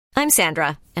I'm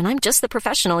Sandra, and I'm just the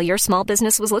professional your small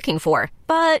business was looking for.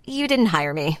 But you didn't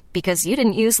hire me because you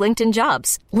didn't use LinkedIn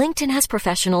Jobs. LinkedIn has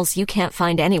professionals you can't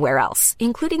find anywhere else,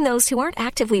 including those who aren't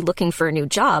actively looking for a new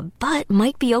job, but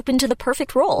might be open to the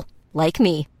perfect role, like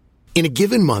me. In a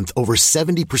given month, over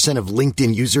 70% of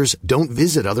LinkedIn users don't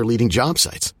visit other leading job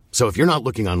sites. So if you're not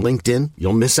looking on LinkedIn,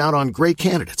 you'll miss out on great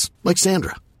candidates like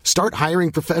Sandra. Start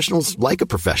hiring professionals like a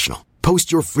professional.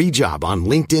 Post your free job on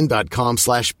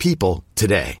linkedin.com/people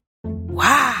today.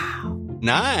 Wow.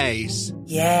 Nice.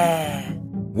 Yeah.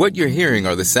 What you're hearing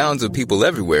are the sounds of people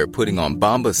everywhere putting on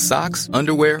Bombas socks,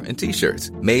 underwear, and T-shirts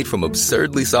made from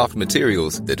absurdly soft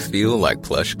materials that feel like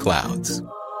plush clouds.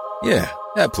 Yeah,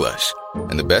 that plush.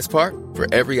 And the best part?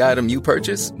 For every item you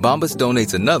purchase, Bombas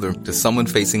donates another to someone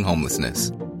facing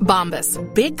homelessness. Bombas.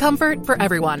 Big comfort for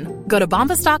everyone. Go to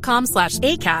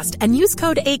bombas.com/ACAST and use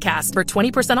code ACAST for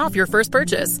 20% off your first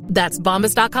purchase. That's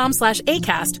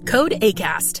bombas.com/ACAST. Code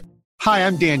ACAST. Hi,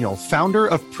 I'm Daniel, founder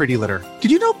of Pretty Litter.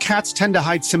 Did you know cats tend to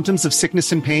hide symptoms of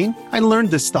sickness and pain? I learned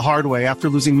this the hard way after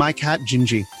losing my cat,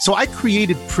 Gingy. So I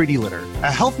created Pretty Litter,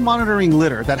 a health monitoring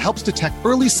litter that helps detect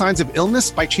early signs of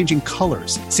illness by changing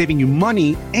colors, saving you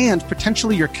money and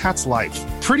potentially your cat's life.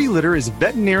 Pretty Litter is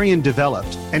veterinarian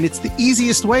developed, and it's the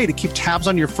easiest way to keep tabs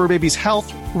on your fur baby's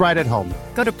health right at home.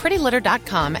 Go to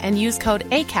prettylitter.com and use code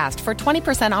ACAST for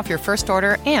 20% off your first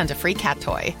order and a free cat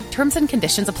toy. Terms and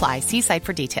conditions apply. See site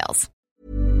for details.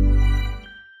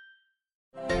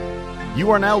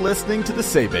 You are now listening to the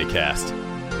SeiBeiCast,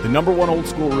 the number one old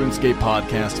school RuneScape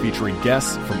podcast featuring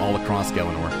guests from all across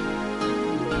Galanor.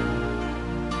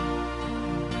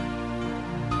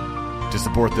 To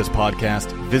support this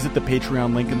podcast, visit the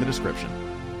Patreon link in the description.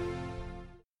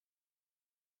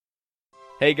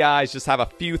 Hey guys, just have a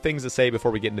few things to say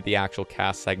before we get into the actual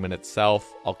cast segment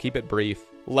itself. I'll keep it brief.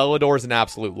 Lelador is an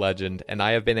absolute legend, and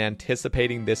I have been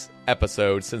anticipating this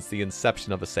episode since the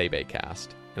inception of the SeiBeiCast,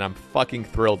 and I'm fucking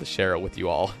thrilled to share it with you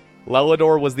all.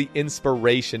 Lelador was the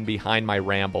inspiration behind my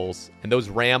rambles, and those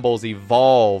rambles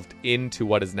evolved into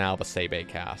what is now the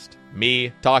SeiBeiCast.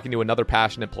 Me talking to another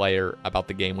passionate player about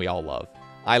the game we all love.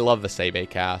 I love the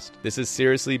SeiBeiCast. This has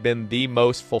seriously been the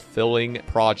most fulfilling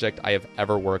project I have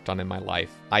ever worked on in my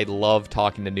life. I love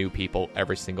talking to new people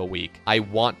every single week. I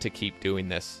want to keep doing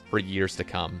this for years to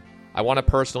come. I want to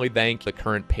personally thank the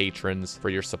current patrons for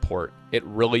your support. It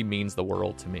really means the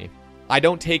world to me. I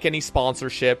don't take any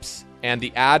sponsorships, and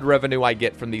the ad revenue I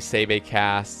get from these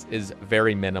SeiBeiCasts is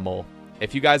very minimal.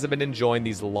 If you guys have been enjoying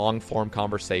these long-form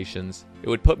conversations, it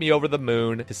would put me over the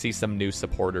moon to see some new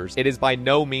supporters. It is by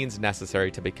no means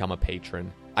necessary to become a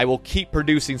patron. I will keep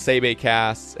producing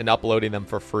SeiBeiCasts and uploading them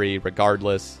for free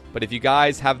regardless, but if you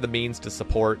guys have the means to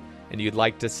support and you'd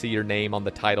like to see your name on the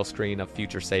title screen of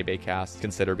future SeiBeiCasts,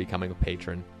 consider becoming a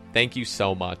patron. Thank you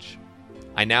so much.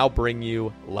 I now bring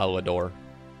you Lelador.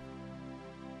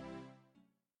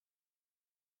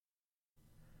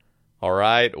 All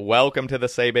right, welcome to the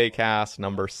SeiBeiCast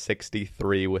number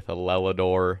 63 with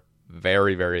Lelador.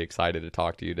 Very, very excited to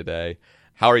talk to you today.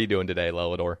 How are you doing today,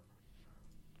 Lelador?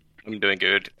 I'm doing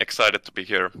good. Excited to be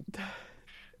here.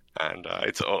 And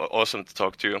it's awesome to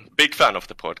talk to you. Big fan of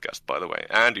the podcast, by the way,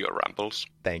 and your rambles.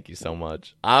 Thank you so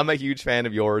much. I'm a huge fan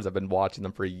of yours. I've been watching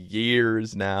them for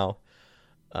years now.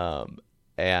 I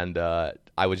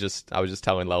was just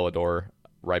telling Lelador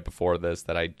right before this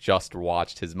that I just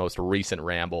watched his most recent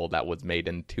ramble that was made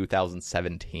in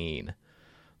 2017.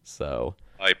 So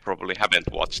I probably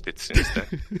haven't watched it since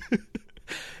then.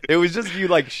 It was just you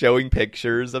like showing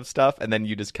pictures of stuff and then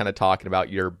you just kind of talking about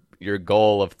your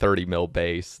goal of 30 mil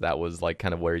base. That was like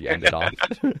kind of where you ended off.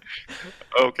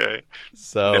 Okay.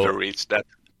 So never reached that.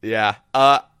 Yeah.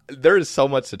 There is so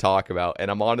much to talk about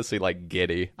and I'm honestly like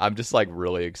giddy. I'm just like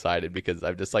really excited because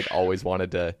I've just like always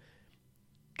wanted to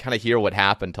kind of hear what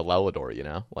happened to Lelador, you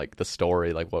know, like the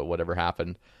story, like whatever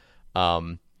happened.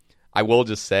 I will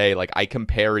just say, like, I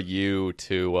compare you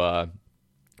to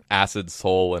Acid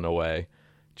Soul in a way,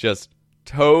 just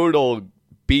total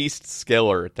beast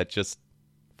skiller that just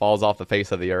falls off the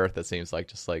face of the earth. It seems like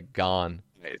just like gone,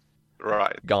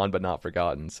 right? Gone but not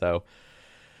forgotten. So,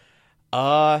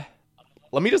 let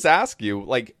me just ask you,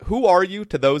 like, who are you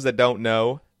to those that don't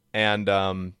know? And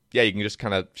yeah, you can just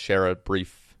kind of share a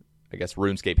brief, I guess,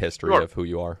 RuneScape history of who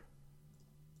you are.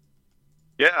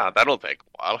 Yeah, that'll take a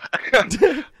while.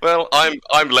 Well, I'm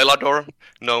Lelador,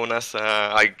 known as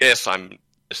I guess I'm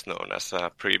just known as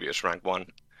previous rank 1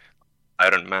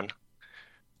 Iron Man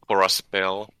for a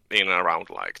spell in around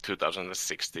like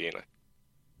 2016.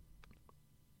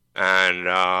 And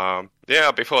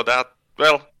yeah, before that,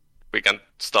 well, we can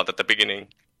start at the beginning.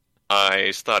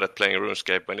 I started playing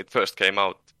RuneScape when it first came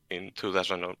out in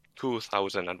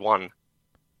 2001.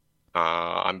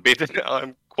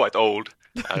 I'm quite old.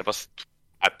 I was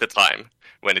at the time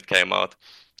when it came out.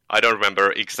 I don't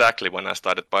remember exactly when I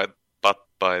started, but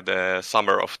by the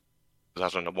summer of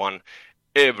 2001,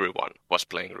 everyone was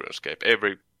playing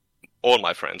RuneScape. All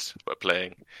my friends were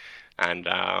playing, and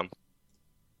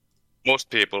most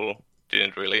people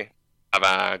didn't really have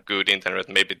a good internet.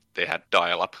 Maybe they had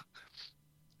dial-up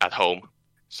at home.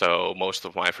 So most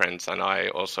of my friends and I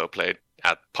also played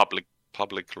at public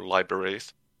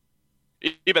libraries.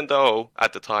 Even though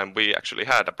at the time we actually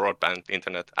had a broadband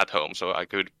internet at home, so I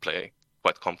could play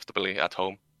quite comfortably at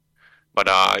home. But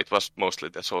it was mostly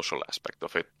the social aspect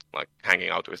of it, like hanging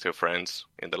out with your friends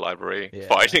in the library,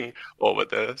 fighting over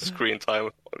the screen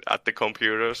time at the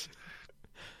computers.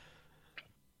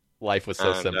 Life was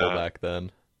so simple back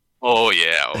then. Oh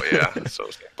yeah, so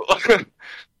simple.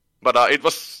 But it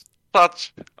was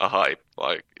such a hype.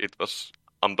 Like, it was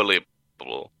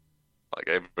unbelievable. Like,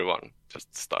 everyone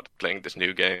just started playing this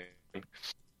new game.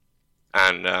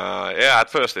 And at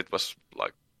first it was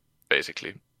like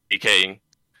basically PKing.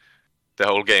 The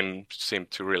whole game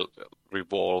seemed to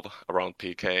revolve around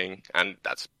PKing, and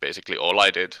that's basically all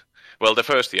I did. Well, the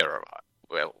first year,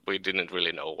 we didn't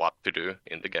really know what to do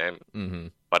in the game. Mm-hmm.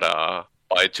 But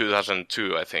by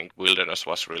 2002, I think Wilderness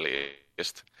was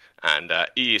released, and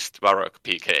East Varrock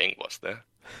PKing was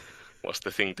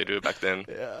the thing to do back then.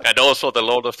 Yeah. And also the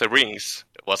Lord of the Rings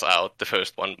was out, the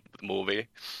first one, the movie.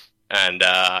 And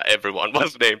everyone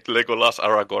was named Legolas,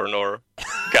 Aragorn, or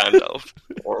Gandalf,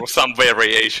 or some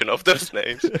variation of those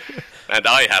names. And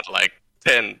I had like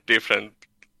 10 different,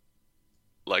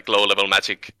 like, low-level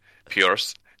magic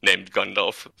pures named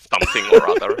Gandalf something or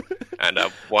other. And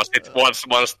once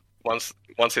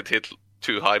it hit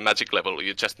too high magic level,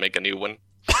 you just make a new one.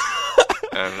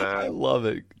 And I love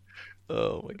it.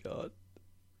 Oh my god,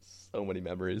 so many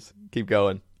memories. Keep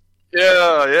going.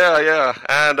 Yeah.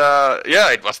 And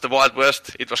it was the Wild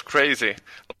West. It was crazy.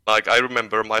 Like, I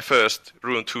remember my first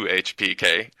Rune 2H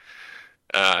PK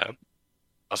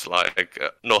was like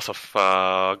north of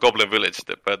Goblin Village,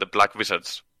 where the Black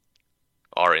Wizards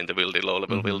are in the Wildy,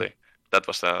 low-level Wildy. That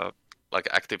was like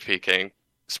active PKing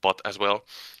spot as well,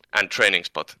 and training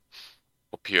spot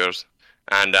for Pures.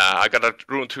 And I got a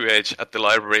Rune 2H at the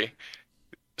library,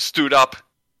 stood up,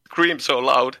 screamed so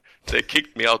loud, they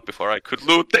kicked me out before I could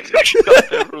loot the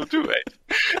Rune 2H.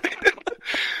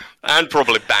 And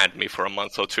probably banned me for a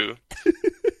month or two.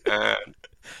 And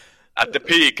at the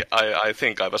peak, I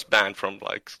think I was banned from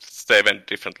like 7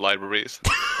 different libraries.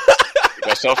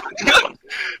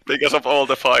 because of all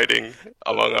the fighting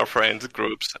among our friends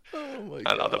groups and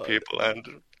other people,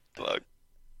 and like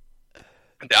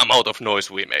the amount of noise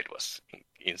we made was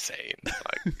insane.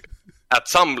 Like, at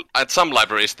some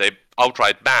libraries they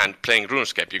outright banned playing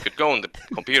RuneScape. You could go on the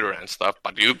computer and stuff,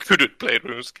 but you couldn't play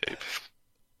RuneScape.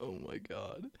 Oh my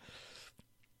god.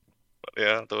 But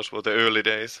yeah, those were the early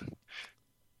days.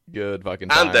 Good fucking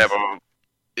times. And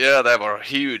there were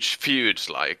huge feuds,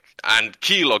 like, and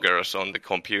keyloggers on the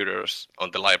computers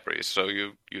on the libraries. So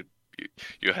you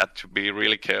had to be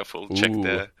really careful, check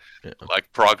the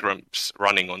like programs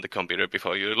running on the computer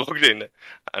before you logged in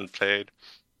and played.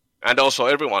 And also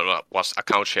everyone was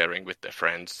account sharing with their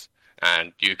friends,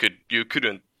 and you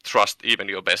couldn't trust even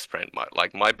your best friend.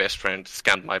 My best friend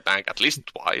scammed my bank at least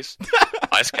twice.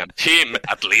 I scammed him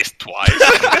at least twice.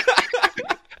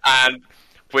 And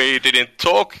we didn't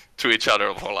talk to each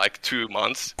other for like 2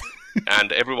 months.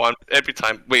 And every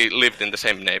time we lived in the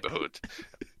same neighborhood,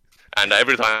 and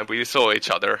every time we saw each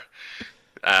other,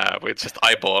 we just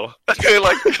eyeball,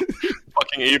 like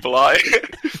fucking evil eye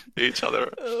each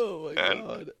other. Oh my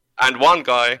god. And one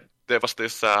guy, there was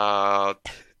this of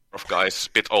guys,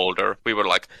 a bit older. We were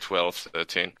like 12,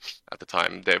 13 at the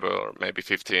time. They were maybe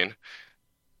 15.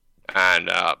 And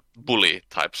bully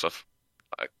types of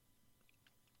like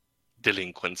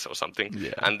delinquents or something.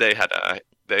 Yeah. And they had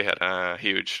a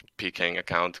huge PKing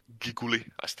account, Giguli,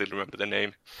 I still remember the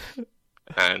name.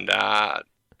 And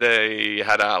they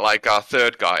had a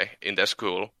third guy in their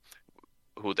school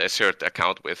who they shared the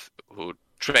account with, who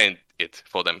trained it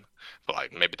for them. So,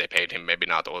 like, maybe they paid him, maybe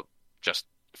not, or just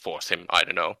forced him, I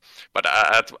don't know. But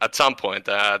at some point,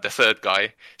 the third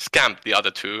guy scammed the other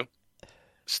two,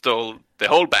 stole the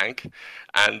whole bank,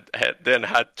 and then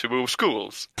had to move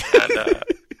schools. And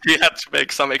he had to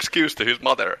make some excuse to his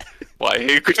mother why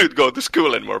he couldn't go to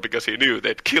school anymore, because he knew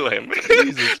they'd kill him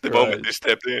the moment he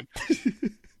stepped in.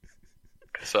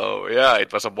 So, yeah,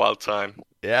 it was a wild time.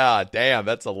 Yeah, damn,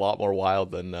 that's a lot more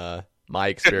wild than my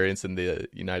experience in the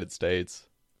United States.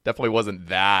 Definitely wasn't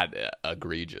that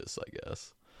egregious, I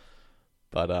guess.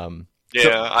 But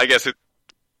I guess it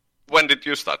when did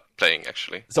you start playing,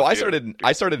 actually? So I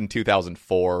started in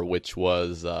 2004, which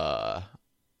was that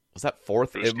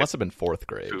fourth? It must have been fourth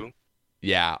grade. 2.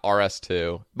 Yeah,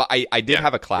 RS2. But I did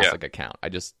have a Classic account. I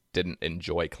just didn't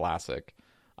enjoy Classic.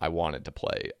 I wanted to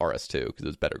play RS2 because it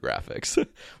was better graphics, which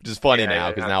is funny now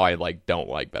because now I don't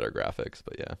like better graphics.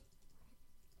 But yeah,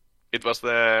 it was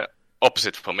the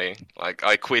opposite for me. Like,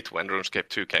 I quit when RuneScape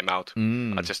 2 came out.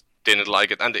 I just didn't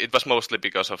like it, and it was mostly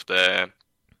because of the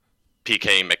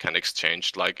PK mechanics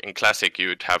changed. Like in Classic,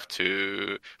 you'd have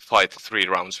to fight 3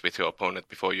 rounds with your opponent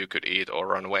before you could eat or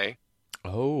run away.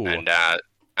 Oh,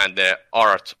 and the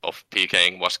art of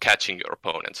PKing was catching your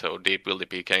opponent. So deep build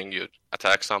PKing, you'd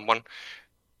attack someone,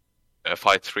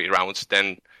 fight 3 rounds,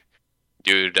 then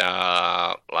you'd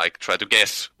like try to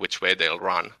guess which way they'll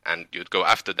run, and you'd go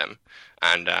after them.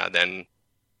 And then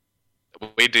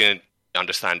we didn't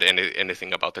understand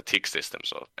anything about the tick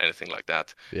systems or anything like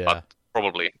that. Yeah. But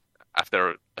probably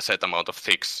after a set amount of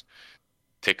ticks,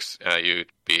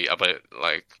 you'd be able,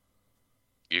 like,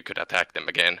 you could attack them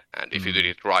again, and if you did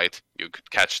it right, you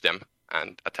could catch them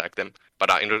and attack them.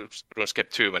 But in RuneScape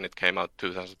 2, when it came out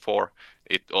 2004,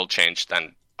 it all changed,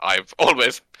 and I've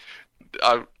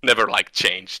never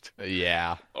changed.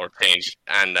 Yeah. Or changed,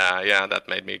 and that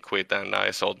made me quit, and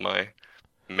I sold my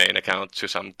main account to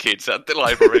some kids at the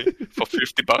library for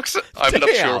 $50. I'm not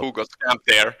sure who got scammed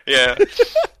there. Yeah.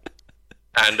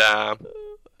 And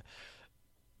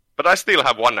but I still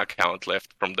have one account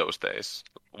left from those days.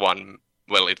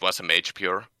 Well, it was a Mage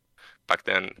Pure back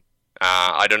then.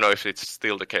 I don't know if it's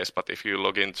still the case, but if you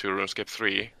log into RuneScape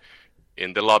 3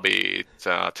 in the lobby,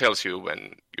 it tells you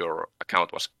when your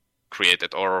account was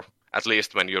created, or at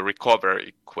least when your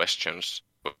recovery questions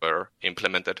were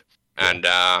implemented. And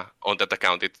on that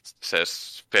account, it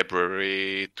says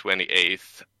February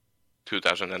 28th,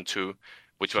 2002,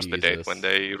 which was the date when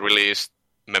they released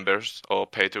members or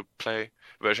pay-to-play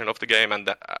version of the game, and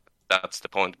that's the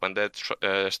point when they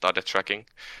started tracking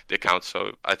the account.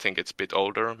 So I think it's a bit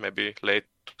older, maybe late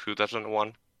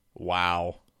 2001.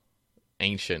 Wow.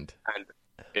 Ancient. And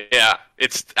yeah,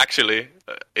 it's actually,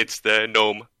 it's the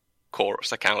Gnome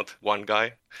Course account one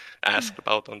guy asked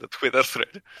about on the Twitter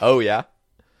thread. Oh, yeah?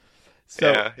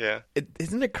 So, yeah.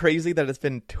 Isn't it crazy that it's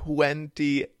been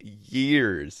 20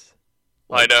 years?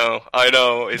 I know,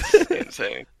 it's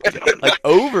insane.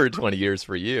 Over 20 years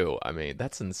for you. I mean,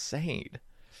 that's insane.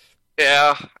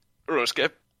 Yeah,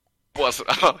 RuneScape was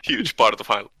a huge part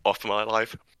of my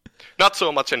life. Not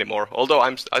so much anymore, although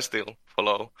I still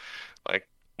follow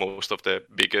most of the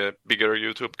bigger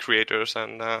YouTube creators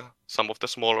and some of the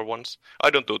smaller ones. I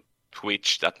don't do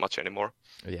Twitch that much anymore.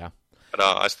 Yeah. But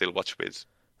I still watch vids.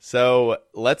 So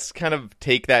let's kind of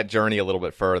take that journey a little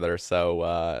bit further.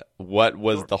 So what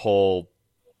was the whole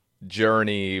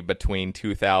journey between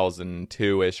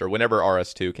 2002-ish or whenever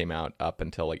RS2 came out up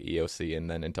until EOC and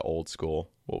then into old school?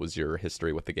 What was your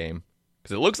history with the game?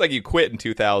 Because it looks like you quit in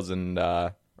 2000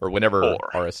 or whenever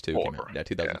RS2 came out. Yeah,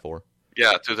 2004.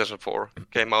 Yeah, 2004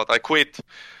 came out. I quit.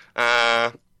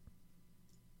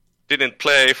 Didn't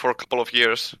play for a couple of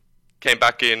years. Came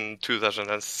back in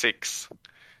 2006.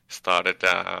 Started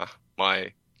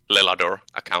my Lelador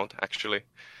account, actually.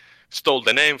 Stole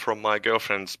the name from my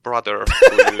girlfriend's brother,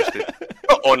 who used it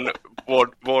on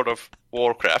World of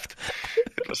Warcraft.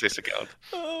 It was his account.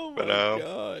 Oh my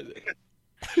god.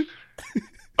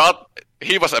 But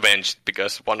he was avenged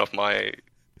because one of my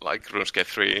RuneScape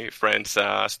 3 friends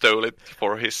stole it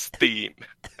for his Steam.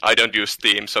 I don't use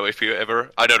Steam, so if you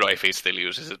ever, I don't know if he still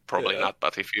uses it, probably not,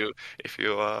 but if you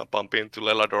bump into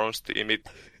Lelador on Steam, it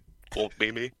won't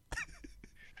be me.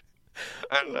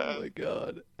 And, oh my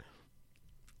god.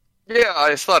 Yeah,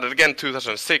 I started again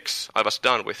 2006. I was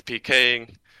done with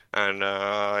PKing, and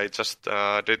I just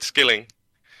did skilling.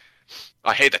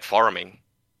 I hated farming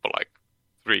for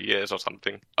 3 years or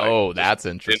something. Oh, that's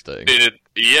interesting.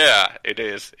 Yeah, it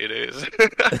is.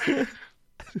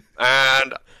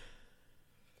 And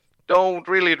don't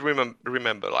really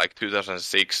remember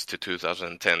 2006 to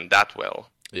 2010 that well.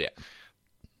 Yeah.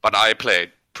 But I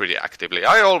played pretty actively.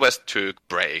 I always took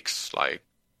breaks,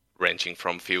 ranging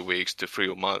from few weeks to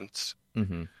few months,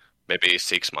 maybe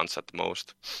 6 months at the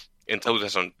most. In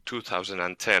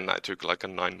 2010, I took a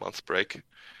 9-month break.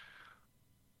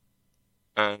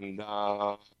 And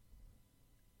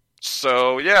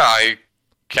so, yeah, I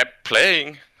kept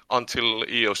playing until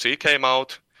EOC came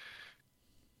out.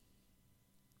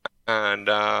 And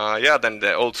then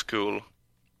the old school,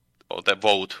 or the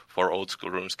vote for old school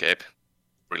RuneScape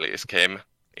release came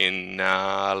in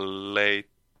late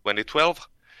 2012.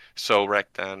 So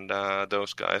Rekt and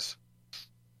those guys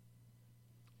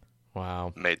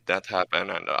made that happen,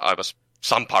 and I was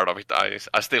some part of it. I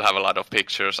still have a lot of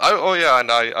pictures.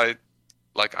 I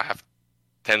have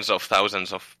tens of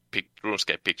thousands of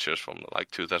RuneScape pictures from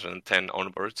like 2010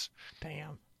 onwards.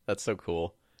 Damn, that's so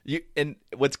cool. And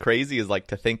what's crazy is like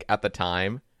to think at the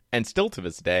time, and still to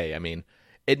this day, I mean,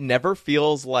 it never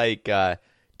feels like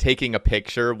taking a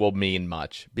picture will mean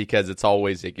much because it's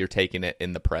always like you're taking it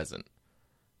in the present.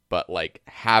 But like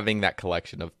having that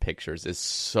collection of pictures is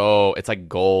it's like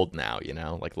gold now, you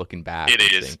know, like looking back. It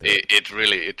is. It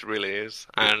really is.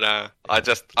 And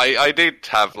I did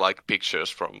have like pictures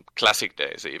from classic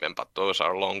days even, but those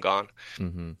are long gone.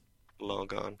 Mm-hmm. Long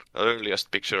gone. The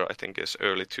earliest picture I think is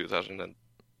early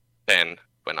 2010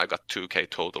 when I got 2K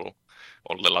total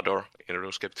on Lelador in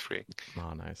RuneScape 3.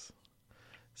 Oh, nice.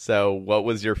 So what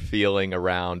was your feeling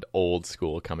around Old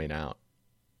School coming out?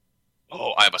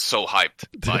 Oh, I was so hyped!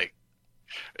 Like,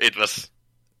 it was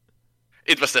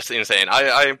just insane.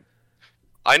 I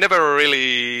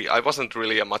wasn't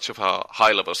really much of a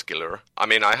high level skiller. I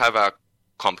mean, I have a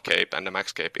comp cape and a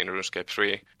max cape in RuneScape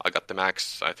 3. I got the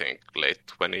max, I think, late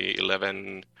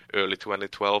 2011, early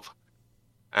 2012,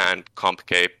 and comp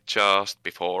cape just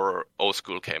before Old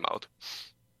School came out.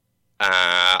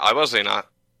 I was in a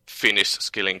Finnish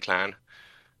skilling clan,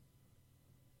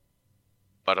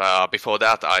 but before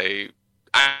that, I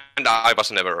was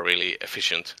never really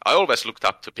efficient. I always looked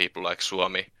up to people like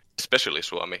Suomi, especially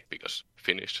Suomi, because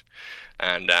Finnish,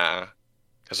 and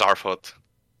Zarfot.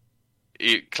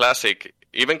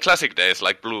 Even classic days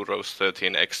like Blue Rose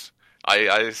 13X.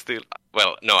 I still,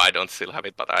 well, no, I don't still have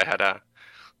it, but I had a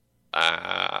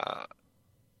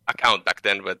account back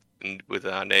then with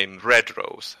a name Red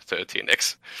Rose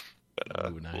 13X.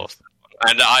 Nice. Lost.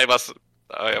 And I was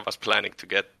planning to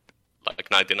get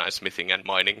like 99 smithing and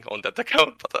mining on that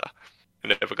account, but I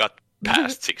never got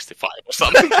past 65 or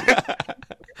something.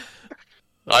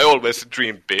 I always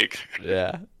dream big.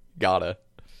 Yeah, gotta.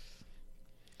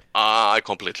 I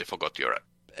completely forgot your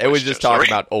It was just talking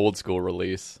about Old School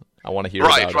release. I want to hear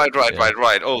about it.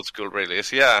 Right. Old School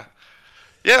release, yeah.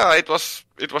 Yeah, it was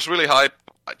really hype.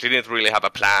 I didn't really have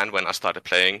a plan when I started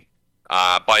playing.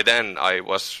 By then, I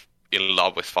was in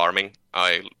love with farming.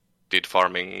 I did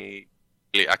farming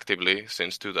really actively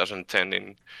since 2010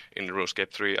 in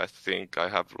RuneScape 3. I think I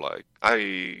have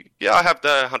I have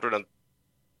the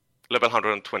level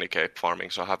 120k farming,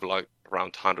 so I have like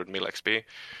around 100 mil XP,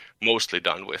 mostly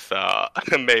done with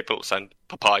maples and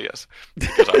papayas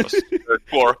because I was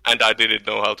poor and I didn't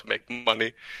know how to make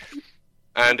money.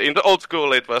 And in the Old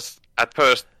School, it was at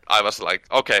first I was like,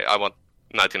 okay, I want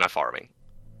 99 farming.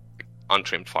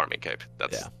 Untrimmed farming cape.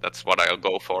 That's what I'll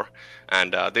go for.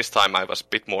 And this time I was a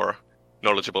bit more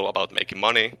knowledgeable about making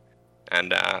money. And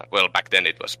back then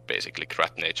it was basically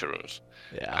crap nature runes.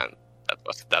 Yeah. And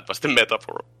that was the meta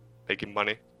for making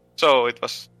money. So it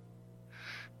was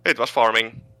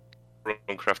farming, rune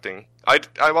crafting.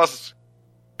 I was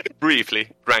briefly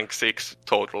rank 6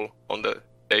 total on the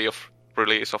day of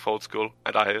release of Old School,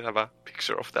 and I have a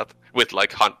picture of that with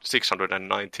like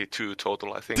 692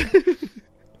 total, I think.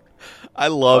 I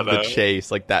love the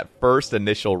chase, like that first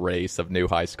initial race of new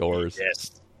high scores.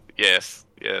 Yes.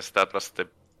 That was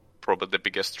probably the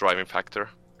biggest driving factor.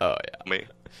 Oh yeah, me.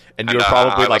 And you were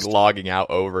probably like logging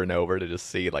out over and over to just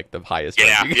see like the highest.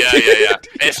 Yeah.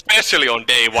 Especially on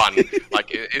day one, like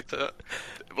it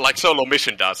like solo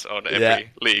mission does on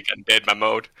every league and deadman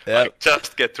mode. Yeah. Like,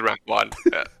 just get to rank 1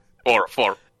 or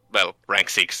rank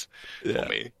 6 for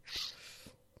me.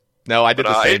 No, I did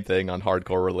the same thing on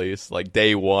hardcore release. Like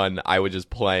day 1, I was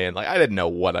just playing. Like I didn't know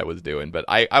what I was doing, but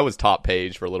I was top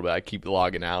page for a little bit. I keep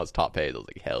logging out as top page. I was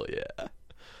like, hell yeah,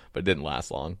 but it didn't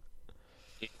last long.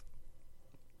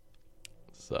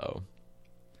 So,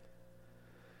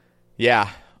 yeah,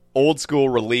 Old School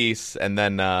release, and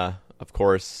then of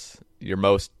course your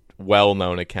most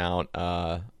well-known account,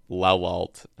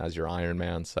 Lelalt, as your Iron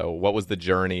Man. So, what was the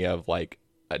journey of like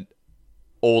an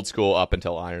Old School up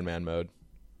until Iron Man mode?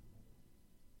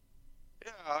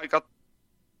 Yeah, I got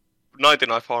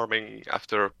 99 farming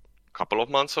after a couple of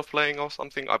months of playing or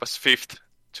something. I was 5th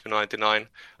to 99.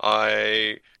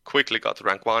 I quickly got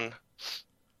rank 1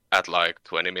 at like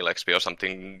 20 mil XP or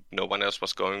something. No one else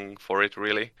was going for it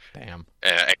really. Damn.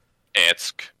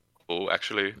 Etsk, who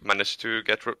actually managed to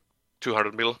get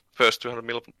 200 mil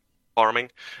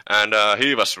farming, and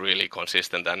he was really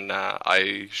consistent, and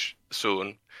I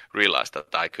soon realized that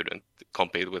I couldn't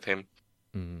compete with him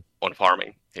on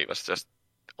farming. He was just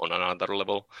on another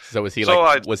level. So was he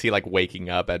was he like waking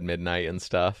up at midnight and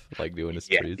stuff, like doing his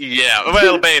trees? Yeah,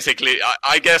 well, basically,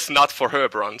 I guess not for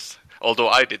Herbrons, although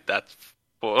I did that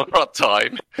for a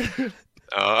time.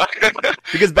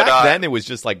 Because back then it was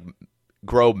just like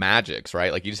grow magics,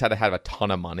 right? Like you just had to have a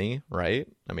ton of money, right?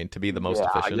 I mean, to be the most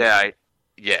efficient.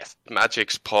 Yes,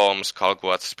 magics, palms,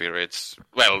 Kalguat spirits.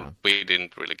 Well, we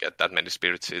didn't really get that many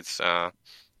spirit seeds.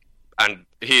 And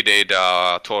he did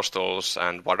toadstools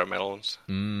and watermelons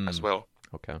as well.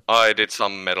 Okay. I did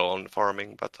some melon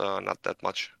farming, but not that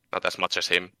much. Not as much as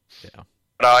him. Yeah.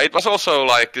 But it was also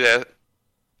like the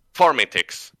farming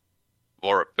ticks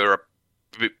were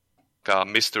a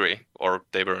mystery, or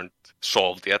they weren't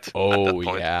solved yet at that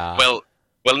point. Yeah. Well,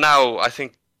 now I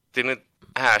think didn't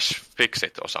Ash fix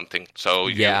it or something? So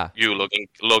you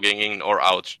logging in or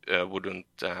out wouldn't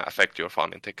affect your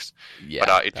farming ticks. Yeah,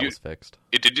 but that was fixed.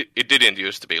 It didn't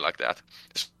used to be like that.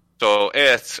 So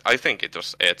I think it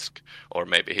was Etsk, or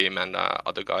maybe him and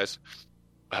other guys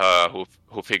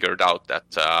who figured out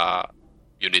that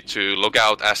you need to log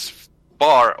out as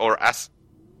far or as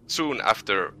soon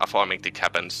after a farming tick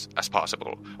happens as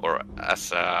possible, or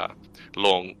as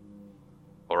long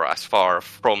or as far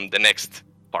from the next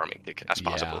farming tick as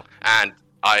possible. And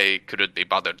I couldn't be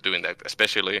bothered doing that,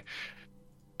 especially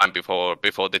before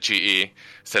the GE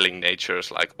selling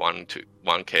natures like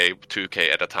 1K,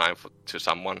 2K at a time to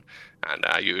someone, and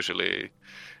usually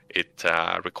it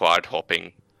required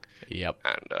hopping. Yep.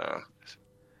 And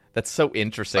that's so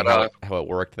interesting how it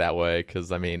worked that way,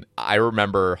 because I mean, I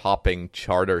remember hopping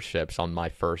charter ships on my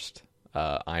first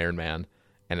Iron Man,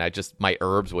 and my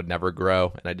herbs would never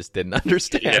grow, and I just didn't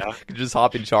understand. Yeah. Just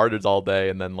hopping charters all day,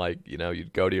 and then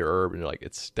you'd go to your herb and you're like,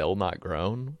 it's still not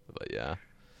grown. But yeah,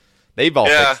 they've all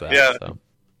fixed that. Yeah. So.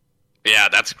 Yeah,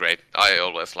 that's great. I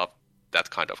always love that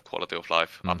kind of quality of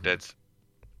life updates.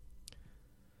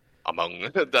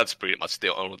 That's pretty much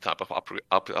the only type of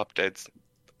updates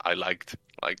I liked.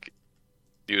 Like,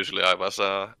 usually I was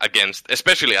against,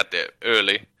 especially at the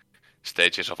early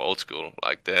stages of old school.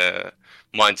 Like, the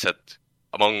mindset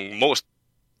among most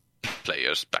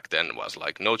players back then was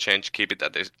like, no change, keep it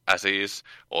as is,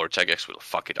 or Jagex will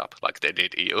fuck it up, like they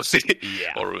did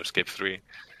EOC or RuneScape 3.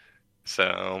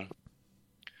 So,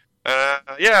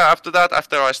 after that,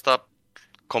 after I stopped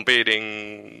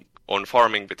competing on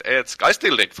farming with Etsk, I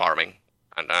still did farming.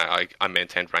 And I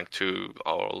maintained rank 2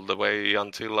 all the way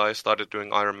until I started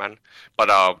doing Iron Man. But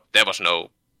there was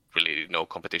really no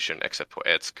competition except for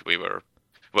Etsk.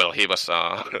 He was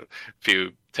a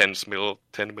few 10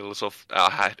 mils of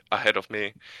ahead of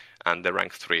me, and the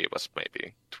rank 3 was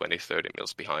maybe 20-30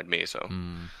 mils behind me, so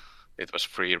it was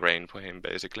free reign for him,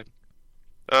 basically.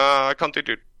 I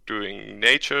continued doing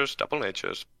double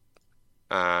natures,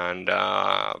 and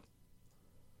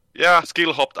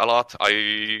skill hopped a lot.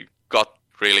 I got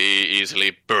really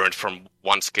easily burned from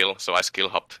one skill, so I skill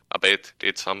hopped a bit,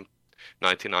 did some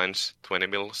 99s, 20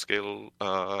 mil skill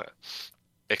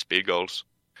XP goals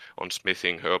on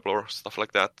smithing, herblore, stuff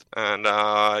like that. And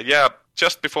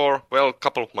just before, a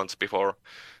couple of months before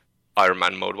Iron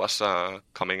Man mode was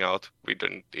coming out, we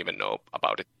didn't even know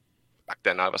about it. Back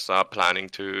then I was planning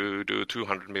to do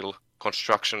 200 mil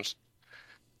constructions.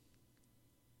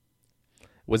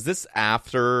 Was this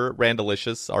after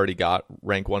Randalicious already got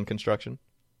rank 1 construction?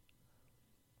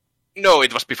 No,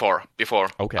 it was before.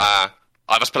 Okay. I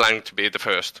was planning to be the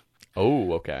first.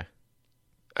 Oh, okay.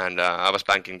 And I was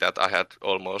banking that I had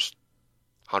almost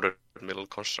 100 mil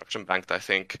construction banked, I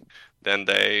think. Then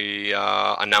they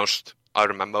announced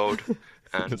Iron Man mode.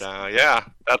 And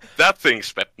that thing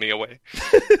swept me away.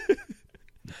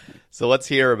 So let's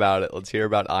hear about it. Let's hear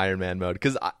about Iron Man mode.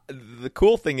 Because the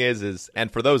cool thing is, and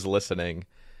for those listening,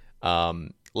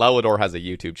 Lelador has a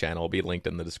YouTube channel. It'll be linked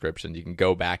in the description. You can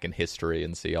go back in history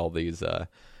and see all these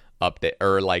update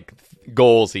or like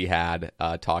goals he had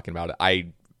talking about it. I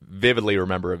vividly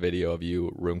remember a video of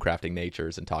you runecrafting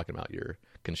natures and talking about your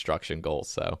construction goals.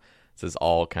 So this is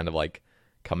all kind of like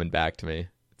coming back to me.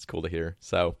 It's cool to hear.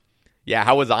 So yeah,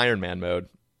 how was Iron Man mode?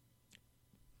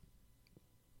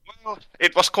 Well,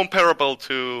 it was comparable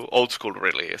to old school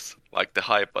release. Like, the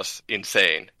hype was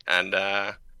insane. And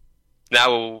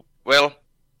now,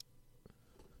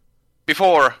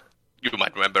 before, you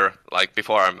might remember, like,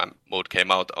 before Iron Man mode came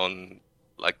out on,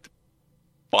 like,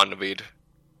 Funvid, a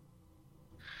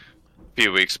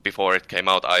few weeks before it came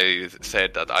out, I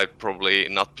said that I'd probably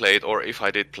not play it, or if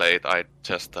I did play it, I'd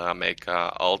just make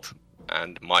alt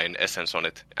and mine Essence on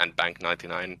it and bank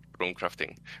 99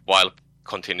 runecrafting while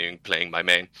continuing playing my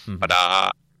main. Mm-hmm. But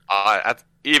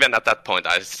even at that point,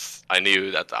 I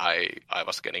knew that I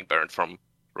was getting burned from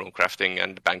runecrafting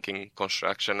and banking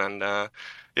construction. And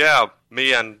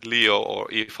me and Leo, or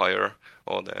eFire,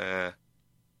 or the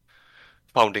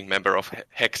founding member of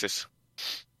Hexis,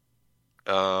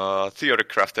 theory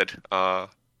crafted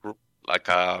like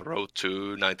a road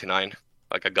to 99,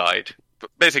 like a guide.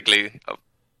 Basically,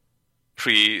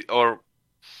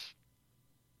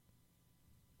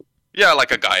 Yeah,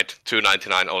 like a guide,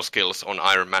 299 all skills on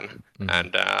Ironman,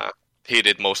 and he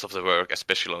did most of the work,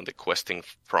 especially on the questing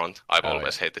front. I've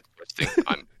always hated questing.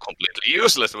 I'm completely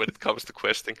useless when it comes to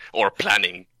questing or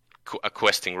planning a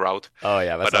questing route. Oh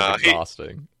yeah, that sounds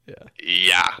exhausting.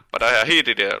 Yeah, but he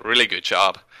did a really good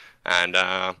job, and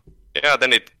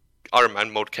then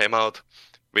Ironman mode came out.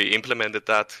 We implemented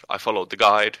that. I followed the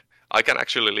guide. I can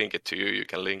actually link it to you. You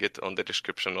can link it on the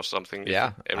description or something.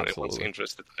 Yeah, if anyone's absolutely.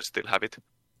 interested. I still have it.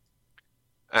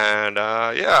 And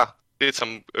did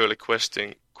some early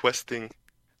questing,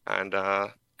 and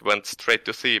went straight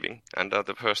to thieving. And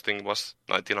the first thing was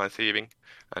 99 thieving,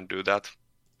 and do that,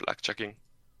 blackjacking,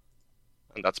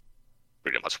 and that's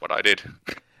pretty much what I did.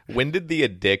 When did the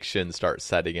addiction start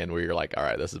setting in? Where you're like, all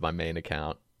right, this is my main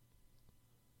account.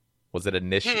 Was it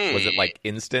Was it like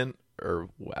instant, or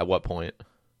at what point?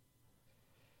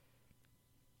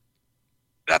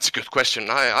 That's a good question.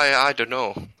 I don't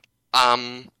know.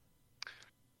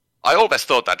 I always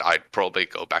thought that I'd probably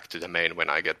go back to the main when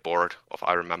I get bored of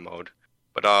Ironman mode.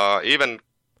 But even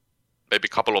maybe a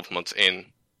couple of months in,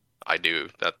 I knew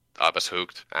that I was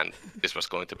hooked and this was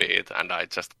going to be it. And I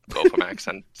just go for max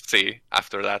and see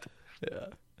after that. Yeah.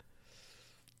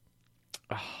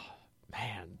 Oh,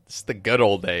 man, it's the good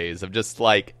old days of just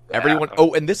like everyone.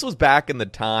 Oh, and this was back in the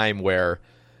time where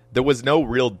there was no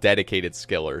real dedicated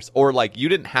skillers. Or like you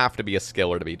didn't have to be a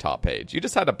skiller to be top page. You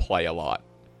just had to play a lot.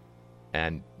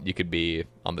 And you could be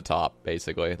on the top,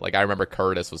 basically. Like, I remember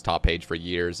Curtis was top page for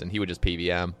years, and he would just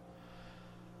PVM.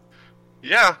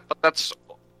 Yeah, but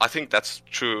I think that's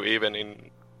true even in,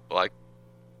 like,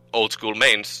 old school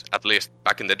mains, at least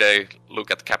back in the day.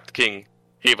 Look at Capt King.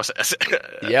 He was as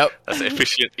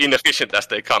inefficient as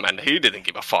they come, and he didn't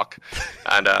give a fuck.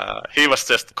 And he was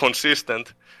just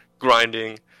consistent,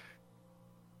 grinding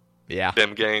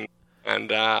them games.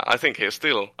 And I think he's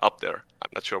still up there.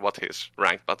 I'm not sure what he's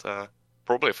ranked, but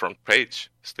probably front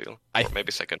page still, or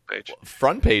maybe second page.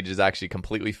 Front page is actually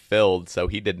completely filled, so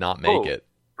he did not make it.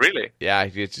 Really? Yeah,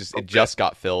 it just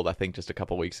got filled, I think, just a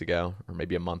couple weeks ago, or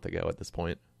maybe a month ago at this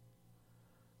point.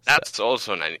 That's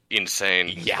also an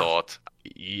insane thought.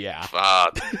 Yeah.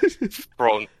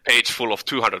 Front page full of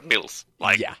 200 mils.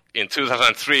 Like, in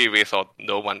 2003, we thought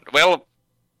no one... Well,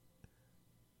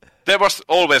 there was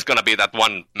always going to be that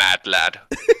one mad lad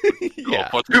go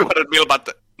for 200 mil, but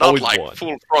not always like one.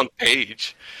 Full front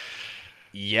page.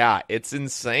 Yeah, it's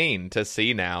insane to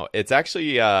see now. It's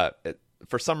actually,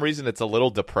 for some reason, it's a little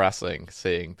depressing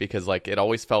seeing, because like it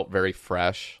always felt very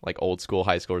fresh. Like old school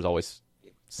high scores always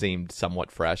seemed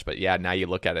somewhat fresh, but yeah, now you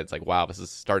look at it, it's like, wow, this is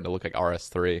starting to look like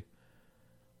RS3.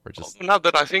 Now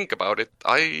that I think about it,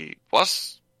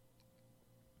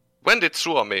 when did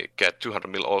Suomi get 200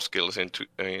 mil all skills in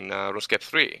RuneScape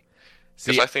 3?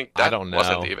 Because I think that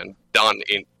wasn't even done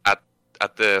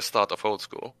at the start of old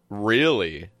school.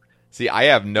 Really? See, I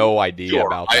have no idea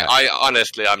about that. I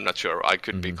honestly, I'm not sure. I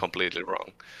could be completely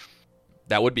wrong.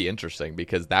 That would be interesting,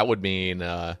 because that would mean,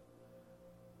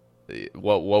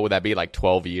 what would that be, like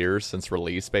 12 years since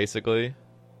release, basically?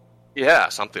 Yeah,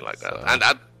 something like that. And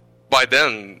by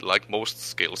then, like most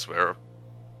skills were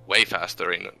way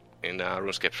faster in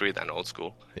RuneScape 3 than old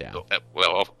school. Yeah. So,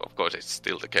 well, of course, it's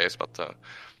still the case, but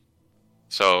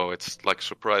so it's like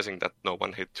surprising that no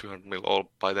one hit 200 mil all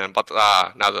by then. But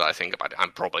now that I think about it,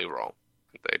 I'm probably wrong.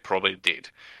 They probably did.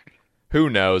 Who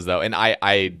knows, though? And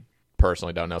I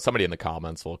personally don't know. Somebody in the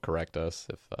comments will correct us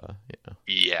if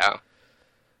Yeah.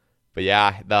 But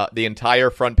yeah, the entire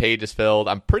front page is filled.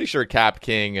 I'm pretty sure Cap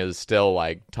King is still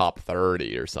like top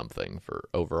 30 or something for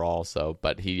overall. So,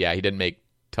 but he didn't make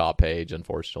top page,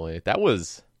 unfortunately. That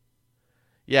was,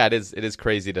 it is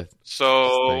crazy to.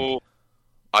 So think.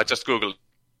 I just googled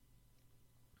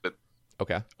it.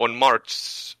 Okay. On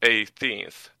March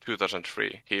 18th,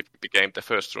 2003, he became the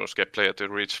first RuneScape player to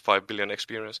reach 5 billion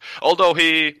experience. Although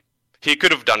he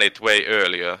could have done it way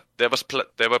earlier. There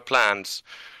were plans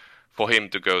for him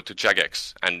to go to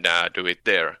Jagex and do it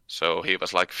there. So he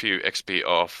was like few XP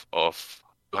off of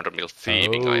 200 mil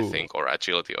thieving, I think, or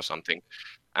agility or something.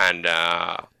 And,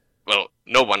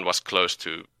 no one was close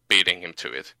to beating him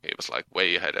to it. He was like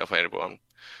way ahead of everyone.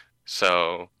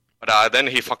 So, but then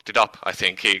he fucked it up. I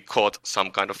think he caught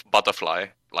some kind of butterfly,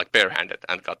 like barehanded,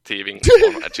 and got thieving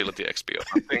on agility XP or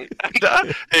something.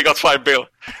 And he got 5 bill,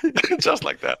 just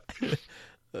like that.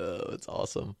 Oh, that's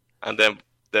awesome. And then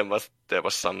there was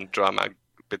some drama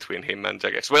between him and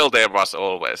Jagex. Well, there was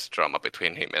always drama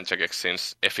between him and Jagex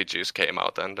since Effigies came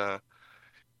out, and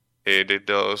he did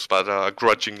those, but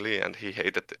grudgingly, and he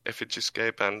hated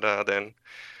Effigiescape, and then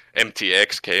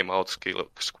MTX came out,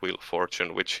 Squill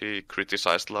Fortune, which he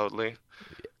criticized loudly.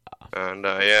 Yeah. And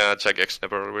Jagex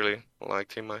never really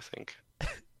liked him, I think.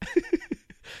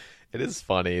 It is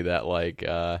funny that like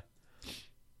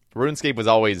RuneScape was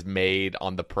always made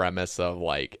on the premise of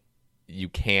like you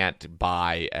can't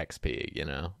buy XP, you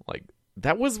know? Like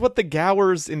that was what the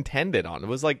Gowers intended on. It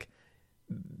was like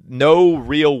no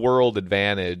real world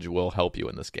advantage will help you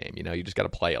in this game, you know? You just got to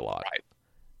play a lot. Right.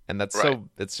 And that's so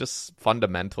it's just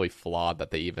fundamentally flawed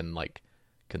that they even like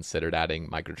considered adding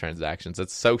microtransactions.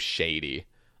 It's so shady.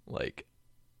 Like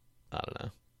I don't know.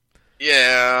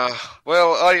 Yeah,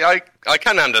 well, I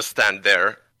can understand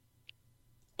their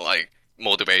like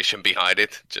motivation behind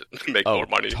it, just make more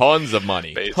money. Tons of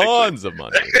money, basically. Tons of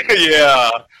money.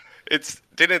 Yeah,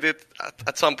 didn't it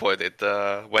at some point it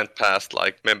went past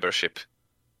like membership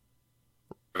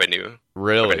revenue.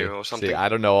 Really? Revenue or something. See, I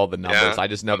don't know all the numbers. Yeah. I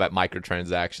just know that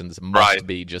microtransactions must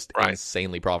be just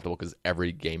insanely profitable because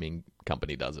every gaming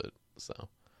company does it. So.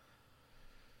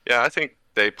 Yeah, I think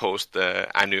they post the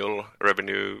annual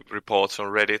revenue reports on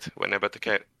Reddit whenever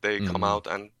they come out,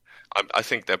 and I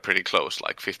think they're pretty close,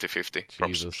 like 50-50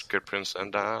 from subscriptions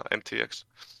and MTX.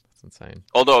 That's insane.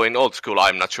 Although in old school,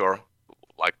 I'm not sure.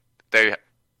 Like you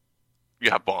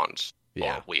have bonds.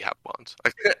 Yeah, or we have bonds.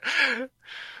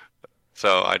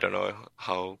 So I don't know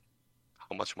how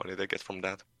much money they get from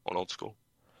that on old school.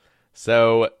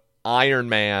 So Iron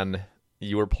Man,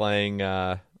 you were playing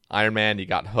Iron Man, you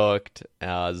got hooked.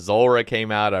 Zulrah came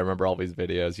out. I remember all these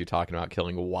videos you talking about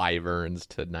killing wyverns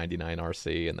to 99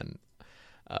 RC, and then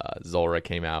Zulrah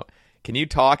came out. Can you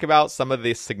talk about some of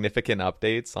the significant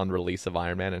updates on release of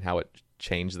Iron Man and how it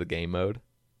changed the game mode?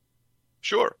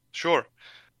 Sure.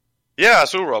 Yeah,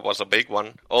 Zulrah was a big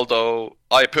one, although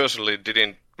I personally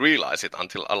didn't realize it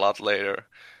until a lot later.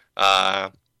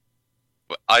 I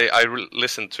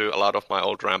listened to a lot of my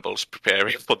old rambles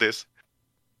preparing for this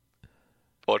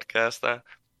podcast,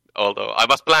 although I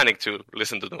was planning to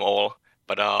listen to them all,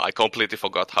 but I completely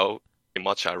forgot how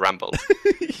much I rambled.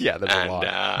 Yeah, that's a lot.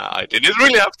 I didn't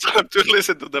really have time to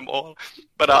listen to them all,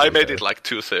 but I made it like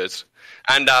 2/3.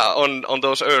 And on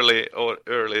those early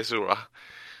Zulrah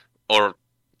or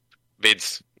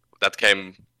vids that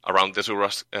came around the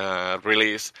Zulrah's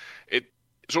release,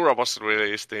 Zulrah was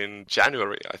released in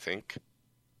January, I think,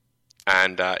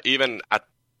 and even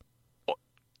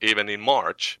in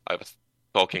March, I was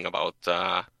talking about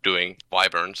doing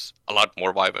wyverns, a lot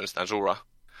more wyverns than Zulrah,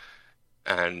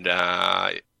 and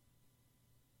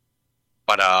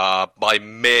but by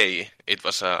May it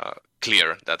was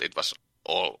clear that it was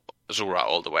all Zulrah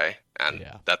all the way, and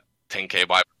that 10k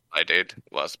wyvern I did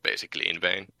was basically in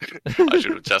vain. I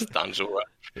should have just done Zulrah.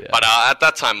 Yeah. But at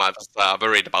that time I was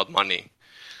worried about money.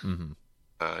 Mm-hmm.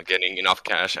 Getting enough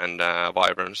cash, and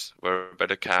wyverns were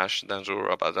better cash than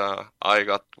Zulrah, but I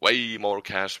got way more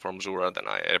cash from Zulrah than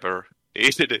I ever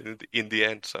needed in the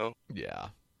end. So yeah,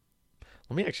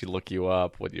 let me actually look you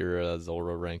up what your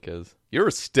Zulrah rank is.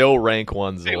 You're still rank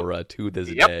 1 Zulrah to this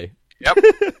day. Yep.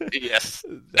 Yes.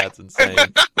 That's insane.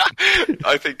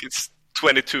 I think it's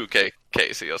 22k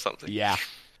KC or something. Yeah.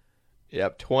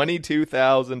 Yep.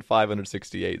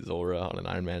 22,568 Zulrah on an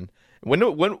Iron Man. When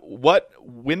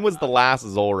was the last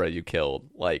Zulrah you killed?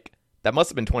 Like that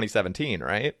must have been 2017,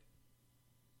 right?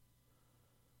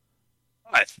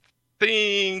 I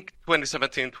think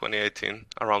 2017, 2018,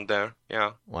 around there.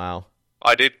 Yeah. Wow.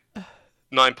 I did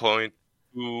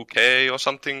 9.2k or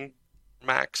something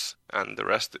max, and the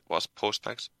rest was post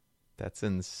max. That's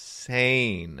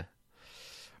insane.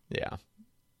 Yeah,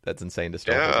 that's insane to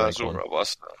start. Yeah, Zulrah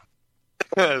was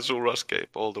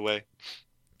Zulrahscape all the way.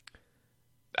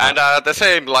 And the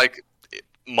same, like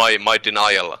my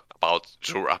denial about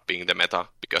Zulrah being the meta,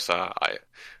 because I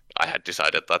had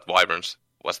decided that wyverns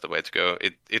was the way to go.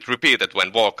 It repeated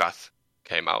when Warcath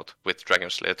came out with Dragon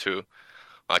Slayer 2.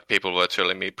 Like people were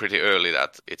telling me pretty early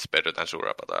that it's better than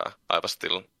Zulrah, but I was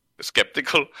still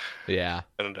skeptical. Yeah.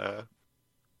 And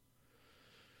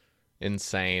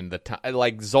insane.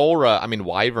 Like Zulrah, I mean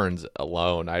wyverns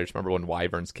alone. I just remember when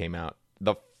wyverns came out.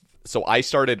 So I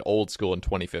started old school in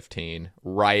 2015,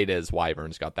 right as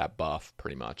wyverns got that buff,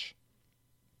 pretty much.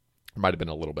 It might have been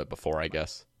a little bit before, I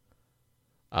guess.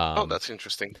 That's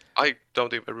interesting. I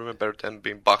don't even remember them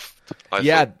being buffed.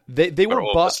 They were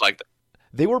buffed. Like that.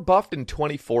 They were buffed in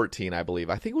 2014, I believe.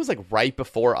 I think it was like right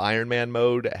before Iron Man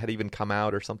mode had even come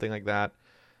out or something like that.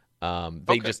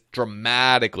 They just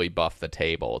dramatically buffed the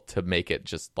table to make it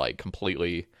just like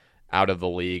completely out of the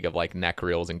league of like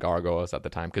Necreals and Gargoyles at the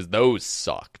time, because those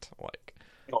sucked. Like,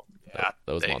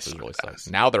 those monsters really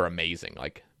sucked. Now they're amazing.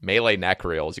 Like melee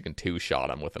Necreals, you can 2-shot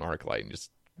them with an Arclight and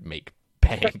just make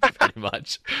bang pretty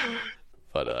much.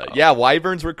 But yeah,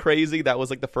 wyverns were crazy. That was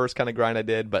like the first kind of grind I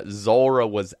did. But Zulrah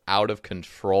was out of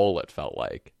control. It felt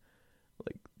like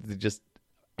they just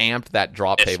amped that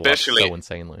drop table up so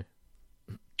insanely.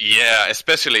 Yeah,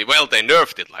 especially, well, they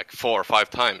nerfed it like 4 or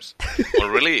 5 times on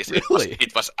release. Really?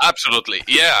 It was absolutely,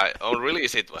 yeah, on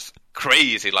release it was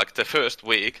crazy. Like the first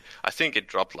week, I think it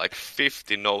dropped like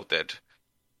 50 noted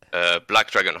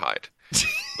Black Dragon hide.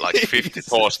 Like 50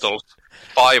 Torstals,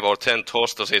 5 or 10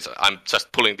 Torstals. I'm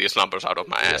just pulling these numbers out of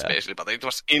my ass, basically, but it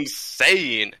was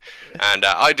insane. And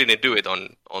I didn't do it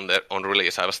on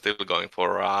release. I was still going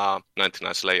for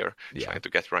 99 Slayer, trying to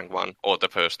get rank 1, or the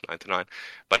first 99.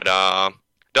 But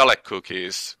Dalek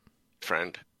Cookie's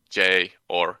friend, Jay,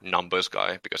 or Numbers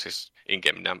Guy, because his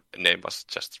in-game name was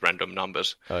just random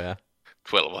numbers. Oh, yeah?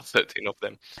 12 or 13 of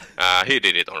them. He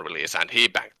did it on release, and he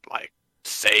banked like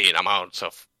insane amounts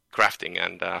of crafting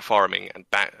and farming and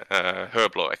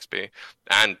Herblo XP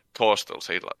and Torstals.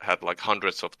 He had like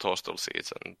hundreds of Torstal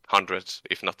seeds and hundreds,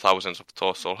 if not thousands, of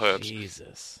Torstal herbs.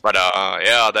 Jesus. But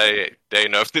yeah, they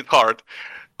nerfed it hard,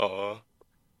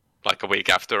 like a week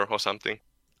after or something.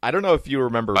 I don't know if you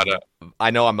remember. But, I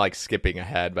know I'm like skipping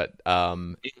ahead, but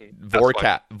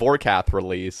Vorkath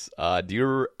release. I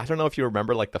don't know if you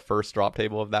remember like the first drop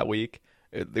table of that week.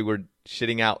 They were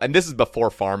shitting out, and this is before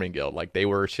Farming Guild. Like they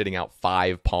were shitting out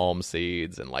 5 palm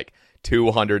seeds and like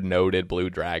 200 noted blue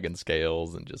dragon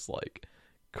scales and just like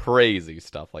crazy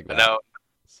stuff like that. No,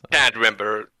 can't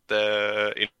remember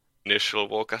the initial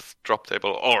Vorkath drop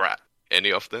table or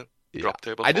any of the drop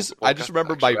tables. I just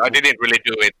remember I didn't really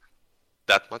do it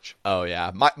that much. Oh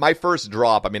yeah, my first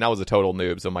drop. I mean, I was a total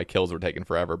noob, so my kills were taking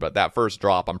forever. But that first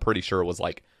drop, I'm pretty sure it was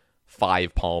like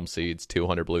 5 palm seeds,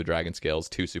 200 blue dragon scales,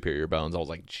 2 superior bones. I was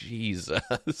like,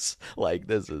 Jesus, like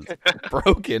this is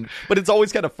broken. But it's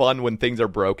always kind of fun when things are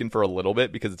broken for a little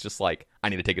bit because it's just like I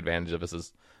need to take advantage of this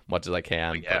as much as I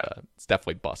can. Yeah. But it's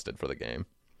definitely busted for the game.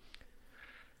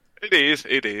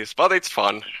 It is, but it's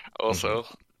fun also.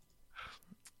 Mm-hmm.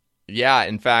 Yeah,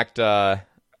 in fact,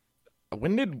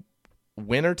 when did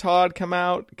Wintertodd come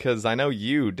out? Because I know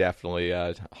you definitely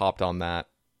hopped on that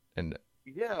and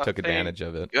took advantage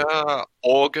of it. Yeah,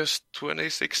 August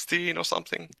 2016 or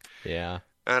something. Yeah.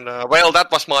 And well,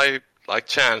 that was my like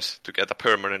chance to get a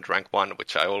permanent rank 1,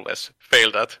 which I always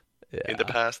failed at in the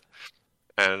past.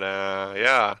 And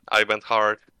yeah, I went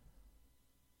hard,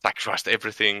 sacrificed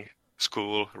everything,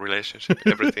 school, relationship,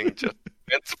 everything, just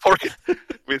went for it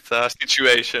with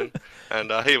situation.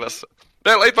 And he was,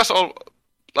 well, it was all,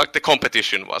 like the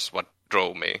competition was what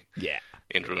drove me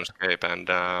in RuneScape, and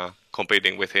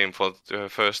competing with him for the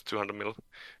first 200 mil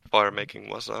fire making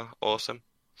was awesome.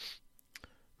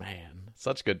 Man,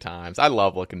 such good times. I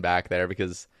love looking back there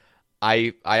because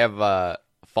I have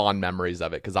fond memories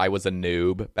of it because I was a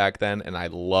noob back then, and I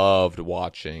loved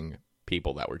watching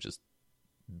people that were just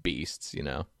beasts, you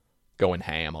know, going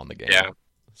ham on the game. Yeah.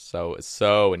 So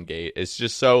engaged. It's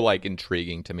just so like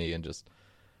intriguing to me, and just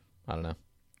I don't know.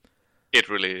 It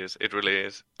really is. It really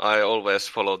is. I always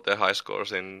followed the high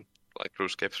scores in like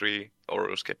RuneScape 3 or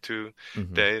RuneScape 2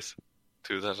 days,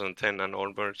 2010 and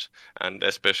onwards, and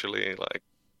especially like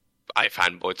I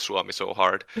fanboyed Suomi so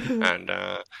hard, and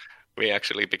we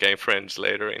actually became friends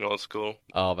later in old school.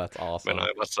 Oh, that's awesome! When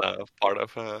I was part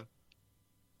of the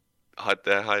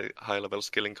high level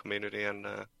skilling community, and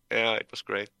yeah, it was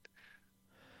great.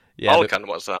 Yeah, Alkan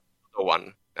was the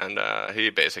one, and he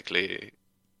basically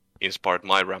inspired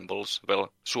my rambles.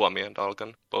 Well, Suomi and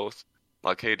Alkan both.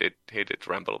 Like he did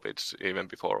ramble bits even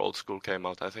before old school came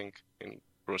out, I think, in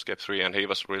RuneScape 3, and he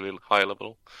was really high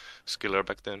level skiller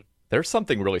back then. There's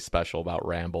something really special about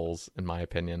rambles, in my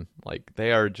opinion. Like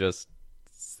they're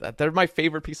my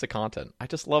favorite piece of content. I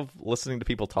just love listening to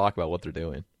people talk about what they're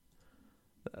doing.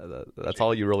 That's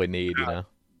all you really need, you know.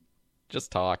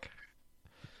 Just talk.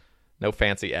 No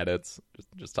fancy edits.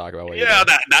 Just talk about what you're doing.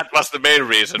 that was the main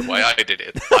reason why I did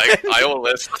it. Like I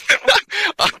always,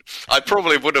 I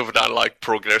probably would have done like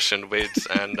progression vids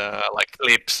and like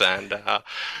clips and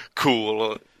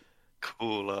cool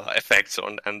effects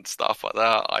on and stuff like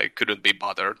that. I couldn't be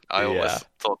bothered. I always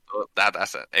thought that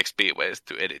as an XP ways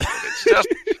to edit. It's just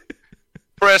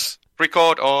press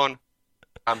record on,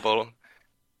 ramble.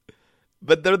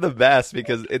 But they're the best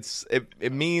because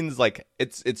it means like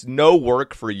it's no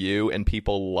work for you and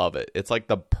people love it. It's like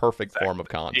the perfect form of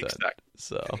content. Exactly.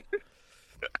 So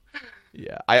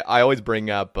yeah, I always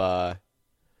bring up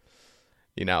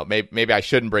you know, maybe I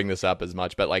shouldn't bring this up as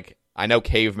much, but like I know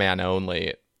Caveman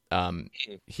Only,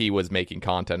 he was making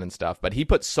content and stuff, but he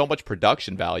put so much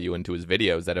production value into his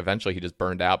videos that eventually he just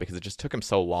burned out because it just took him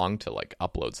so long to like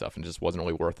upload stuff and just wasn't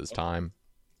really worth his time.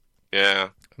 Yeah,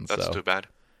 that's too bad.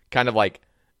 Kind of like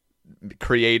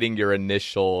creating your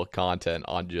initial content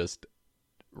on just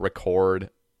record,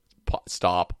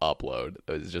 stop, upload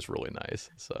is just really nice.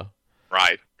 So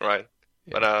right. But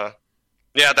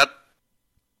yeah,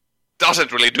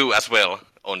 doesn't really do as well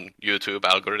on YouTube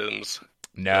algorithms.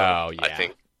 No, yeah. I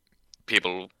think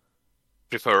people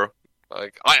prefer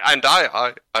I'm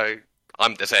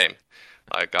the same.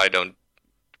 Like I don't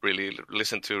really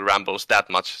listen to rambles that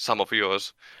much. Some of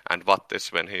yours and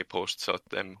Vattis when he posts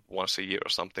them once a year or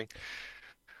something.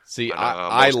 See,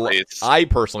 I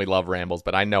personally love rambles,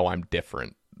 but I know I'm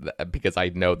different because I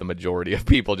know the majority of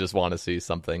people just want to see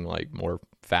something like more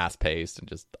fast paced and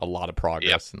just a lot of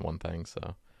progress in one thing.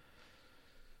 So,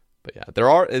 but yeah,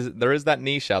 there is that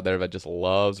niche out there that just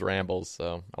loves rambles.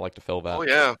 So I like to fill that.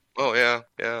 Oh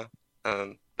yeah.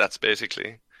 And that's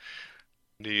basically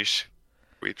niche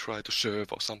we try to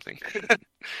serve or something.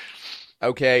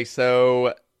 Okay,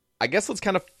 so I guess let's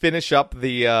kind of finish up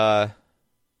the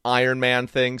Iron Man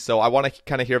thing. So I want to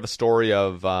kind of hear the story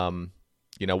of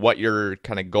what your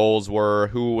kind of goals were,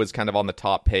 who was kind of on the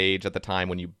top page at the time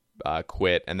when you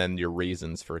quit, and then your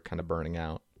reasons for kind of burning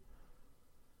out.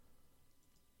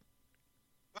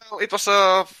 Well, it was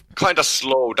a kind of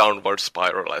slow downward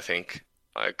spiral, I think.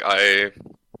 Like I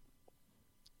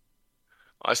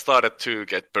started to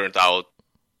get burnt out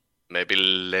maybe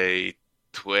late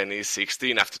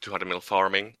 2016 after 200 mil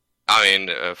farming.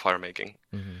 Fire making.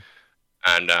 Mm-hmm.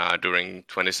 And during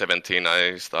 2017,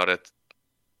 I started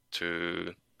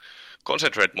to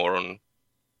concentrate more on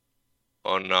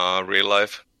real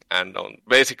life and on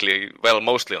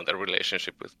mostly on the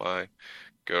relationship with my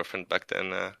girlfriend. Back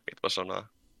then, it was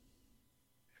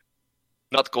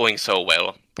not going so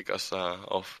well because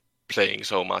of playing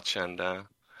so much, and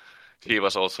she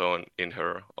was also in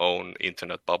her own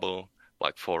internet bubble,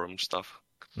 like forum stuff.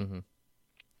 Mm-hmm.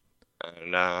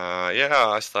 And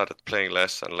I started playing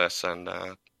less and less and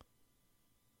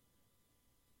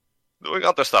doing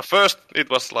other stuff. First, it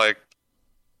was like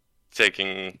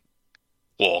taking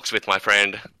walks with my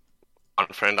friend. One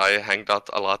friend I hanged out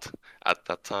a lot at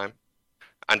that time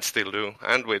and still do.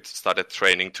 And we started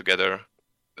training together,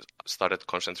 started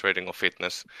concentrating on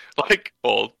fitness, like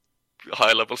all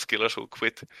high-level skillers who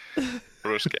quit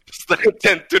RuneScape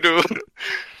tend to do.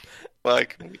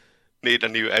 Like, need a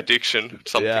new addiction,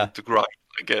 something to grind,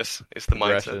 I guess, is the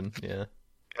mindset.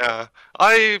 Yeah.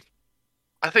 I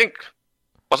think,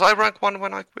 was I rank 1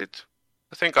 when I quit?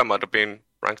 I think I might have been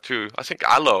rank 2. I think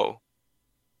Allo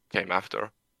came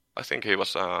after. I think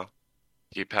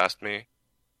he passed me.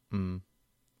 Mm.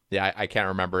 Yeah, I can't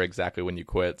remember exactly when you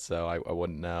quit, so I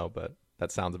wouldn't know, but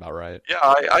that sounds about right. Yeah,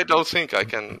 I don't think I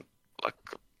can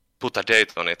put a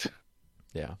date on it.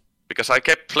 Yeah. Because I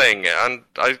kept playing it, and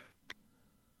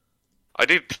I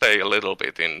did play a little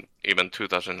bit in even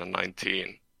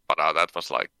 2019, but that was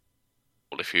like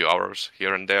only a few hours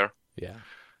here and there. Yeah.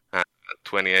 And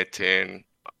 2018,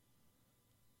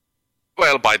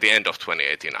 well, by the end of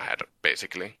 2018, I had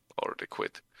basically already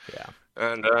quit. Yeah.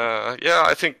 And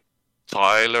I think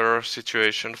Tyler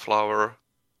situation, Flower,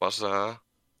 was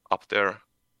up there.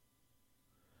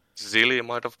 Zilly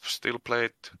might have still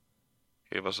played.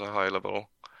 He was a high-level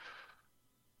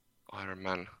Iron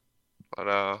Man.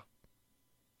 But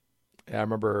yeah, I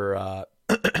remember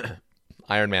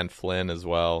Iron Man Flynn as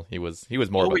well. He was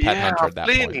more of a pet hunter at that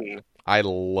point. I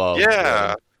love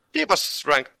Flynn. He was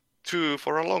ranked 2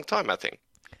 for a long time, I think.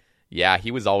 Yeah,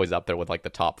 he was always up there with like the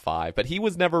top 5, but he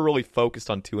was never really focused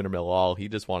on 200 mil all. He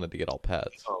just wanted to get all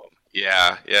pets. Oh,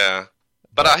 yeah.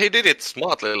 But he did it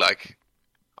smartly. Like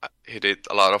he did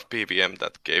a lot of PVM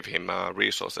that gave him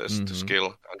resources to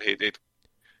skill, and he did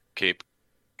keep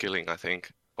killing, I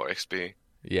think, for XP.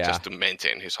 Yeah. Just to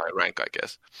maintain his high rank, I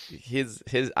guess. His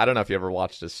I don't know if you ever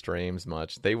watched his streams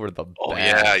much. They were the best. Oh,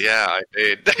 yeah, I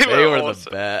did. They were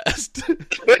awesome. The best.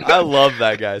 I love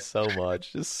that guy so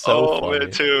much. Just so funny.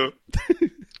 Me too.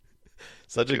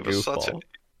 Such a goofball.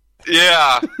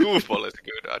 Yeah, goofball is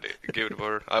a good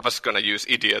word. I was gonna use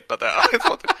idiot, but I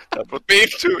thought that would be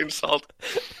too insult.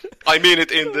 I mean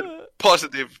it in the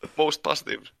most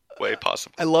positive way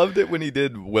possible. I loved it when he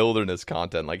did wilderness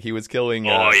content. Like he was killing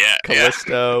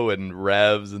Callisto and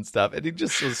Revs and stuff, and he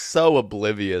just was so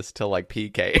oblivious to like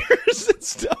PKers and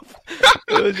stuff.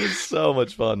 It was just so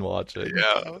much fun watching.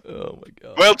 Yeah. Oh my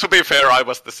god. Well, to be fair, I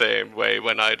was the same way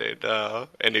when I did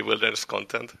any wilderness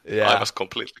content. Yeah. I was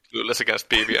completely clueless against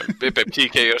PVM.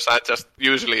 PKers, I just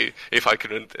usually, if I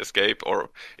couldn't escape or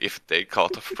if they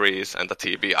caught a freeze and a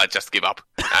TB, I just give up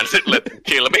and let them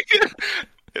kill me.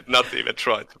 Not even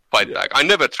try to fight back. I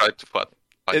never tried to fight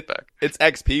back. It's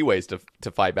XP ways to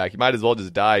fight back. You might as well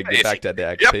just die and get back to the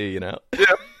XP, you know?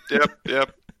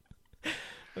 Yep.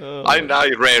 Oh,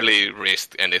 I rarely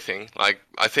risked anything. Like,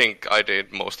 I think I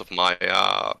did most of my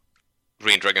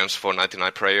Green Dragons for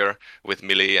 99 Prayer with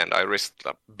melee, and I risked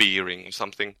a B ring or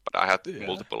something, but I had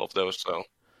multiple of those, so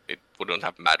it wouldn't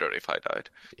have mattered if I died.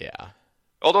 Yeah.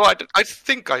 Although I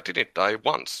think I didn't die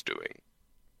once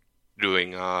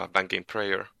doing banking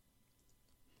prayer.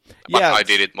 But I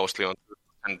did it mostly on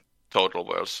Total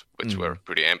Worlds, which were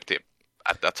pretty empty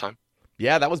at that time.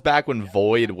 Yeah, that was back when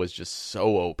Void was just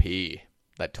so OP.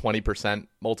 That 20%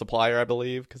 multiplier, I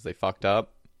believe, because they fucked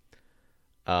up.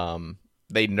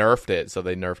 They nerfed it, so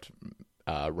they nerfed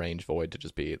range Void to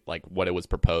just be like what it was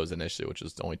proposed initially, which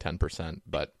was only 10%.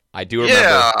 But I do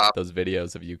remember those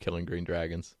videos of you killing green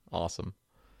dragons. Awesome.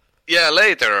 Yeah,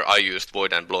 later I used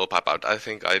Void and Blowpipe out. I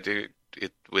think I did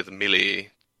it with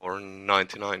melee or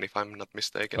 99, if I'm not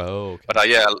mistaken. Oh, okay. But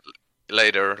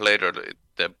later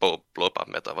the Blowpipe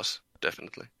meta was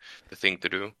definitely the thing to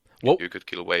do. You could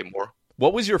kill way more.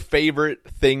 What was your favorite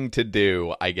thing to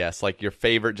do, I guess? Like your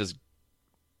favorite just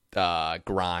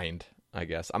grind, I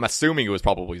guess. I'm assuming it was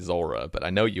probably Zora, but I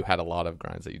know you had a lot of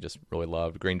grinds that you just really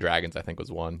loved. Green Dragons, I think,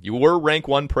 was one. You were rank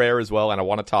 1 prayer as well, and I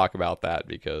want to talk about that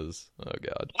because, oh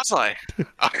god. Was I?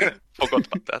 I forgot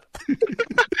about that.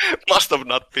 Must have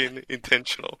not been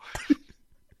intentional.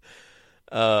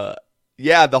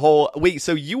 Yeah, the whole... Wait,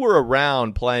 so you were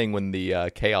around playing when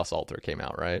the Chaos Altar came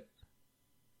out, right?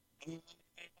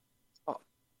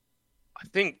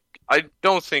 I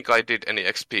don't think I did any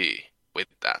XP with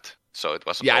that. So it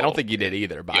was. Yeah, I don't think you did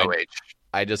either. But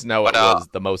I just know it was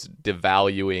the most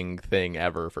devaluing thing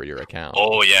ever for your account.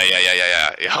 Oh yeah.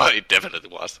 It definitely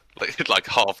was. Like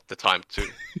half the time to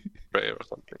prayer or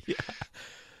something. Yeah.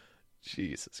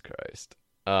 Jesus Christ.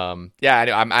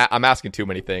 Yeah, I'm asking too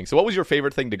many things. So, what was your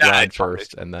favorite thing to grind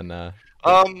first, and then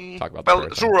talk about? Well,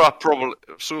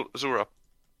 Zura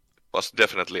was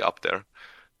definitely up there,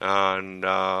 and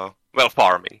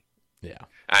farming. Yeah.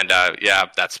 And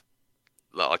that's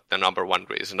like the number one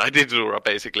reason I did Zura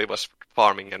basically was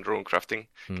farming and rune crafting,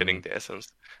 getting the essence,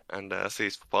 and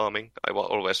cease farming. I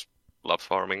always loved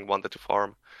farming, wanted to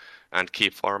farm, and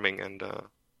keep farming, and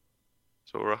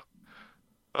Zura.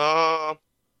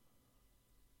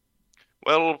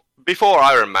 Well, before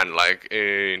Iron Man, like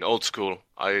in old school,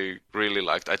 I really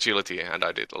liked agility, and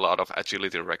I did a lot of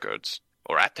agility records,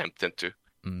 or attempted to.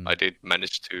 I did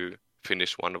manage to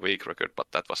finish 1 week record,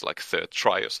 but that was like 3rd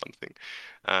try or something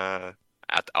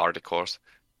at Arty course,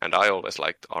 and I always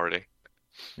liked Arty.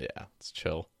 Yeah, it's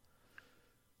chill.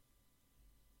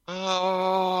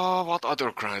 What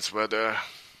other grinds were there?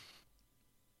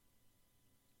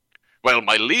 Well,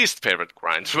 my least favorite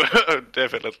grinds were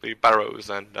definitely Barrows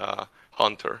and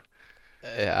Hunter.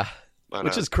 Yeah, but,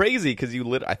 which is crazy because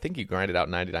I think you grinded out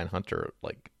 99 Hunter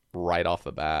like right off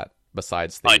the bat.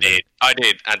 Besides, I did,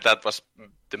 and that was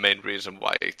the main reason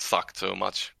why it sucked so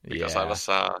much, because I was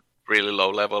really low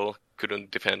level,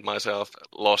 couldn't defend myself,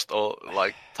 lost all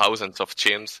like thousands of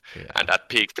chins, and at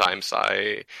peak times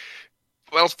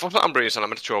for some reason, I'm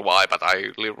not sure why, but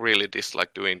I really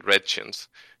dislike doing red chins.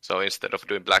 So instead of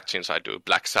doing black chins, I do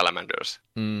black salamanders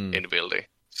in Wildy.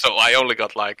 So I only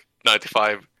got like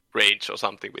 95 range or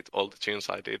something with all the chins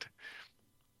I did.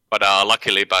 But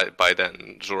luckily by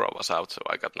then Zura was out, so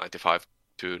I got 95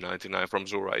 to 99 from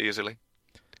Zura easily.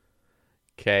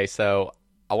 Okay, so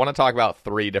I want to talk about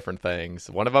 3 different things.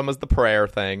 One of them is the prayer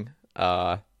thing,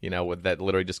 with that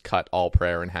literally just cut all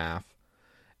prayer in half.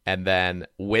 And then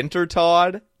Winter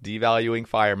Todd, devaluing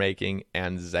fire making,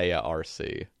 and Zaya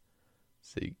RC.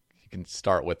 So you can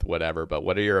start with whatever, but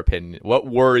what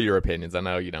were your opinions? I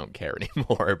know you don't care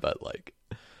anymore, but like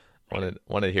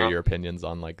want to hear your opinions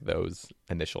on like those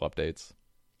initial updates.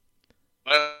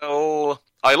 Well,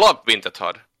 I love Winter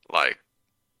Todd, like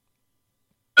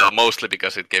mostly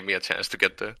because it gave me a chance to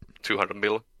get the 200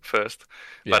 mil first.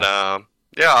 Yeah. But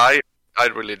I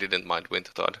really didn't mind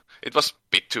Winter Todd. It was a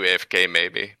bit too AFK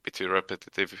maybe, a bit too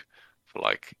repetitive for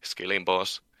like skilling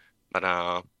boss. But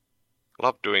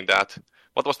love doing that.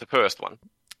 What was the first one?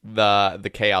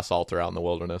 The Chaos Altar out in the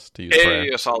wilderness to use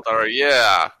Chaos Altar,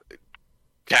 yeah.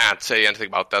 Can't say anything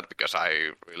about that because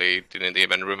I really didn't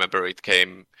even remember it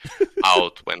came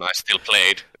out when I still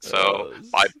played. So,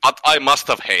 but I must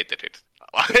have hated it.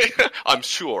 I'm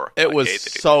sure it was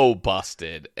so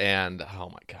busted, and oh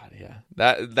my god, yeah,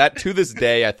 that to this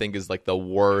day I think is like the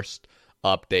worst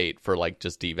update for like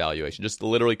just devaluation, just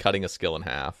literally cutting a skill in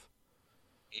half.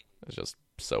 It's just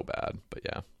so bad, but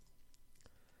yeah.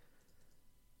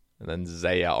 And then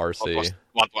Zaya RC.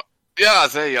 What? Yeah,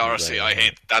 Zaya RC. I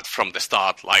hate that from the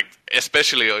start. Like,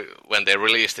 especially when they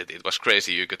released it, it was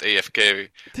crazy. You could AFK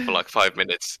for like 5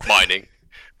 minutes mining,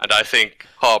 and I think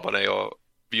Harbone or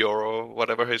Bureau,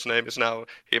 whatever his name is now,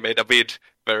 he made a vid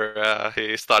where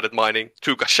he started mining,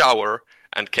 took a shower,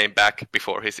 and came back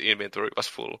before his inventory was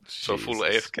full. So full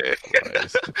AFK.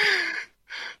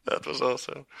 That was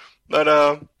awesome.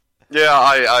 But Yeah,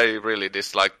 I really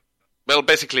dislike, well,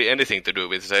 basically anything to do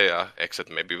with Zeya,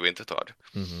 except maybe Wintertodd.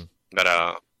 Mm-hmm. But,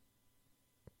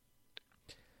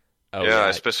 yeah,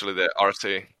 especially the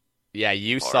RC. Yeah,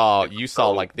 you part. saw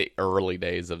like the early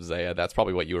days of Zeya. That's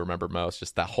probably what you remember most.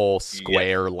 Just that whole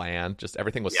square land. Just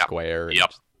everything was square and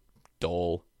just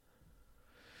dull.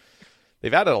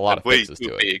 They've added a lot of fixes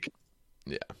to it.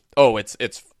 Yeah. Oh, it's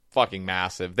fucking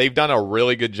massive. They've done a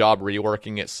really good job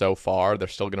reworking it so far. They're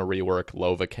still going to rework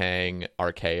Lovakang,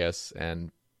 Arceus,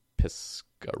 and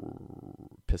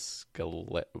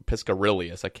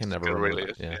Piscarillius. I can never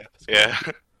remember. Yeah.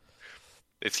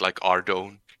 It's like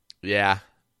Ardone. Yeah.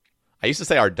 I used to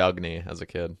say Ardugny as a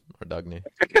kid. Ardugny.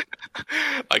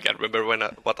 I can't remember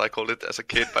what I called it as a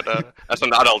kid, but as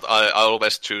an adult, I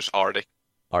always choose Ardy.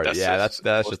 That's just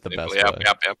the best way. Yeah.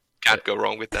 Can't go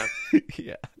wrong with that.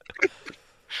 Yeah.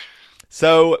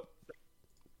 So,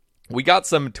 we got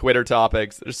some Twitter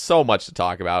topics. There's so much to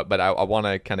talk about, but I want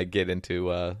to kind of get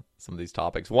into some of these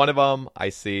topics. One of them I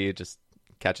see just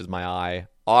catches my eye.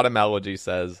 Autumn Elegy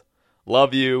says,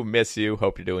 "Love you, miss you,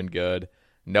 hope you're doing good.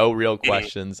 No real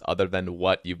questions other than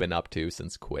what you've been up to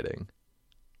since quitting."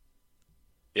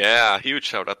 Yeah, huge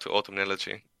shout out to Autumn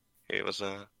Elegy. He was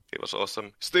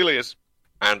awesome. Still is.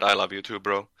 And I love you too,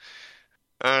 bro.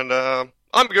 And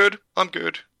I'm good.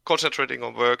 Concentrating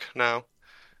on work now.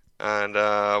 And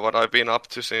what I've been up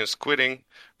to since quitting,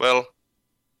 well,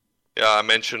 yeah, I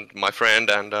mentioned my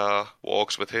friend and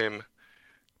walks with him.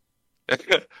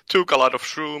 Took a lot of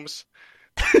shrooms.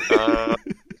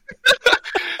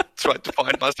 Tried to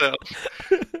find myself.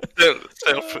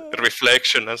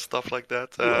 Self-reflection and stuff like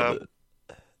that.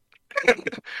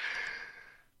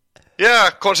 Yeah,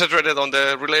 concentrated on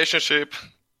the relationship.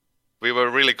 We were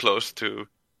really close to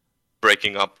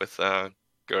breaking up with a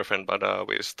girlfriend, but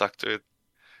we stuck to it.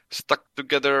 Stuck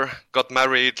together, got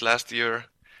married last year.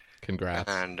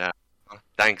 Congrats. And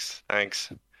thanks.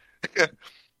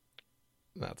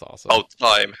 That's awesome. About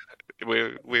time.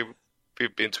 We've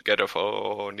been together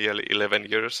for nearly 11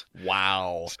 years.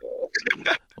 Wow.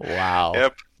 Wow.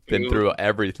 Yep. Been through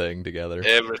everything together.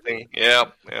 Everything.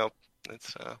 Yep.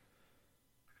 It's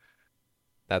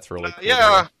that's really cool.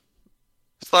 Yeah.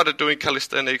 Started doing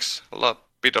calisthenics,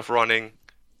 bit of running.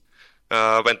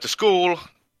 Went to school,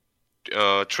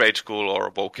 trade school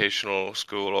or vocational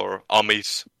school or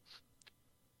AMIS,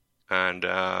 and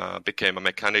became a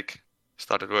mechanic.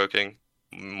 Started working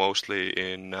mainly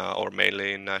in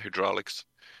hydraulics.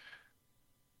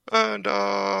 And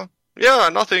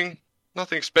nothing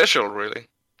special really.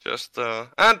 Just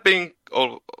and being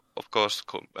of course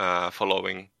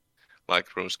following like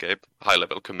RuneScape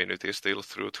high-level community still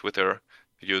through Twitter,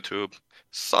 YouTube,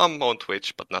 some on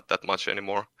Twitch, but not that much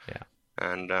anymore. Yeah.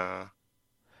 And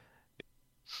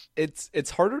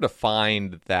it's harder to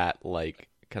find that like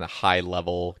kind of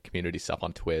high-level community stuff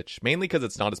on Twitch, mainly because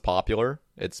it's not as popular.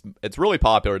 It's really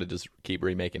popular to just keep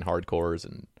remaking hardcores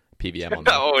and PVM on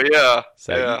that. Oh yeah,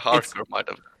 so yeah, hardcore might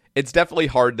have. It's definitely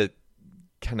hard to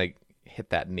kind of hit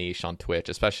that niche on Twitch,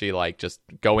 especially like just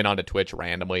going onto Twitch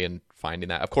randomly and finding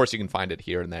that. Of course, you can find it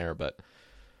here and there, but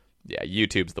yeah,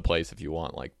 YouTube's the place if you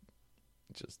want like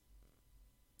just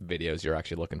videos you're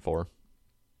actually looking for.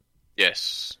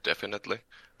 Yes, definitely.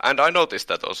 And I noticed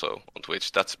that also on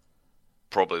Twitch. That's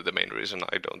probably the main reason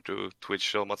I don't do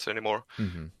Twitch so much anymore.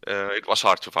 Mm-hmm. It was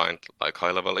hard to find like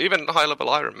even high-level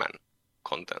Iron Man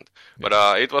content. Yeah.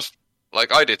 But it was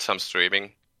like I did some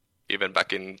streaming even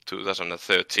back in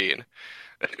 2013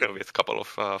 with a couple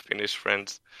of Finnish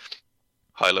friends.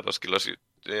 High-level skillers,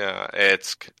 yeah,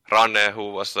 Etsk, Ranne,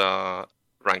 who was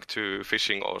rank 2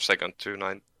 fishing or second to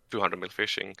 200 mil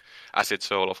fishing, Acid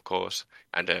Soul, of course,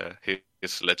 and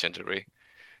his legendary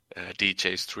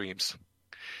DJ streams.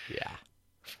 Yeah.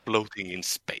 Floating in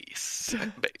space,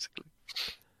 basically.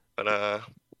 But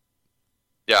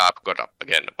yeah, I got up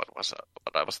again. What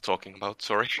I was talking about?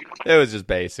 Sorry. It was just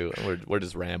basic. We're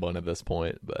just rambling at this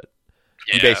point, but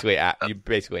yeah, you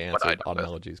basically answered Autumn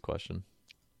Elegy's question.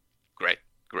 Great.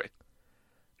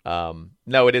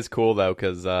 No, it is cool though,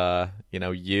 because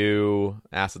you,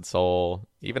 Acid Soul,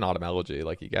 even Autumn Elegy,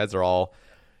 like you guys all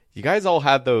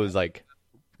have those like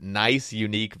nice,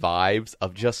 unique vibes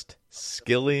of just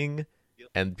skilling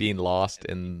and being lost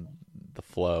in the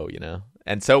flow, you know.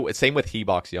 And so same with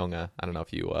Hebox Yonga. I don't know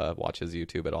if you watch his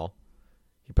YouTube at all.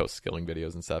 He posts skilling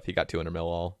videos and stuff. He got 200 mil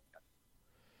all.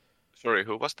 Sorry,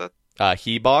 who was that?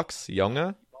 Hebox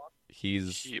Yonga.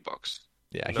 He's Hebox.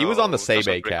 Yeah, he was on the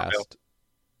Sebe cast.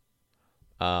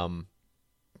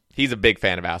 He's a big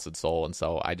fan of Acid Soul, and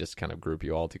so I just kind of group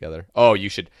you all together. Oh, you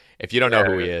should. If you don't know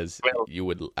who he is, you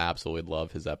would absolutely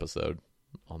love his episode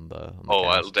on the cast.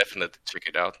 I'll definitely check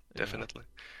it out. Definitely.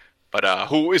 But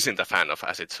who isn't a fan of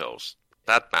Acid Souls?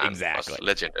 That man Exactly. was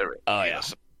legendary. Oh, He yeah.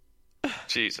 was-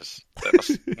 Jesus, there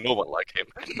was no one like him.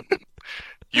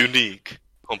 Unique,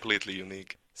 completely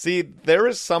unique. See, there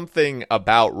is something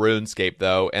about RuneScape,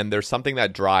 though, and there's something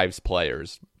that drives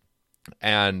players.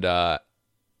 And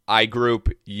I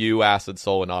group you, Acid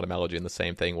Soul, and Automelogy in the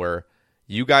same thing, where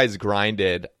you guys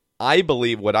grinded. I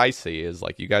believe what I see is,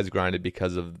 like, you guys grinded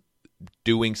because of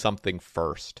doing something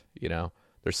first, you know?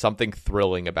 There's something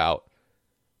thrilling about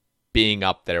being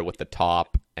up there with the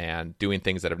top and doing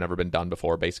things that have never been done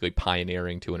before, basically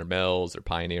pioneering 200 mils or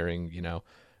pioneering, you know,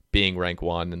 being rank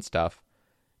 1 and stuff.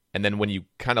 And then when you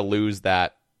kind of lose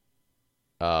that,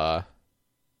 like,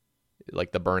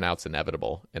 the burnout's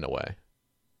inevitable in a way.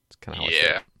 It's kind of how I see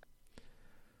it.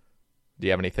 Do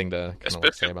you have anything to kind of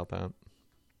like say about that?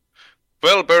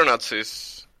 Well,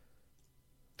 burnouts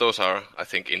those are, I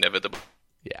think, inevitable.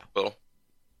 Yeah. Well,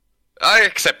 I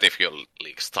accept if your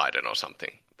league's Titan or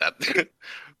something. That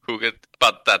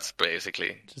but that's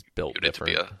basically just built you need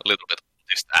different. to be a little bit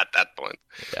just at that point.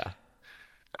 Yeah.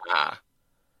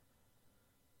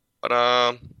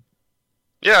 But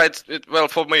yeah, well,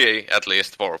 for me at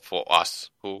least, for us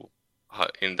who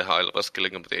in the high level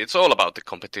skilling competition, it's all about the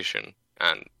competition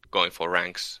and going for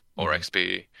ranks or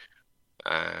XP.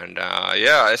 And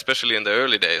yeah, especially in the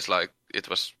early days, like it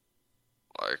was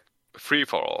like free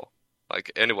for all.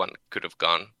 Like anyone could have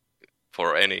gone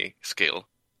for any skill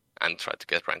and tried to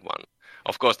get rank 1.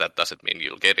 Of course, that doesn't mean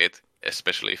you'll get it,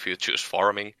 especially if you choose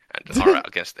farming and are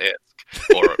against Esk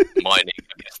or mining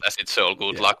against Acid Soul.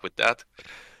 Good luck with that.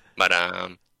 But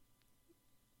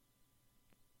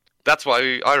that's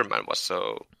why Iron Man was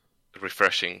so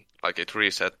refreshing. Like it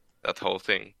reset that whole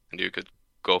thing, and you could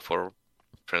go for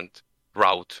different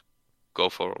route, go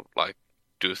for like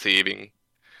do thieving,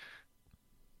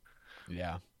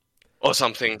 or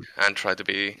something, and try to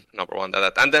be number 1 at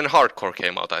that. And then Hardcore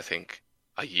came out, I think,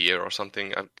 a year or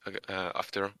something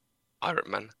after Iron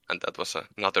Man, and that was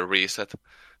another reset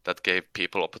that gave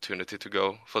people opportunity to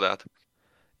go for that.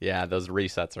 Yeah, those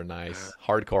resets are nice.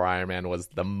 Hardcore Iron Man was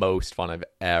the most fun I've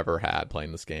ever had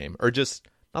playing this game. Or just,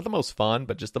 not the most fun,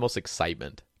 but just the most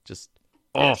excitement. Just,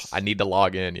 I need to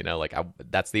log in, you know, like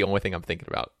that's the only thing I'm thinking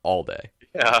about all day.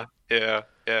 Yeah.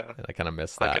 And I kind of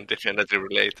miss that. I can definitely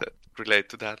relate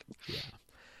to that. Yeah.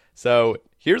 So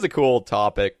here's a cool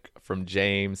topic from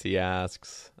James. He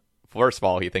asks, first of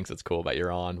all, he thinks it's cool that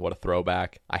you're on. What a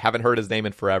throwback. I haven't heard his name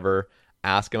in forever.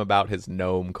 Ask him about his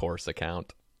Gnome Course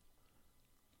account.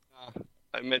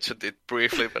 I mentioned it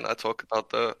briefly when I talked about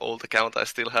the old account I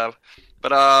still have.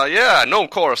 But yeah, Gnome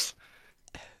Course.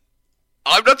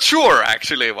 I'm not sure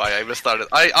actually why I even started.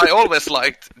 I always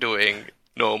liked doing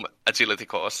Gnome Agility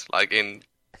course, like in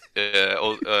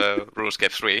old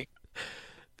RuneScape 3,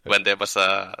 when there was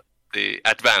the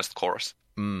advanced course.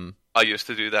 I used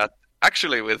to do that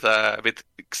actually with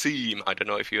Xeem. I don't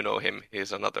know if you know him.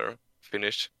 He's another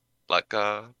Finnish, like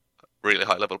really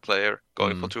high level player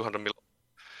going for 200 million.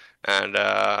 And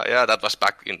yeah, that was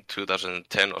back in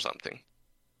 2010 or something.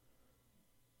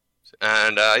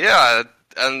 And yeah,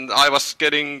 and I was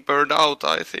getting burned out,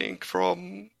 I think,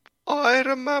 from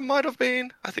Iron Man, might have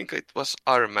been. I think it was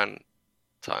Iron Man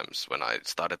times when I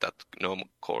started that Gnome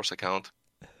Course account.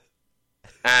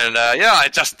 And yeah, I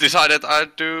just decided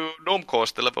I'd do Gnome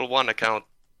Course, the level 1 account,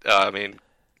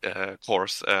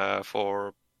 course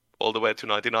for all the way to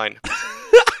 99.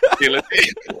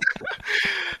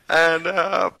 And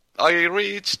I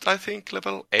reached, I think,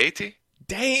 level 80.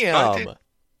 Damn!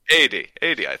 80,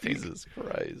 I think. Jesus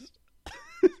Christ.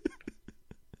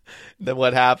 Then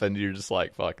what happened? You're just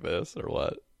like, fuck this, or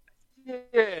what?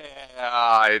 Yeah,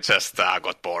 I just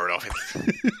got bored of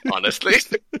it, honestly.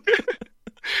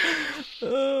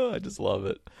 Oh, I just love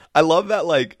it. I love that,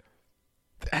 like,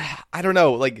 I don't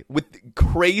know, like, with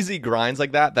crazy grinds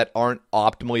like that aren't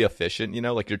optimally efficient, you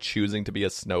know, like you're choosing to be a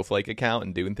Snowflake account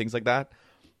and doing things like that.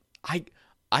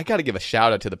 I got to give a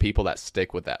shout out to the people that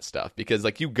stick with that stuff, because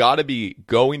like you got to be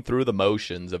going through the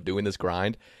motions of doing this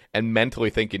grind and mentally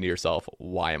thinking to yourself,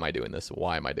 why am I doing this?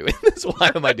 Why am I doing this?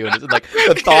 Why am I doing this? And like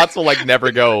the thoughts will like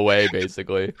never go away,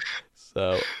 basically.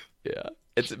 So yeah,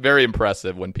 it's very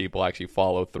impressive when people actually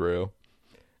follow through.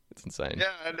 It's insane.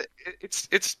 Yeah, and it's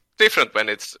different when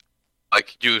it's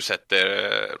like you set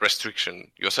the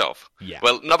restriction yourself. Yeah.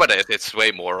 Well, nowadays it's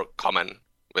way more common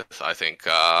with, I think,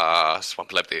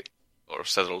 Swamp Lepti or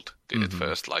Settled did it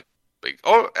first, like big.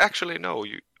 Or actually, no,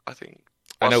 I think.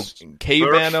 I know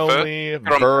Caveman only,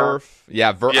 Verf. Yeah,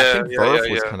 I think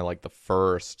Verf was kind of like the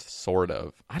first, sort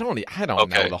of. I don't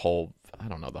know the whole. I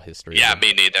don't know the history. Yeah,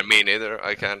 me neither.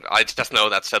 I just know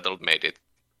that Settled made it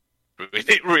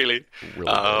really big,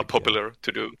 popular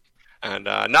to do. And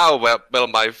now, well,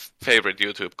 my favorite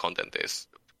YouTube content is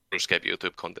RuneScape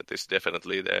YouTube content is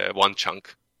definitely the One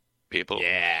Chunk people.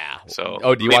 Yeah.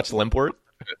 So, do you watch Limpwort?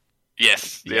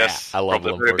 Yes, Yeah, yes. I love from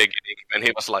the Limpwort. very beginning, and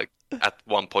he was like at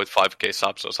 1.5k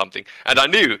subs or something, and I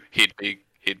knew he'd hit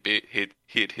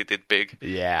it big.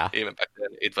 Yeah. Even back then,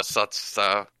 it was such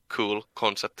a cool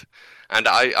concept, and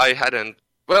I hadn't.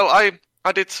 Well, I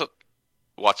did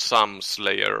watch some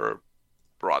Slayer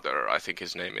brother. I think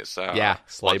his name is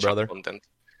Slay Brother. Content.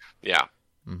 Yeah,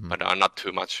 but not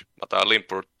too much. But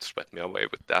Limpwort swept me away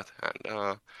with that,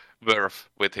 and Werf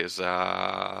with his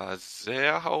no.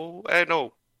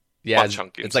 Yeah, One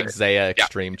Chunk, it's like Zaya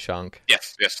Extreme Chunk.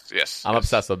 Yes. I'm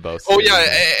obsessed with both. Oh series.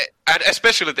 yeah, and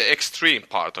especially the extreme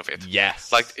part of it.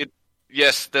 Yes. Like it.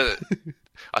 Yes, I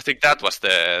think that was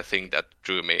the thing that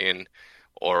drew me in,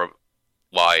 or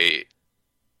the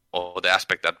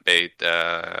aspect that made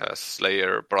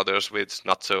Slayer Brothers with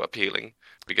not so appealing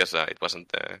because it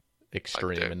wasn't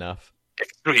extreme enough.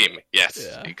 Extreme, yes,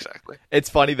 Yeah. exactly. It's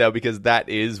funny though because that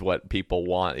is what people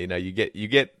want. You know, you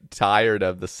get tired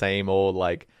of the same old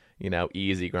like, you know,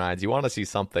 easy grinds. You want to see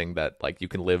something that like you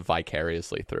can live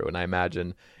vicariously through. And I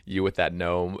imagine you with that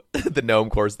gnome, the gnome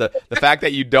course, the fact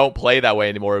that you don't play that way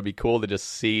anymore would be cool to just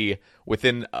see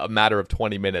within a matter of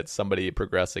 20 minutes somebody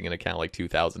progressing in a count like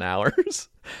 2,000 hours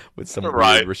with some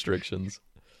weird restrictions.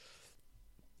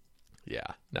 Yeah,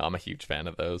 no, I'm a huge fan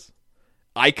of those.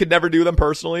 I could never do them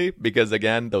personally because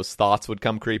again, those thoughts would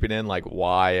come creeping in like,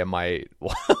 why am I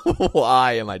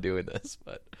doing this?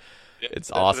 But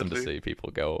it's awesome to see people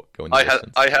go in the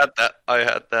distance. I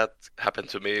had that happen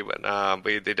to me when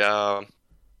we did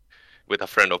with a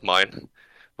friend of mine,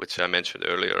 which I mentioned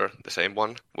earlier, the same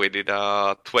one. We did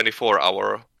a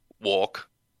 24-hour walk.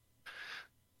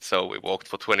 So we walked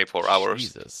for 24 hours.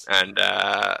 Jesus. And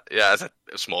it's a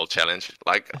small challenge.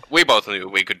 Like we both knew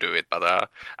we could do it, but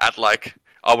at like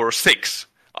hour 6,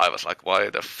 I was like, why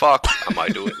the fuck am I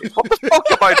doing this? What the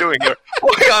fuck am I doing here?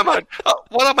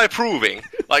 What am I proving?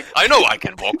 Like, I know I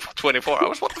can walk for 24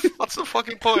 hours. What's the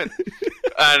fucking point?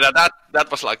 And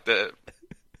that was like the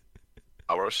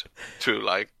hours to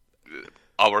like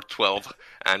hour 12.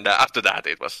 And after that,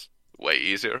 it was way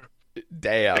easier.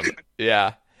 Damn.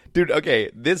 Yeah. Dude,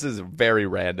 okay, this is very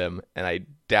random, and I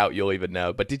doubt you'll even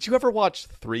know, but did you ever watch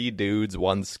 3 Dudes,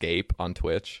 1 Scape on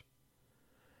Twitch?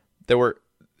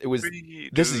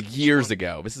 This is years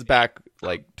ago. This is back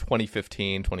like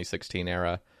 2015, 2016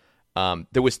 era.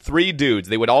 There was 3 dudes.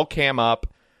 They would all cam up.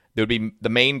 There would be the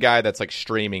main guy that's like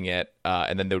streaming it,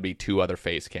 and then there would be 2 other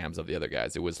face cams of the other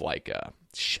guys. It was like,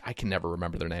 I can never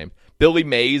remember their name. Billy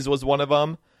Mays was one of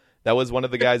them. That was one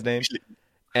of the guys' names.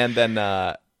 And then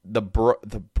what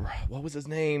was his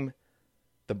name?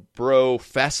 The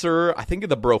Brofessor. I think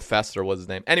the Brofessor was his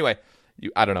name. Anyway,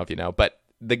 I don't know if you know, but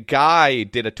the guy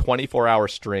did a 24-hour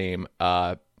stream.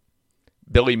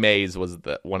 Billy Mays was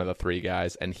one of the 3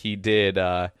 guys, and he did.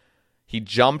 He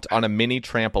jumped on a mini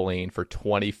trampoline for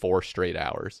 24 straight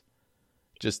hours,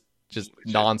 just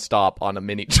nonstop on a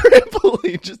mini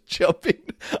trampoline, just jumping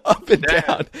up and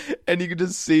down. And you can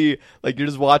just see, like, you're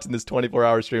just watching this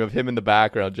 24-hour stream of him in the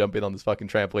background jumping on this fucking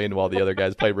trampoline while the other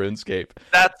guys play RuneScape.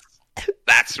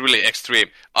 That's really extreme.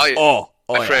 My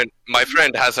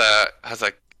friend has a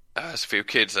few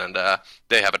kids, and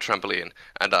they have a trampoline,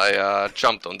 and I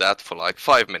jumped on that for like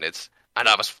 5 minutes, and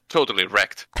I was totally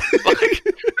wrecked. Like,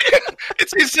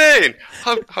 it's insane.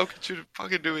 How could you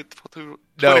fucking do it for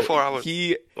 24 hours?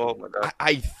 Oh my god!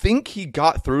 I think he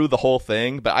got through the whole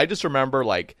thing, but I just remember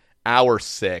like hour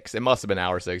 6. It must have been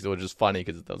hour 6. It was just funny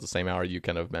because that was the same hour you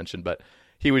kind of mentioned, but.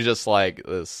 He was just like,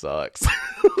 this sucks.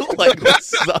 Like, this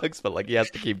sucks, but like he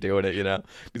has to keep doing it, you know,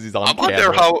 because he's on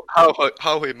camera. I wonder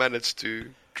how he managed to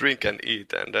drink and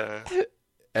eat and the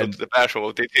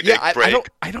bashful. Did he take break?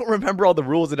 I don't remember all the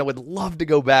rules, and I would love to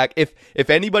go back. If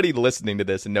anybody listening to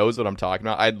this knows what I'm talking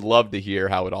about, I'd love to hear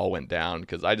how it all went down,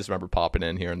 because I just remember popping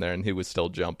in here and there, and he was still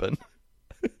jumping.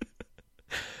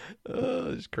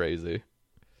 It's crazy.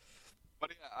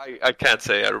 But yeah, I can't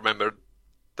say I remember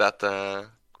that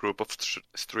group of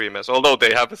streamers, although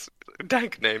they have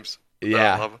dank names.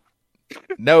 Yeah.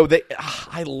 No,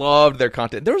 I loved their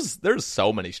content. There's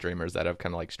so many streamers that have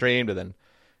kind of like streamed and then,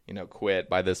 you know, quit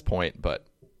by this point, but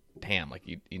damn, like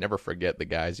you never forget the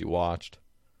guys you watched.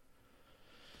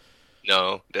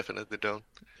 No, definitely don't.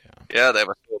 Yeah, there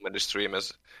were so many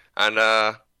streamers. And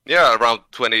around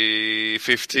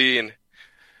 2015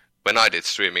 when I did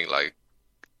streaming, like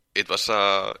it was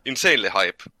insanely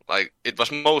hype. Like it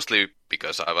was mostly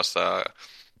because I was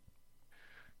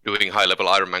doing high-level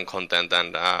Ironman content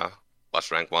and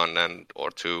was rank 1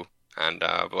 or 2 and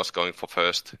was going for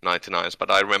first 99s.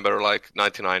 But I remember like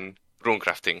 99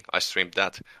 runecrafting. I streamed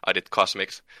that. I did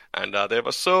Cosmics, and there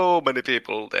were so many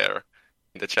people there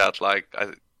in the chat. Like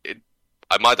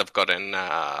I might have gotten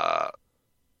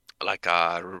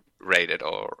rated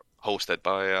or hosted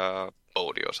by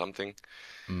Bodhi or something,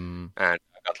 and I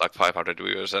got like 500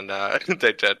 viewers, and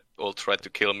they all tried to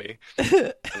kill me,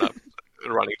 and I'm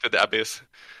running to the abyss,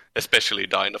 especially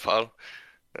Dinophile.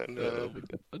 And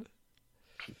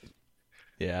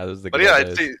yeah, those are the but good yeah,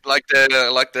 days. it's like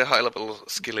the high level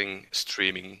skilling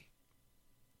streaming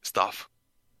stuff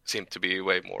seemed to be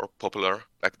way more popular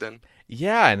back then.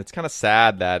 Yeah, and it's kind of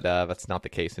sad that that's not the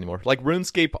case anymore. Like,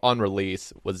 RuneScape on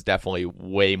release was definitely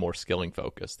way more skilling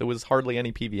focused. There was hardly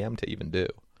any PVM to even do.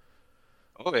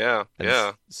 Oh yeah, And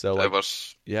yeah. So There like,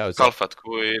 was yeah, it was Kalfat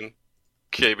Queen,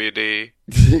 KBD,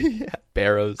 yeah,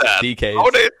 Barrows, that. DKs. Oh,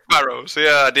 they Barrows,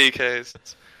 yeah,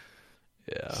 DKs.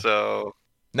 Yeah. So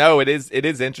No, it is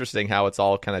interesting how it's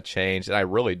all kind of changed, and I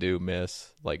really do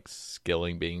miss like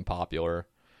skilling being popular.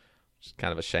 It's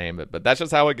kind of a shame, but that's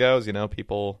just how it goes, you know.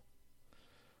 People.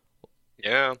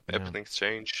 yeah, everything's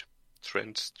changed.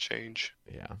 Trends change.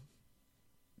 Yeah.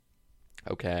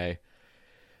 Okay.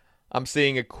 I'm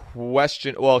seeing a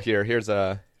question. Well, here's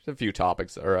a few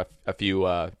topics or a few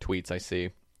tweets I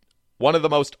see. One of the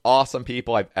most awesome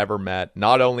people I've ever met,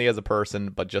 not only as a person,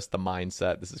 but just the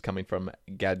mindset. This is coming from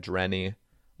Gadreni.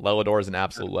 Lelador is an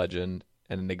absolute legend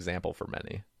and an example for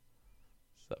many.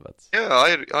 So that's... Yeah,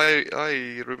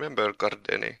 I remember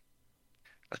Gardeni.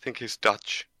 I think he's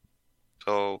Dutch.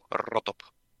 So Rotop.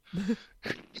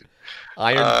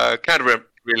 Can't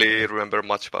really remember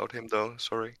much about him though.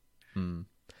 Sorry.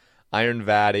 Iron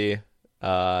Vatty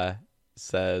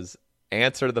says,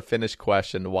 answer the Finnish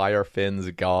question, why are Finns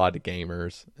god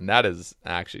gamers? And that is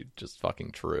actually just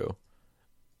fucking true.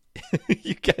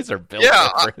 You guys are built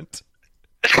different.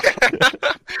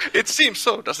 It seems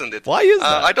so, doesn't it? Why is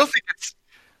that? I don't think it's...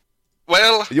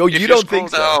 Well, Yo, if you don't think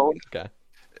so? down, Okay.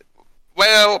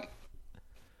 Well,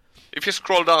 if you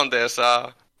scroll down, there's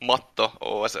Matto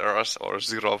or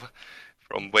Zirov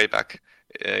from way back.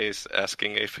 Is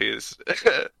asking if he's...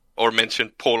 or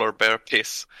mentioned polar bear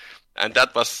piss. And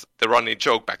that was the running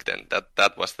joke back then.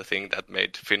 That was the thing that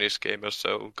made Finnish gamers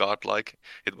so godlike.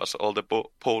 It was all the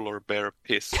polar bear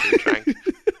piss they drank.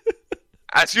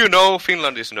 As you know,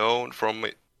 Finland is known from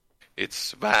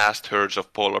its vast herds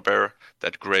of polar bear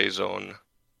that graze on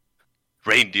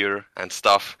reindeer and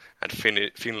stuff. And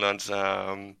Finland's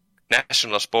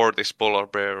national sport is polar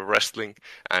bear wrestling,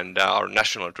 and our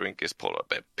national drink is polar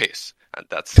bear piss. And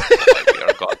that's why we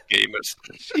are god gamers.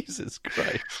 Jesus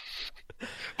Christ.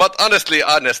 But honestly,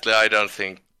 I don't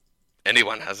think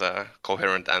anyone has a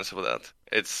coherent answer for that.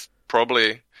 It's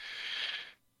probably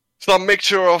some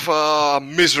mixture of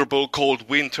miserable cold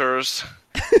winters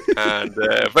and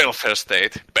welfare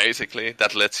state, basically,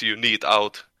 that lets you neat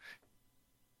out.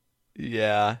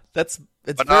 Yeah, it's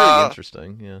very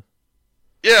interesting, yeah.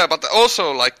 Yeah, but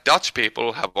also, like, Dutch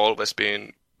people have always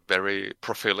been very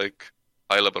prolific,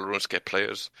 high-level RuneScape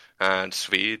players, and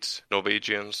Swedes,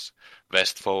 Norwegians,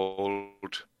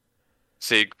 Westfold,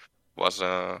 Sig was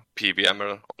a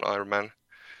PVMer on Iron Man.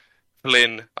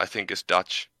 Flynn, I think, is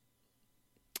Dutch.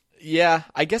 Yeah,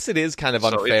 I guess it is kind of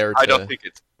unfair I don't think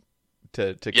it's...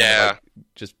 to kind of like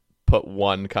just put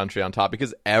one country on top,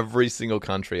 because every single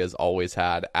country has always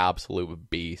had absolute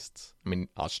beasts. I mean,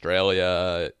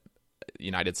 Australia,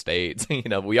 United States, you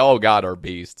know, we all got our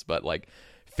beasts, but like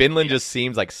Finland just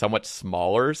seems like so much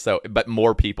smaller, but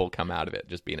more people come out of it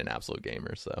just being an absolute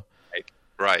gamer, so.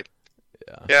 Right.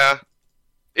 Yeah.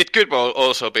 It could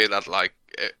also be that, like,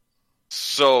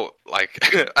 so, like,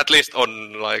 at least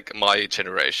on, like, my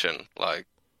generation, like,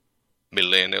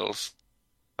 millennials,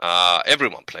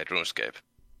 everyone played RuneScape.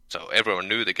 So everyone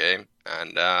knew the game,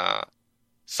 and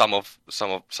some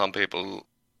people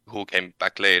who came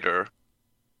back later,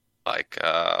 like,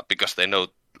 because they knew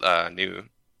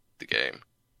the game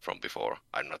from before.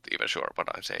 I'm not even sure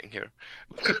what I'm saying here.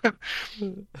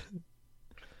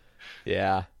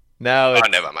 Yeah. No,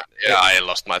 never mind. Yeah, I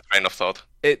lost my train of thought.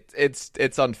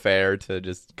 It's unfair to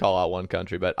just call out one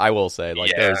country, but I will say,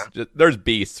 like, Yeah. there's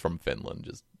beasts from Finland,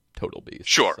 just total beasts.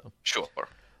 Sure.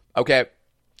 Okay,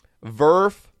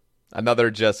 Verf,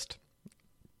 another just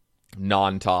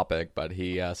non-topic, but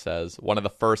he says, one of the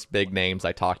first big names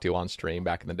I talked to on stream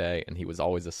back in the day, and he was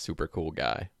always a super cool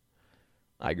guy.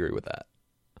 I agree with that.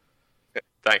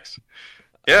 Thanks.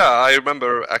 Yeah, I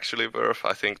remember actually Verf,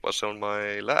 I think, was on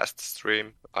my last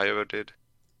stream I ever did.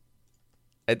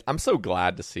 I'm so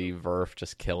glad to see Verf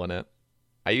just killing it.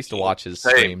 I used to watch his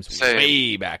streams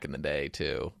way back in the day,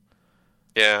 too.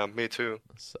 Yeah, me too.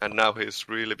 So, and now he's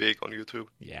really big on YouTube.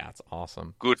 Yeah, it's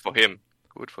awesome. Good for him.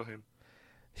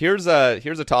 Here's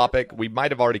a topic. We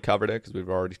might have already covered it because we've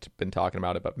already been talking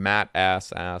about it. But Matt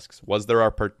asks, was there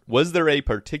a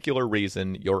particular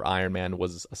reason your Iron Man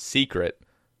was a secret?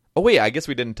 Oh wait, I guess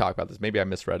we didn't talk about this. Maybe I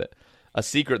misread it. A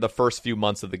secret the first few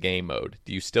months of the game mode.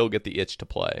 Do you still get the itch to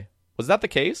play? Was that the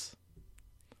case?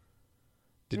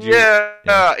 Did you?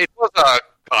 Yeah, it was a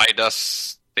kind of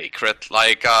secret.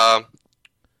 Like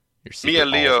me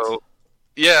and Leo. Alt.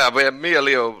 Yeah, but me and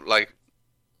Leo like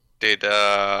did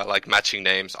like matching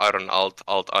names, Iron Alt,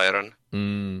 Alt Iron.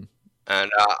 Mm.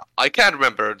 And I can't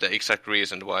remember the exact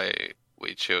reason why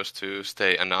we chose to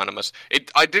stay anonymous.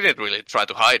 I didn't really try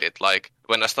to hide it. Like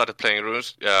when I started playing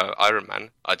Iron Man,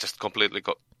 I just completely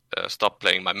stopped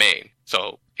playing my main.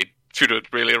 So it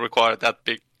shouldn't really require that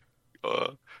big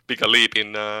a leap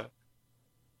in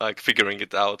like figuring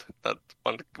it out. That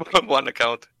one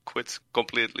account quits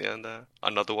completely and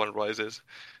another one rises.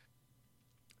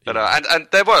 But and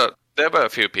there were a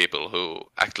few people who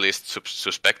at least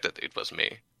suspected it was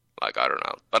me. Like I don't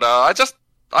know, but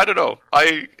I don't know.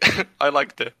 I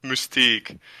like the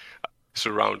mystique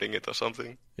surrounding it or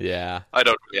something. Yeah, I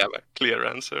don't really have a clear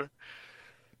answer.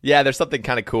 Yeah, there's something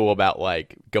kind of cool about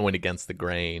like going against the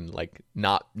grain, like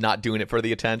not doing it for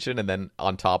the attention, and then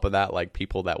on top of that, like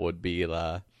people that would be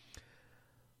what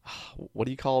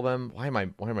do you call them? Why am I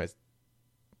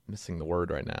missing the word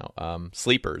right now?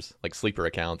 Sleepers, like sleeper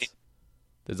accounts.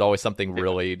 There's always something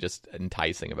really just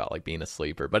enticing about like being a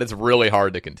sleeper, but it's really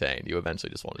hard to contain. You eventually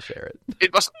just want to share it.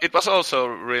 It was also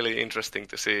really interesting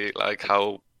to see like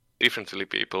how differently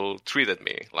people treated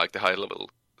me, like the high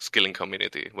level skilling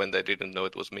community, when they didn't know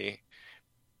it was me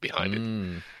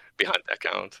behind the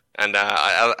account. And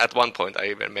at one point I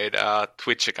even made a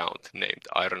Twitch account named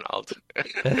Iron Alt.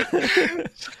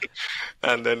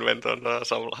 And then went on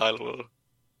some high level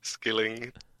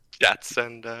skilling chats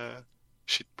and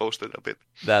shit posted a bit.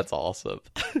 That's awesome.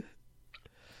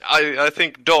 I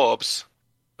think Dobbs,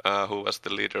 who was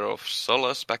the leader of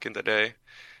Solas back in the day,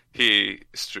 he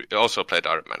also played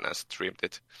Iron Man and streamed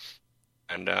it.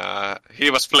 And he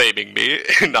was blaming me,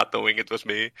 not knowing it was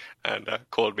me, and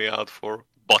called me out for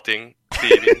botting,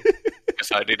 thieving,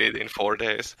 because I did it in 4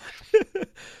 days.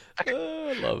 I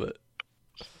love it.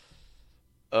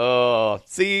 Oh,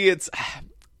 see,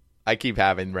 I keep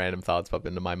having random thoughts pop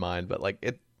into my mind, but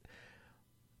like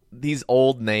these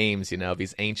old names, you know,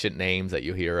 these ancient names that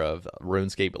you hear of,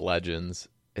 RuneScape legends,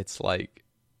 it's like,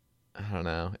 I don't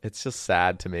know, it's just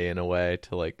sad to me in a way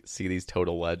to like see these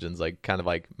total legends like kind of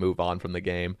like move on from the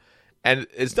game. And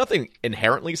it's nothing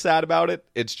inherently sad about it.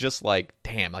 It's just like,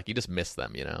 damn, like you just miss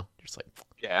them, you know? Just like,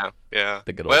 yeah.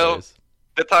 The good old days.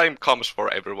 The time comes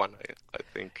for everyone, I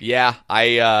think. Yeah,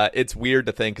 it's weird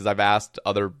to think because I've asked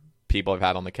other people I've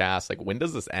had on the cast, like, when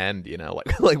does this end? You know,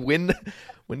 like when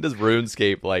does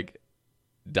RuneScape like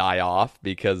die off?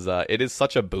 Because it is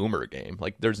such a boomer game.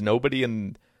 Like, there's nobody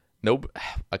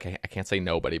okay, I can't say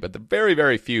nobody, but the very,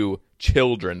 very few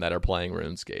children that are playing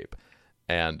RuneScape,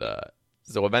 and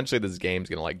so eventually this game's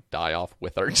gonna like die off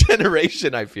with our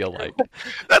generation. I feel like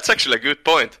that's actually a good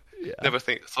point. Yeah. Never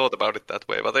thought about it that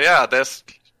way, but yeah, there's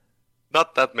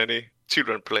not that many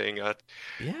children playing a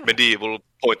medieval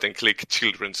point and click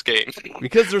children's game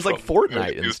because there's like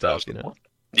Fortnite and stuff, you know.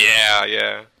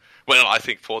 Yeah. Well, I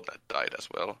think Fortnite died as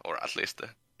well, or at least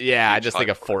I just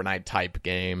think of Fortnite type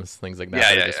games, things like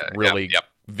that. That are just really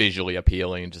visually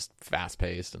appealing, just fast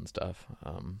paced and stuff.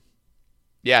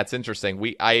 Yeah, it's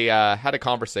interesting. I had a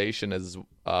conversation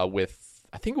with,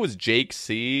 I think it was Jake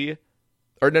C,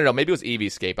 or no, maybe it was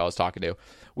Eevescape I was talking to.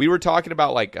 We were talking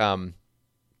about like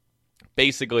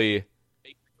basically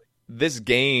this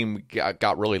game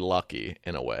got really lucky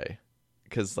in a way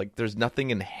because like there's nothing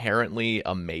inherently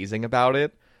amazing about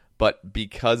it, but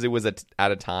because it was at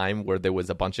a time where there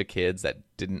was a bunch of kids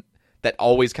that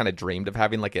always kind of dreamed of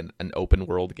having like an open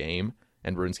world game,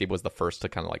 and RuneScape was the first to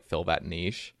kind of like fill that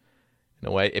niche. In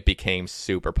a way, it became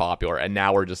super popular, and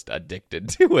now we're just addicted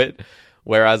to it.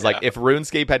 Whereas, like, if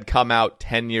RuneScape had come out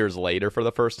 10 years later for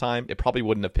the first time, it probably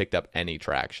wouldn't have picked up any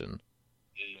traction.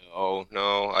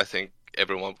 No, I think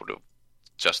everyone would have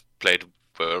just played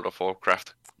World of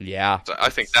Warcraft. Yeah. So I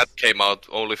think that came out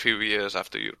only a few years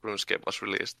after RuneScape was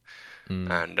released.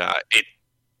 And it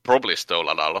probably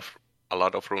stole a lot of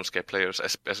RuneScape players,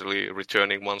 especially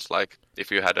returning ones. Like, if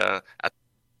you had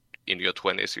in your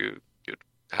 20s, you'd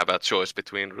have a choice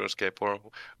between RuneScape or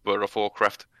World of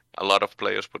Warcraft. A lot of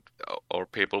players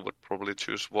people would probably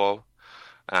choose WoW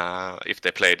if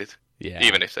they played it,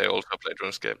 even if they also played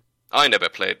RuneScape. I never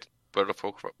played World of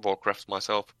Warcraft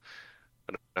myself.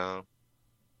 But,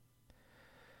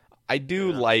 I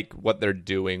do like what they're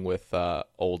doing with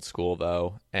old school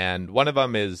though, and one of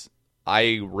them is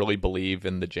I really believe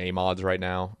in the J mods right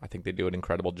now. I think they do an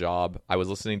incredible job. I was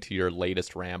listening to your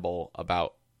latest ramble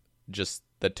about just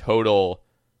the total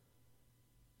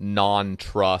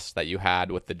non-trust that you had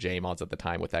with the J mods at the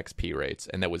time with XP rates,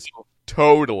 and that was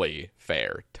totally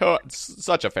fair.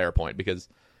 Such a fair point, because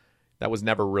that was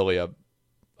never really a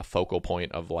focal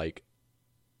point of like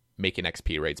making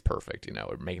XP rates perfect,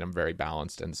 or making them very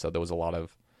balanced. And so there was a lot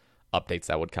of updates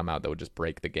that would come out that would just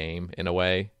break the game in a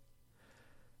way.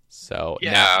 So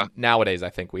nowadays I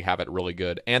think we have it really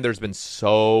good, and there's been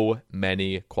so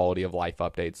many quality of life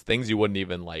updates, things you wouldn't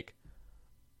even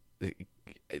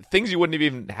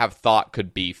have thought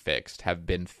could be fixed have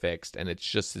been fixed, and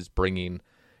it's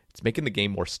making the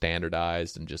game more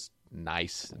standardized and just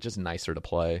nicer to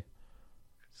play.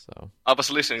 So I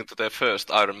was listening to the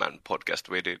first Iron Man podcast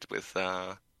we did with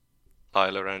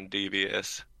Tyler and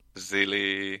DVS,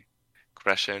 Zilly,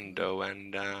 Crescendo,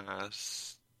 and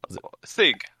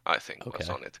Sig, I think, was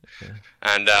on it. Okay.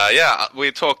 And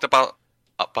we talked about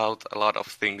a lot of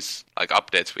things, like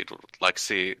updates we'd like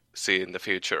see in the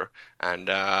future, and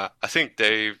I think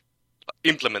they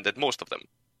implemented most of them,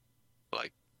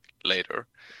 like later,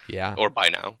 or by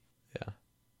now. Yeah.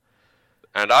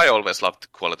 And I always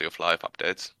loved quality of life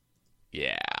updates.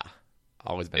 Yeah,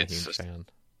 always been a huge fan.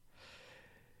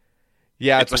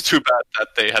 Yeah, it was too bad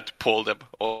that they had to pull them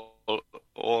all.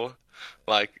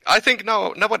 Like, I think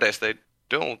nowadays they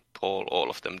don't pull all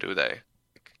of them, do they?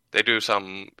 They do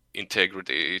some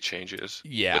integrity changes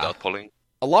without pulling.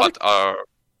 Are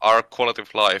quality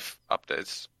of life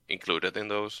updates included in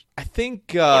those? I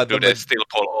think or do they still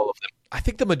pull all of them? I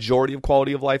think the majority of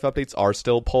quality of life updates are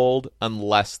still pulled,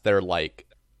 unless they're like,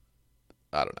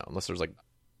 I don't know, unless there's like,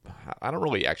 I don't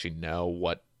really actually know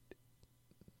what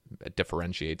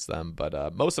differentiates them,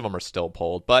 but most of them are still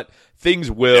pulled. But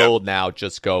things will now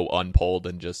just go unpulled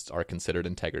and just are considered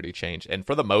integrity change. And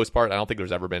for the most part, I don't think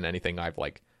there's ever been anything I've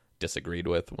like disagreed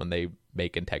with when they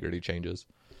make integrity changes.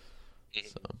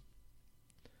 So,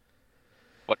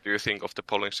 what do you think of the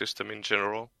polling system in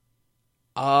general?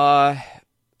 I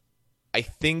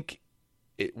think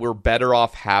we're better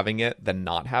off having it than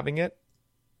not having it,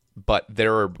 but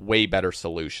there are way better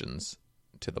solutions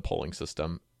to the polling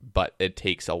system. But it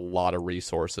takes a lot of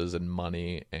resources and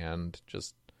money and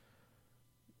just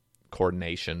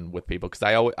coordination with people.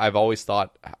 Because I've always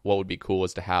thought what would be cool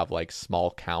is to have like small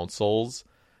councils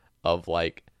of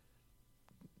like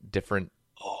different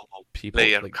people.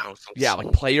 Player like, councils. Yeah,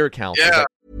 like player councils. Yeah.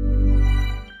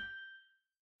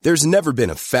 There's never been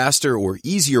a faster or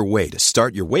easier way to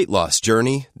start your weight loss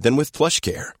journey than with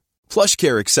PlushCare.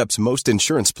 PlushCare accepts most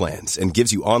insurance plans and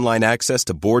gives you online access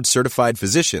to board-certified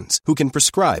physicians who can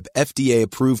prescribe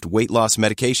FDA-approved weight loss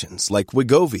medications like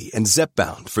Wegovy and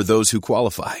Zepbound for those who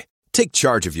qualify. Take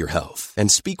charge of your health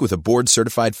and speak with a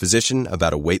board-certified physician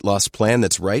about a weight loss plan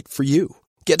that's right for you.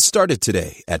 Get started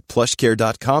today at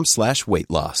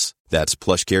plushcare.com/weightloss. That's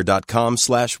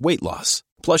plushcare.com/weightloss.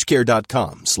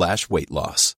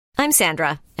 plushcare.com/weightloss. I'm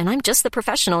Sandra, and I'm just the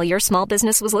professional your small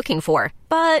business was looking for.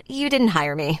 But you didn't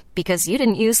hire me because you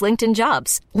didn't use LinkedIn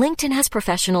Jobs. LinkedIn has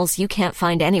professionals you can't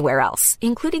find anywhere else,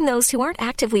 including those who aren't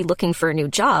actively looking for a new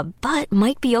job, but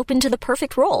might be open to the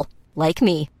perfect role, like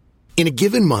me. In a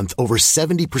given month, over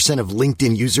 70% of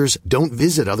LinkedIn users don't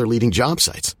visit other leading job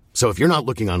sites. So if you're not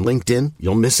looking on LinkedIn,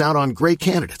 you'll miss out on great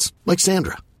candidates like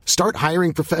Sandra. Start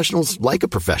hiring professionals like a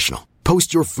professional.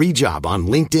 Post your free job on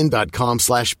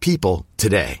linkedin.com/people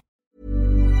today.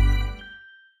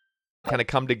 Kind of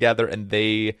come together and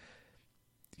they,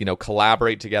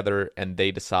 collaborate together and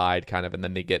they decide kind of, and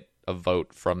then they get a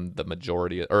vote from the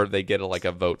majority, or they get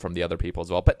a vote from the other people as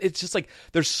well. But it's just like,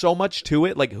 there's so much to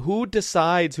it. Like, who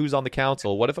decides who's on the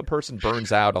council? What if a person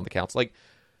burns out on the council? Like,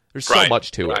 there's so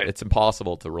much to it. It's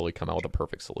impossible to really come out with a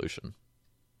perfect solution.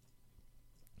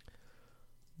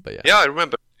 But yeah. Yeah, I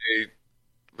remember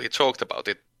we talked about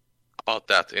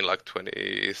that in like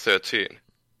 2013,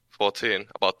 14,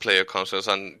 about player councils,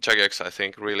 and Jagex, I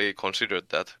think, really considered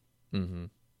that. Mm-hmm.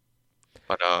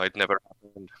 But it never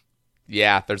happened.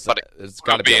 Yeah, there's got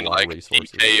to be a lot of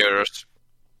resources. PKers,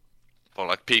 or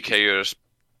like PKers,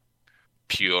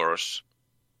 pures,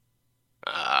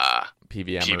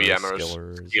 PVMers,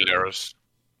 skillers.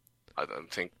 I don't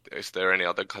think, is there any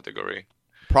other category?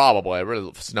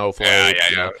 Probably, Snowflake.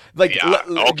 Yeah. Well,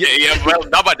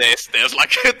 nowadays there's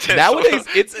like nowadays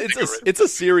it's a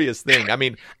serious thing. I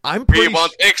mean, we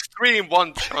want extreme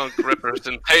one chunk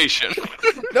representation.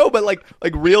 No, but like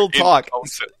real talk,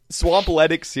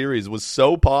 Swampoletic series was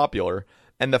so popular,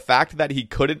 and the fact that he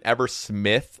couldn't ever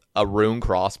smith a rune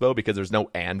crossbow because there's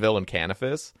no anvil in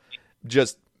Canifis,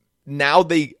 just now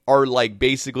they are like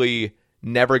basically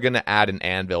never going to add an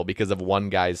anvil because of one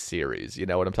guy's series. You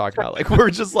know what I'm talking about? Like, we're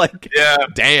just like,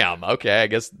 damn, okay, I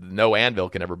guess no anvil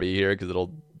can ever be here because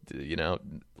it'll,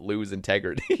 lose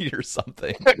integrity or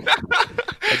something.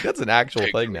 Like, that's an actual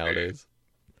thing nowadays.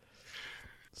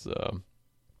 So,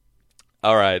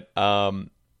 all right.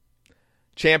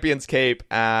 Champions Cape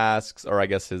asks, or I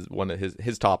guess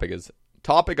his topic is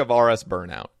topic of RS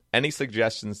burnout. Any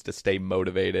suggestions to stay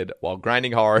motivated while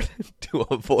grinding hard to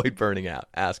avoid burning out?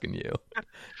 Asking you.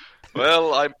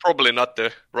 Well, I'm probably not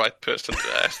the right person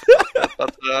to ask that,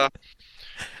 but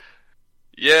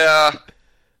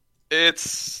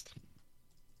it's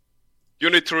you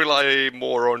need to rely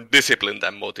more on discipline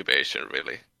than motivation,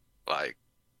 really. Like,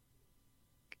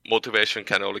 motivation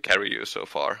can only carry you so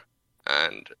far,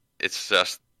 and it's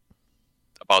just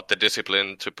about the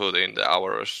discipline to put in the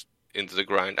hours into the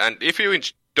grind. And if you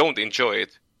don't enjoy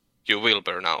it, you will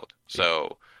burn out.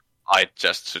 So I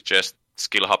just suggest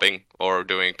skill hopping or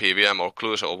doing PVM or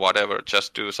clues or whatever.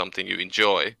 Just do something you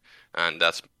enjoy, and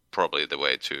that's probably the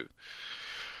way to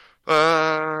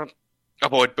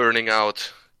avoid burning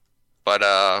out. But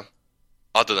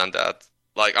other than that,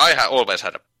 like, I always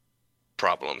had a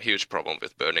huge problem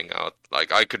with burning out.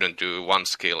 Like, I couldn't do one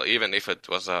skill, even if it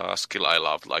was a skill I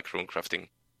loved, like runecrafting,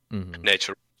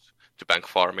 nature to bank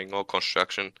farming or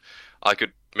construction. I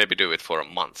could maybe do it for a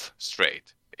month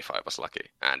straight if I was lucky,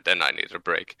 and then I needed a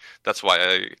break. That's why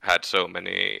I had so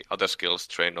many other skills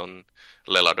trained on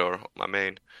Lelador, my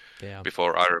main,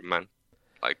 before Iron Man.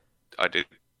 Like, I did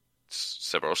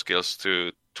several skills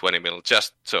to 20 mil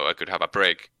just so I could have a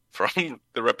break from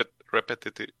the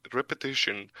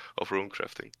repetition of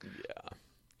runecrafting. Yeah.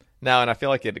 Now, and I feel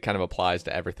like it kind of applies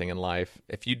to everything in life.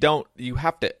 If you don't, you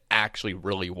have to actually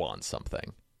really want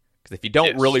something. Because if you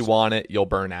don't really want it, you'll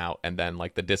burn out, and then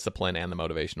like the discipline and the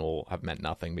motivation will have meant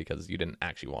nothing because you didn't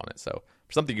actually want it. So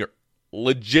for something you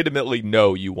legitimately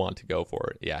know you want to go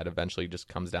for it, it eventually just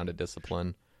comes down to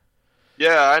discipline.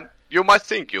 Yeah, and you might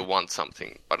think you want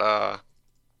something, but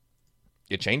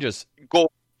it changes.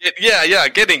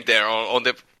 Getting there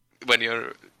when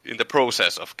you're in the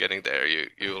process of getting there,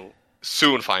 you'll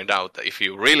soon find out if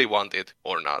you really want it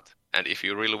or not. And if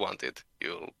you really want it,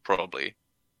 you'll probably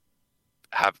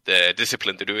have the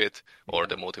discipline to do it or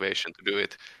the motivation to do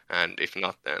it. And if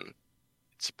not, then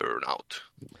it's burnout.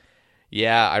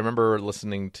 Yeah, I remember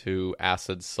listening to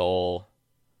Acid Soul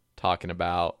talking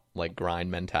about like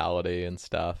grind mentality and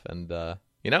stuff. And,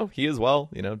 he as well,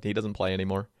 he doesn't play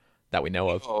anymore that we know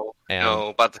of.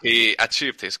 No, but he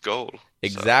achieved his goal.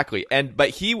 Exactly. So. But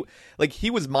he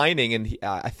was mining, and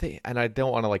I think, and I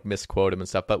don't want to like misquote him and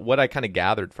stuff, but what I kind of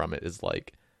gathered from it is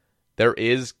like there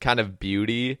is kind of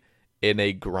beauty in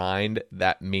a grind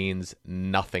that means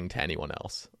nothing to anyone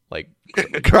else. Like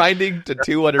grinding to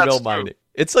 200 mil mining.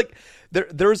 It's like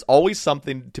there's always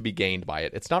something to be gained by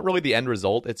it. It's not really the end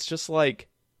result. It's just like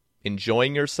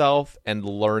enjoying yourself and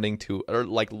learning to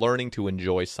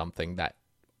enjoy something that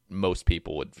most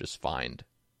people would just find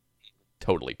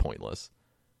totally pointless.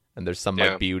 And there's some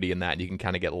like beauty in that, and you can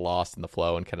kind of get lost in the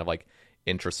flow and kind of like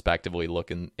introspectively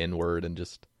look inward and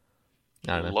just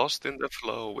I don't know. Lost in the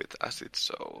flow with Acid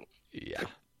Soul. Yeah.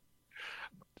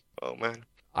 Oh man.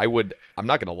 I'm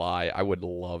not gonna lie, I would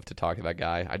love to talk to that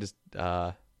guy. I just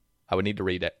I would need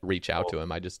to reach out to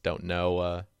him. I just don't know.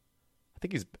 I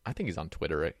think he's on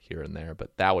Twitter here and there,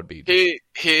 but that would be he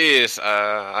is.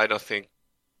 I don't think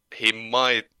he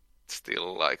might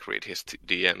still like read his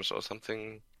DMs or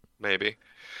something, maybe.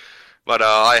 But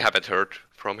I haven't heard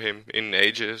from him in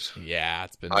ages. Yeah,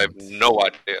 it's been. I have no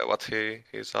idea what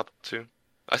he's up to.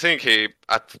 I think he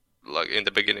in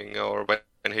the beginning or when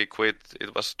he quit,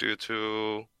 it was due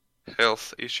to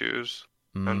health issues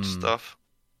and stuff.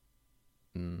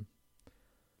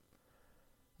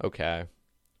 Okay.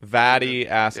 Vaddy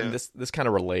asks, and this kind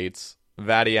of relates.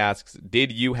 Vaddy asks,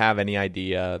 did you have any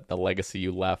idea the legacy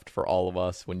you left for all of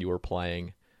us when you were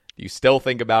playing? Do you still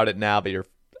think about it now that you're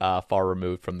far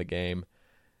removed from the game?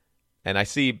 And I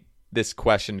see this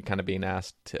question kind of being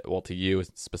asked to you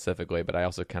specifically, but I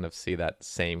also kind of see that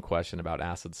same question about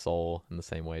Acid Soul in the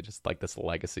same way, just like this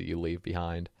legacy you leave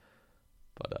behind.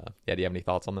 But do you have any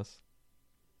thoughts on this?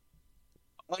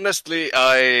 Honestly,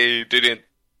 I didn't.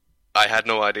 I had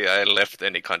no idea I left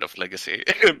any kind of legacy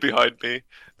behind me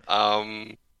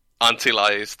until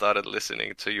I started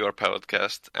listening to your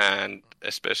podcast, and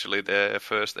especially the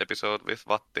first episode with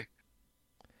Vatti.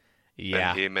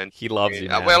 Yeah, he loves you,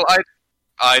 man. Well,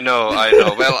 I know.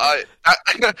 Well,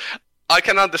 I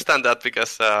can understand that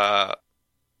because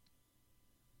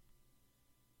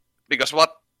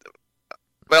what?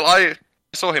 Well, I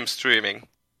saw him streaming,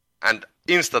 and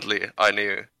instantly I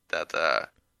knew that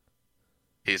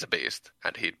he's a beast,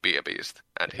 and he'd be a beast,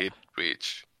 and he'd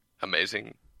reach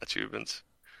amazing achievements,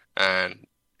 and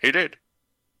he did.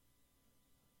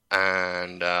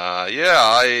 And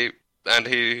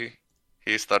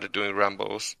he started doing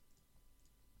Rambos,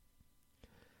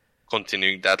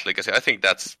 continuing that legacy. I think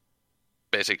that's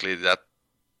basically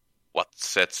what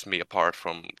sets me apart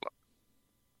from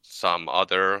some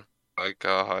other like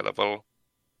high level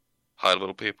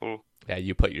people. Yeah,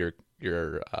 you put your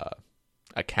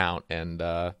account and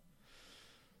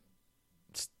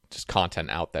just content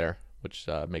out there, which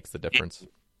makes the difference.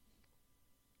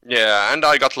 Yeah, and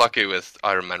I got lucky with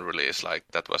Iron Man release. Like,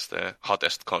 that was the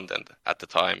hottest content at the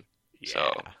time. Yeah,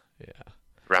 so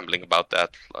rambling about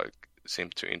that like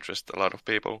seemed to interest a lot of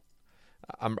people.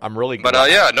 I'm really glad. But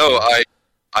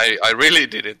I really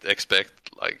didn't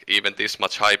expect like even this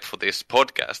much hype for this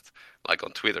podcast, like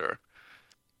on Twitter.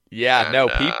 Yeah,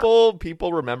 and,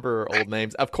 people remember old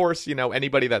names. Of course,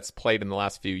 anybody that's played in the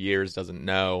last few years doesn't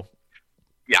know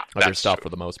other stuff for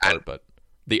the most part, but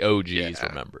the OGs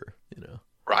remember,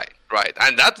 Right.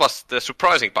 And that was the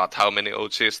surprising part, how many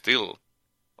OGs still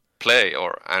play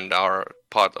and are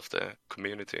part of the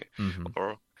community,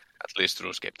 or at least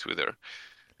RuneScape Twitter.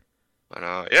 But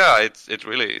it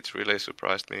really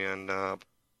surprised me. And do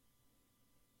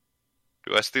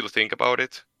I still think about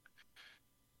it?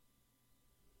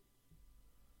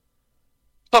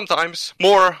 Sometimes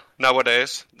more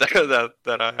nowadays that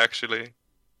I actually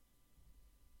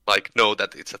like know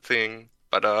that it's a thing.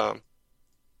 But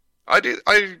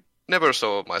I never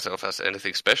saw myself as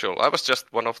anything special. I was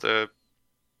just one of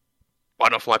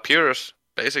my peers,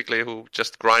 basically, who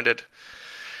just grinded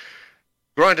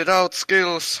out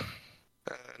skills,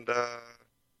 and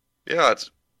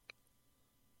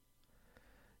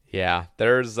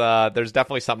there's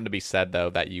definitely something to be said though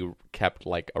that you kept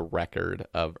like a record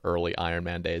of early Iron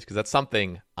Man days, because that's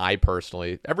something I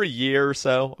personally every year or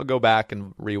so I'll go back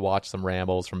and rewatch some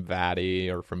rambles from Vatty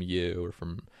or from you or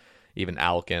from even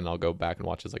Alkin. I'll go back and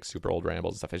watch his like super old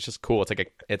rambles and stuff. It's just cool. It's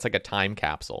like a time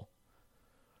capsule.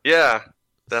 Yeah,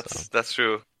 that's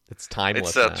true. It's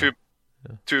timeless. It's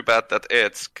too bad that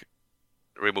Edsk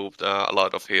removed a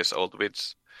lot of his old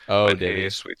vids. When he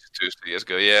switched 2 years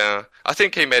ago. Yeah, I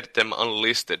think he made them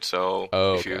unlisted. So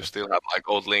if you still have like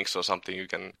old links or something, you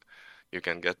can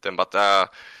get them. But I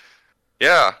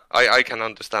can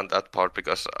understand that part,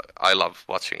 because I love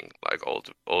watching like old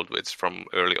vids from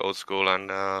early old school and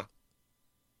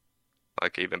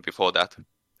like even before that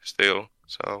still.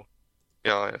 So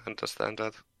yeah, I understand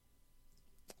that.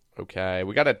 Okay,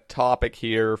 we got a topic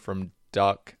here from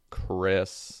Duck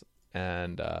Chris,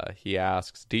 and he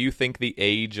asks, do you think the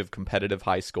age of competitive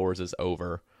high scores is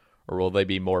over, or will they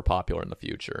be more popular in the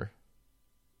future?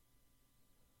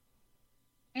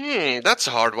 That's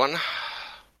a hard one.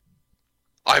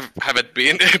 I haven't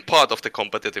been part of the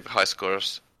competitive high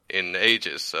scores in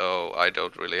ages, so I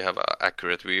don't really have an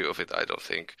accurate view of it, I don't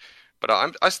think.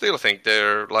 But I still think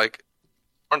they're like,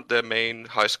 aren't the main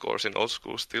high scores in old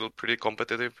school still pretty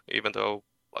competitive, even though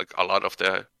like a lot of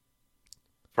the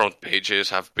front pages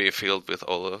have been filled with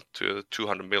all the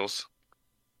 200 mils.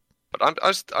 But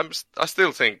I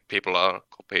still think people are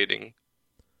competing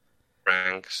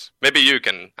ranks. Maybe you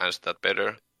can answer that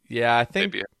better. Yeah, I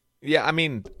think. Maybe. Yeah, I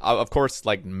mean, of course,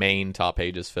 like main top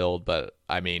page is filled, but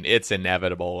I mean, it's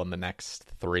inevitable in the next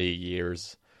 3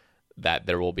 years that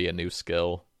there will be a new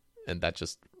skill, and that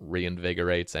just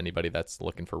reinvigorates anybody that's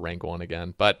looking for rank 1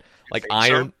 again. But like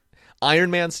Iron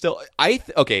Man still, I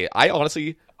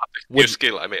honestly new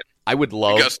skill. I mean, I would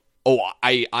love.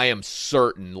 I am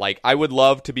certain. Like, I would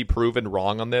love to be proven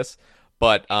wrong on this,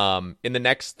 but in the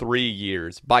next 3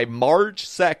 years, by March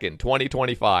 2nd,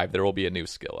 2025, there will be a new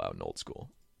skill out in old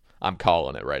school. I'm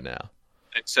calling it right now.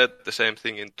 They said the same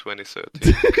thing in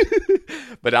 2013.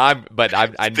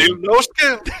 I still no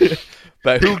skill.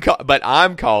 But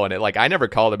I'm calling it. Like, I never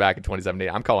called it back in 2017.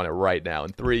 I'm calling it right now.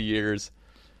 In 3 years,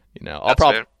 I'll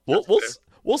probably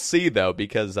we'll see though,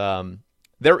 because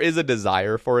there is a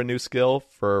desire for a new skill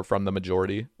from the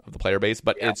majority of the player base,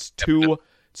 but it's too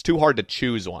hard to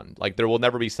choose one. Like, there will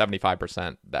never be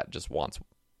 75% that just wants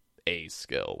a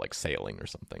skill, like sailing or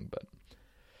something. But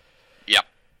yeah,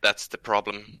 that's the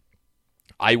problem.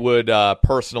 I would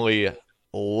personally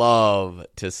love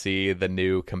to see the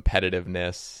new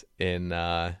competitiveness in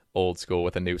old school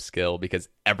with a new skill, because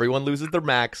everyone loses their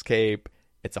max cape.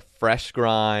 It's a fresh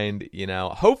grind,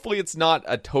 Hopefully it's not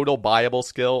a total buyable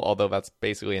skill, although that's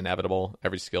basically inevitable.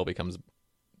 Every skill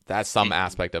that's some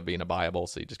aspect of being a buyable,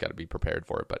 so you just got to be prepared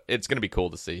for it. But it's going to be cool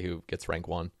to see who gets rank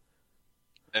 1.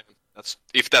 Yeah,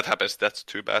 if that happens, that's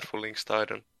too bad for Link's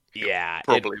Titan. Yeah,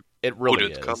 probably it really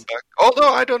wouldn't come back. Although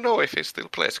I don't know if he still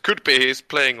plays. Could be he's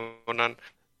playing on an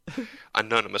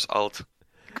anonymous alt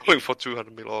going for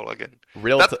 200 mil all again.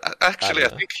 I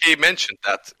think he mentioned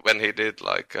that when he did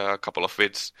like a couple of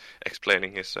vids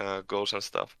explaining his goals and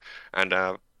stuff and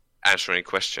answering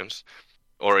questions,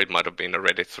 or it might have been a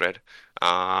Reddit thread.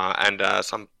 And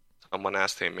someone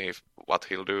asked him what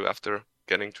he'll do after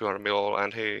getting 200 mil all,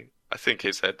 and I think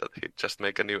he said that he'd just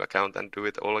make a new account and do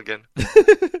it all again.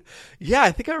 Yeah,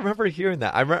 I think I remember hearing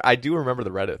that. I do remember the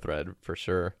Reddit thread for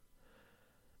sure.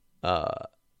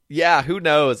 Yeah, who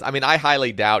knows? I mean, I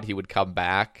highly doubt he would come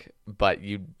back, but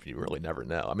you really never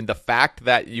know. I mean, the fact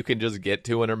that you can just get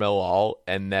 200 mil all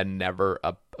and then never,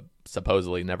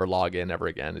 supposedly never log in ever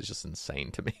again is just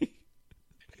insane to me.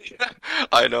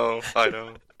 I know.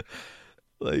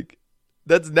 Like,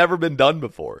 that's never been done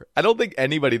before. I don't think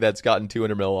anybody that's gotten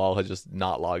 200 mil all has just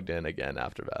not logged in again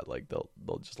after that. Like, they'll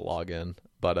just log in.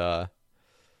 But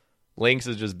Lynx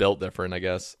is just built different, I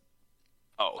guess.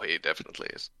 Oh, he definitely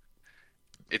is.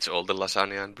 It's all the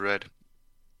lasagna and bread.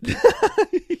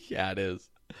 Yeah, it is.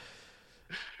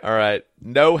 All right.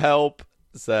 No Help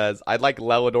says, I'd like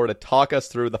Lelador to talk us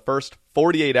through the first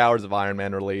 48 hours of Iron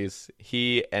Man release.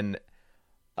 He and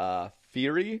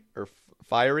Fiery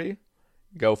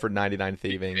go for 99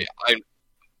 thieving. I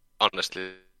honestly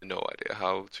no idea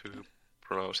how to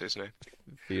pronounce his name.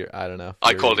 I don't know.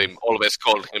 I always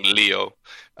called him Leo.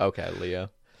 Okay, Leo.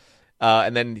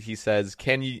 And then he says,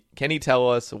 can he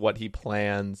tell us what he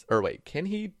plans, or wait, can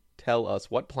he tell us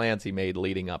what plans he made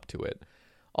leading up to it?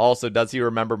 Also, does he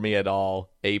remember me at all?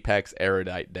 Apex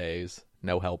Erudite days.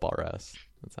 No Help RS.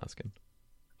 That's asking.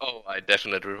 Oh, I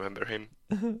definitely remember him.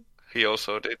 He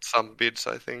also did some bids,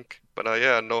 I think. But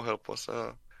yeah, No Help was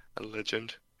a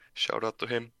legend. Shout out to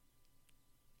him.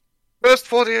 First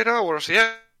 48 hours,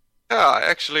 yeah.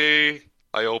 Actually,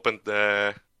 I opened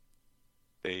the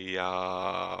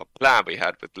plan we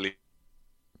had with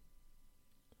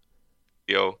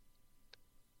Leo,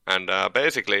 and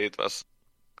basically it was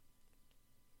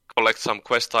collect some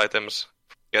quest items,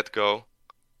 get go,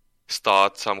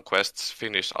 start some quests,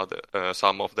 finish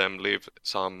some of them, leave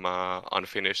some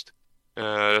unfinished,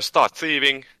 start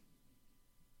thieving,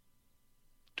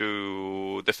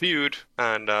 do the feud,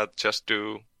 and just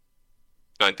do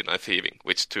 99 thieving,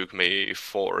 which took me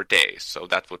 4 days. So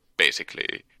that would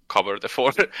basically cover the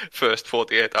first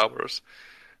 48 hours.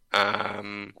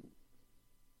 And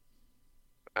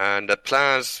the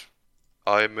plans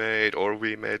we made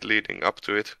leading up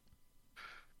to it,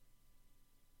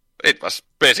 it was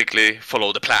basically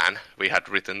follow the plan we had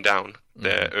written down,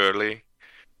 the early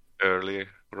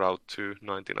route to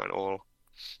 99 all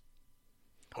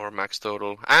or max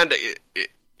total. And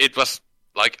it was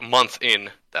like a month in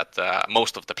that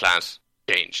most of the plans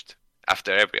changed.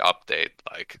 After every update,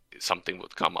 like something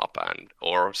would come up,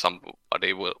 or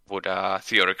somebody would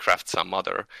theory craft some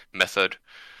other method,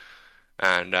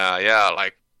 and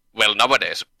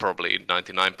nowadays probably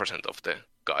 99% of the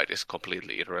guide is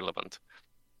completely irrelevant.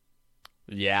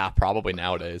 Yeah, probably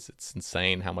nowadays. It's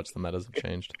insane how much the metas have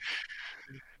changed.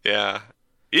 Yeah,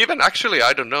 even actually,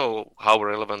 I don't know how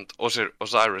relevant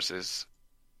Osiris's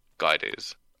guide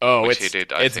is. Oh,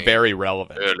 it's very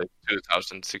relevant. Early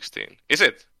 2016, is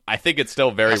it? I think it's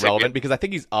still very relevant because I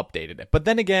think he's updated it. But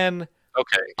then again,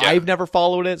 okay, yeah. I've never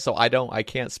followed it, so I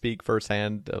can't speak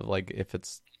firsthand of like if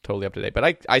it's totally up to date.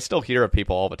 But I still hear of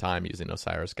people all the time using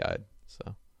Osiris Guide.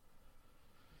 So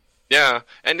yeah,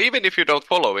 and even if you don't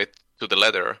follow it to the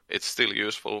letter, it's still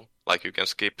useful. Like you can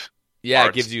skip. Yeah,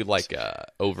 it gives you like a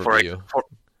overview.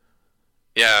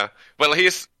 Yeah, well,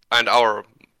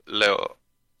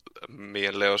 me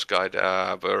and Leo's guide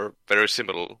were very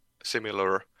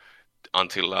similar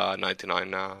until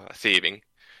 99 thieving,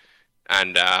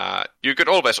 and you could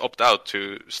always opt out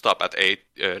to stop at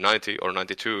 90 or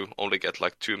 92, only get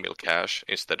like 2 mil cash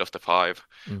instead of the 5,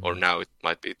 or now it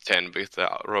might be 10 with the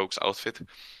Rogue's outfit.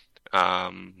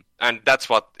 And that's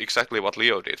exactly what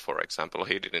Leo did. For example,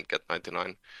 he didn't get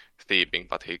 99 thieving,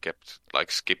 but he kept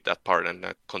skipped that part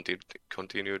and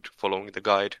continued following the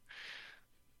guide.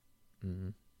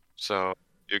 So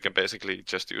you can basically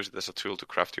just use it as a tool to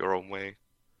craft your own way.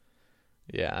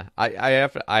 Yeah, I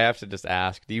have to just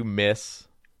ask: do you miss?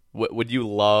 Would you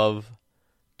love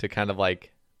to kind of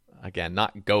again,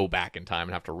 not go back in time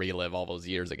and have to relive all those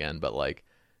years again, but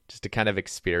just to kind of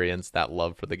experience that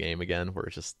love for the game again, where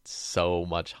it's just so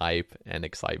much hype and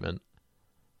excitement?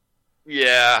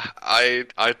 Yeah, I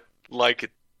like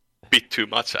it a bit too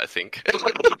much, I think.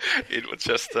 It was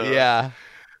just yeah.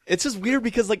 It's just weird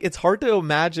because it's hard to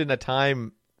imagine a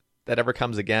time that ever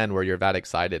comes again where you're that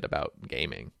excited about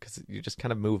gaming, because you just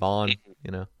kind of move on,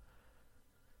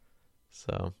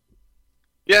 So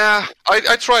yeah,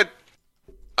 I tried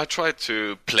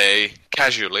to play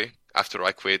casually after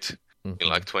I quit in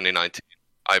like 2019.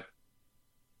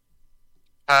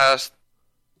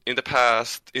 In the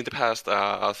past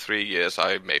 3 years,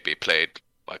 I maybe played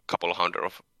like couple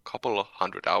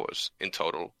hundred hours in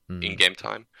total in game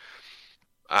time.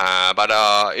 But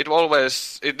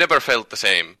it never felt the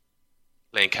same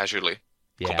playing casually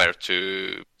compared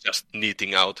to just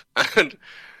neating out and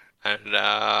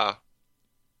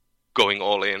going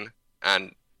all in.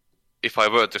 And if I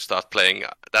were to start playing,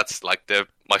 that's like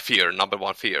my fear, number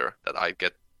one fear, that I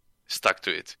get stuck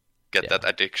to it, get that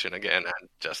addiction again, and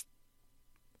just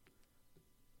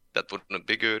that wouldn't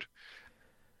be good.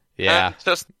 Yeah, and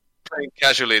just playing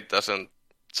casually doesn't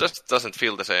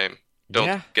feel the same.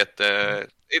 Don't get the.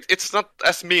 It's not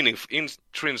as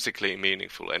intrinsically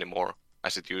meaningful anymore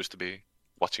as it used to be.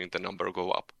 Watching the number go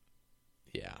up.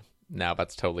 Yeah, no,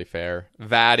 that's totally fair.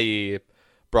 Vatty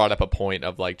brought up a point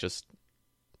of like just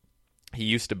he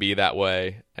used to be that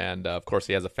way, and of course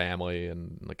he has a family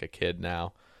and like a kid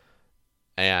now,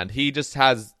 and he just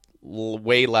has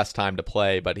way less time to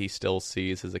play, but he still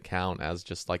sees his account as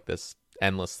just like this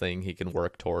endless thing he can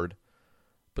work toward.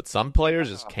 But some players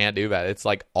just can't do that. It's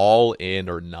like all in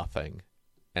or nothing,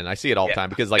 and I see it all the time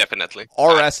because like definitely.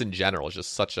 RS in general is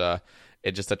just such a.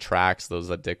 It just attracts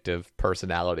those addictive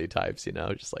personality types, you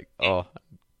know, just like, oh,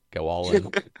 go all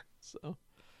in. So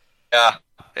yeah,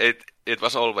 it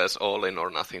was always all in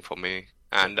or nothing for me.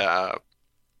 And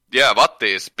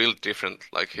Vatti is built different.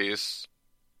 Like he's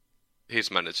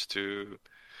managed to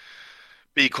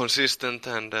be consistent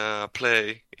and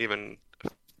play even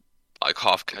like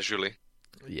half casually.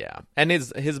 Yeah, and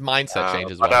his mindset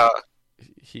changes. Well,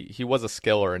 he was a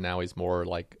skiller, and now he's more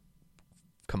like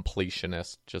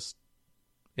completionist. Just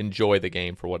enjoy the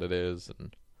game for what it is,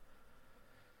 and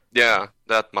yeah,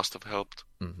 that must have helped.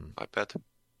 I bet.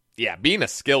 Yeah, being a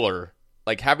skiller,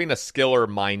 like having a skiller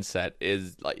mindset,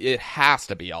 is like it has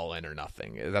to be all in or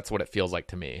nothing. That's what it feels like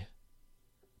to me.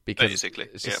 Because basically,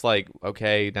 it's just like,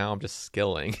 okay, now I'm just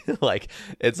skilling. Like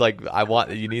it's like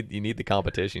you need the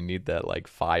competition, you need that like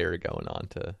fire going on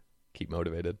to keep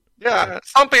motivated. Yeah,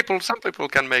 some people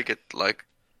can make it like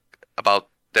about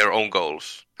their own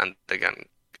goals, and they can.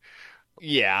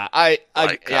 Yeah, I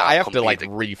have to like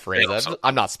rephrase that.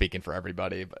 I'm not speaking for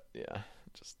everybody, but yeah,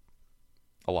 just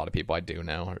a lot of people I do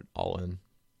now are all in.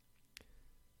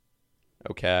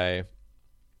 Okay.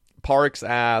 Parks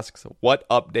asks, what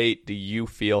update do you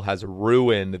feel has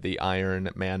ruined the Iron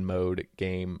Man mode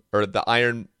game, or the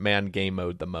Iron Man game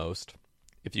mode the most?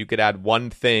 If you could add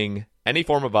one thing, any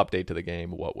form of update to the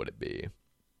game, what would it be?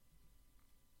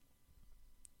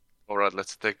 All right,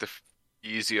 let's take the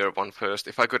easier one first.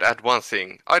 If I could add one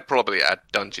thing, I'd probably add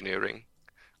Dungeoneering.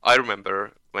 I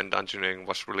remember when Dungeoneering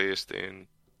was released in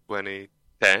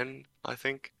 2010, I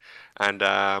think, and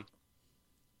it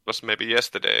was maybe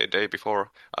yesterday, day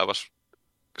before, I was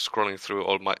scrolling through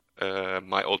all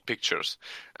my old pictures,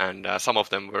 and some of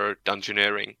them were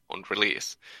Dungeoneering on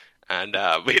release, and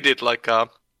we did like a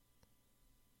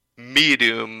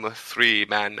medium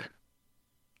 3-man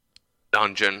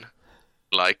dungeon,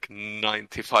 like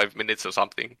 95 minutes or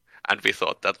something, and we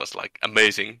thought that was like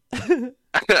amazing. And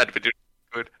we did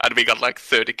good, and we got like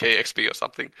 30k XP or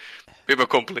something. We were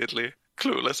completely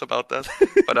clueless about that.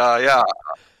 But yeah,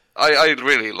 I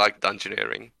really like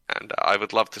Dungeoneering, and I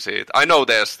would love to see it. I know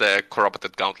there's the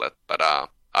Corrupted Gauntlet, but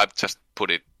I've just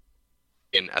put it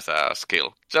in as a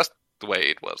skill, just the way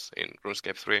it was in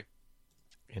RuneScape 3.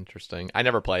 Interesting. I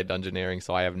never played Dungeoneering,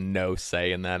 so I have no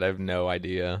say in that. I have no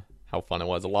idea how fun it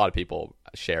was. A lot of people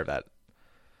share that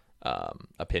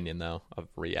opinion, though, of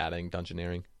re-adding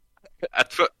Dungeoneering.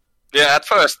 At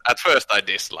first I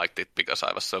disliked it because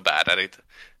I was so bad at it.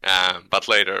 But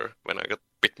later, when I got a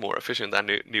bit more efficient, I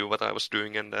knew what I was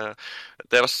doing, and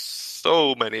there was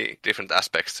so many different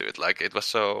aspects to it. Like it was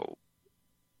so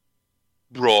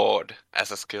broad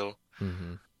as a skill,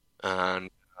 and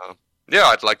yeah,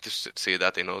 I'd like to see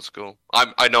that in old school.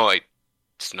 I know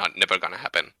it's never gonna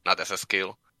happen, not as a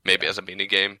skill. Maybe as a mini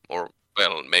game, or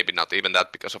well, maybe not even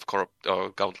that because of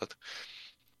Gauntlet.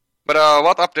 But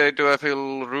what update do I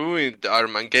feel ruined the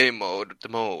Iron Man game mode the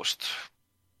most?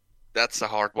 That's a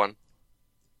hard one.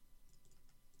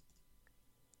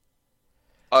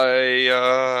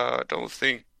 I don't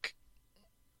think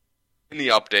any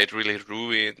update really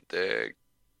ruined the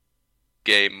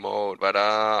game mode, but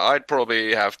I'd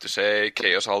probably have to say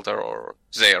Chaos Altar or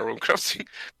Zeia Runecrafting,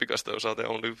 because those are the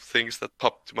only things that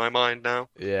pop to my mind now.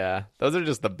 Yeah, those are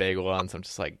just the big ones. I'm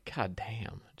just like, god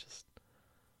damn, just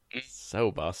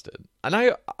so busted. And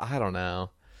I don't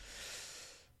know.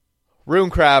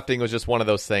 Runecrafting was just one of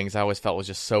those things I always felt was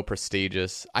just so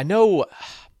prestigious. I know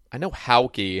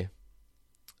Hauke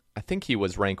I think he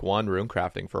was rank 1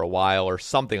 runecrafting for a while or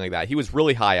something like that. He was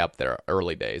really high up there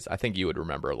early days. I think you would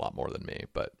remember a lot more than me,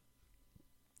 but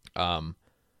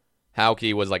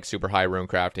Hauke was like super high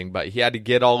runecrafting, but he had to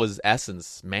get all his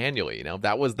essence manually, you know?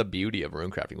 That was the beauty of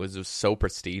runecrafting. It was just so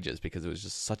prestigious because it was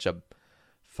just such a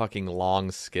fucking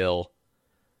long skill.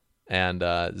 And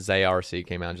ZRC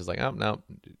came out and just like, oh, no,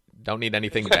 don't need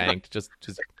anything banked. Just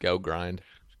go grind.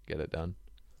 Get it done.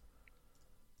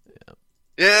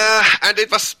 Yeah, and it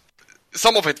was...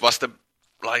 Some of it was the,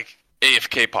 like,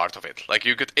 AFK part of it. Like,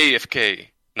 you could AFK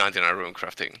 99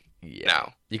 runecrafting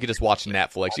now. You could just watch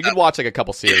Netflix. You could watch, like, a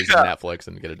couple series of Netflix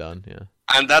and get it done, yeah.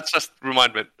 And that just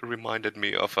reminded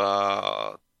me of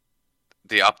the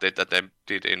update that they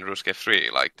did in RuneScape 3.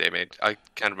 Like, they made... I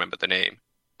can't remember the name.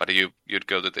 But you'd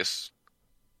go to this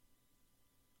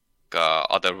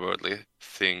otherworldly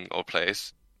thing or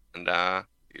place, and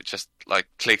you just like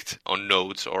clicked on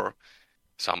nodes or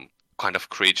some kind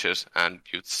of creatures, and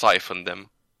you'd siphon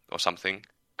them or something,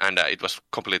 and it was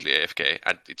completely AFK,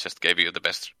 and it just gave you the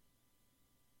best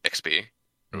XP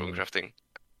runecrafting.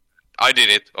 I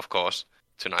did it, of course,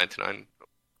 to 99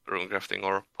 runecrafting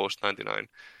or post 99,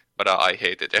 but I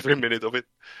hated every minute of it.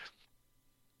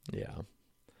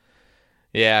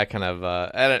 Yeah, kind of.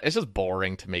 And it's just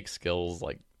boring to make skills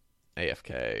like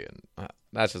AFK, and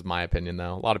that's just my opinion.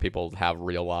 Though a lot of people have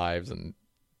real lives and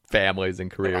families and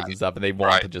careers and stuff, and they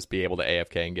want to just be able to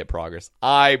AFK and get progress.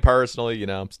 I personally, you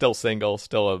know, I'm still single,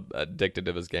 still addicted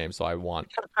to this game, so I want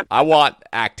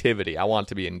activity. I want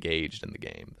to be engaged in the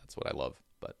game. That's what I love.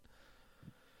 But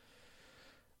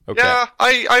okay, yeah,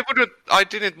 I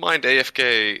didn't mind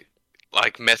AFK.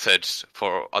 Like methods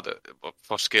for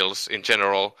skills in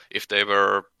general, if they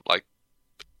were like,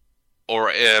 or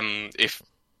if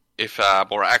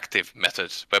more active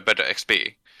methods were better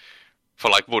XP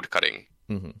for like woodcutting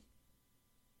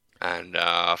and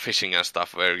fishing and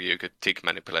stuff, where you could tick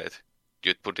manipulate.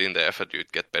 You'd put in the effort,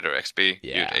 you'd get better XP.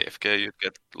 Yeah. You'd AFK, you'd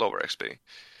get lower XP.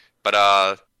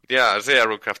 But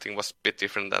Zero crafting was a bit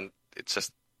different, and it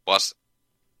just was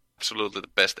absolutely the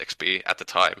best XP at the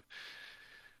time.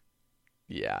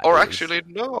 Yeah. Or actually,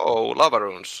 no, lava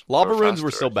runes. Lava runes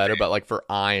were still better, but like for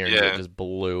iron, it just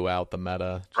blew out the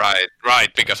meta.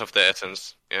 Right, because of the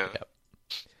essence. Yeah. Yep.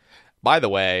 By the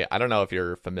way, I don't know if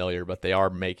you're familiar, but they are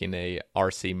making a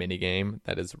RC minigame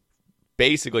that is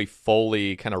basically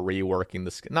fully kind of reworking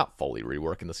the skill. Not fully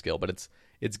reworking the skill, but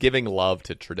it's giving love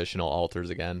to traditional altars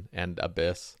again and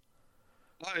Abyss.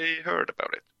 I heard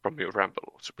about it from your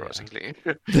ramble, surprisingly.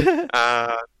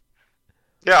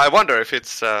 Yeah, I wonder if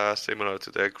it's similar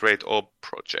to the Great Orb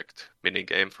Project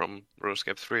minigame from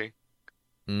RuneScape 3.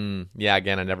 Yeah,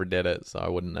 again, I never did it, so I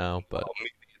wouldn't know. But me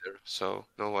neither, so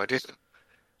no idea.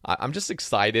 I'm just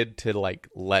excited to like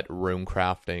let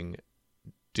runecrafting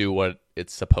do what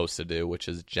it's supposed to do, which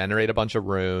is generate a bunch of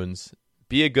runes,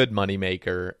 be a good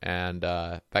moneymaker, and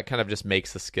that kind of just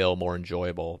makes the skill more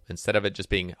enjoyable. Instead of it just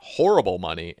being horrible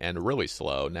money and really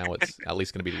slow, now it's at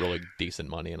least going to be really decent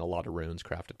money and a lot of runes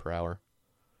crafted per hour.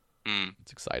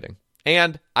 It's exciting.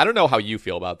 And I don't know how you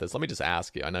feel about this. Let me just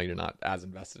ask you. I know you're not as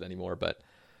invested anymore, but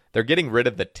they're getting rid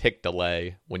of the tick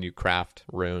delay when you craft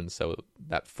runes. So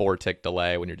that 4-tick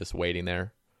delay when you're just waiting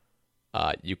there,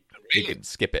 you can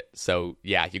skip it. So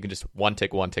yeah, you can just 1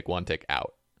 tick, 1 tick, 1 tick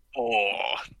out.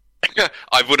 Oh,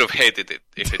 I would have hated it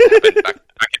if it happened back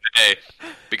in the day,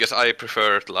 because I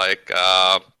preferred like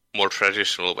more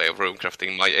traditional way of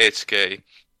runecrafting. My HK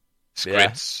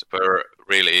scripts were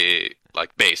really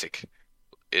like basic.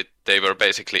 They were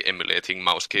basically emulating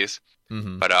mouse keys.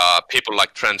 But people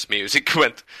like Transmusic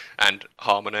went and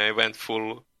Harmony went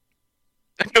full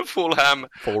ham,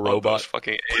 full robot,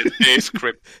 fucking A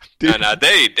script, and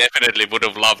they definitely would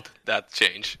have loved that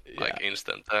change, like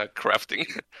instant crafting.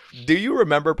 Do you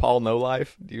remember Paul No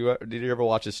Life? Did you ever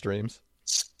watch his streams?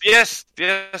 Yes,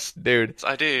 dude,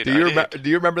 I did. Do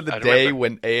you remember the day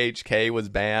when AHK was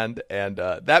banned? And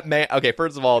that man. Okay,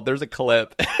 first of all, there's a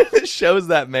clip that shows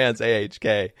that man's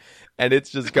AHK, and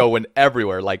it's just going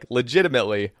everywhere. Like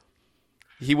legitimately,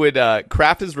 he would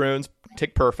craft his runes,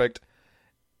 tick perfect.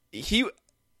 He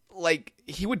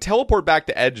would teleport back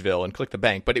to Edgeville and click the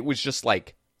bank, but it was just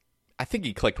like, I think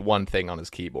he clicked one thing on his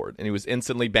keyboard and he was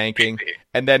instantly banking.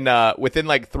 And then within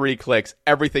like 3 clicks,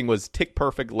 everything was tick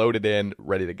perfect, loaded in,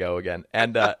 ready to go again.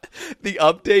 And the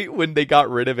update when they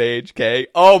got rid of AHK,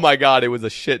 oh my god, it was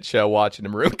a shit show watching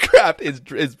him runecraft.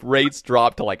 His rates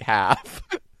dropped to like half.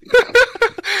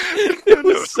 It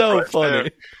was so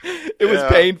funny. It was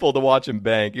painful to watch him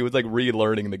bank. He was like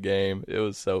relearning the game. It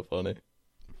was so funny.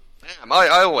 Damn, I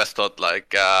always thought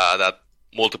like that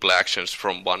multiple actions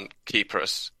from one key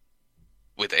press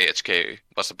with AHK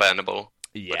was bannable.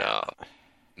 Yeah. But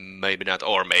maybe not,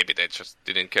 or maybe they just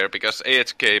didn't care because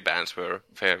AHK bans were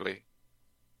fairly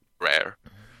rare.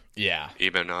 Yeah.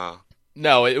 Even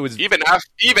no, it was even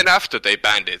after they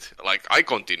banned it. Like I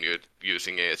continued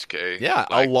using AHK. Yeah,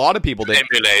 like, a lot of people did.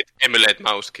 Emulate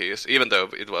mouse keys, even though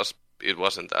it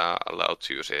wasn't allowed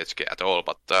to use AHK at all.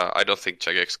 But I don't think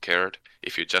Jagex cared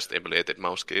if you just emulated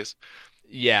mouse keys.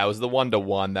 Yeah, it was the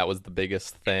 1-to-1 that was the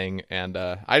biggest thing, and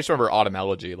I just remember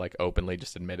Automelogy like openly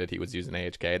just admitted he was using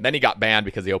AHK, and then he got banned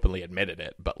because he openly admitted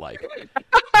it. But like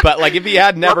if he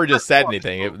had never just said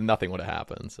anything, nothing would have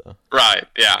happened. So right,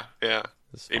 yeah.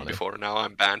 Even before now,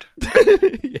 I'm banned.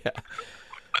 Yeah,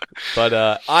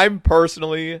 but I'm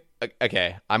personally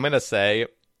okay. I'm gonna say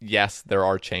yes, there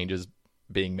are changes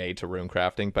being made to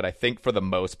runecrafting, but I think for the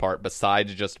most part,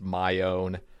 besides just my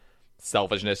own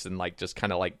selfishness and like just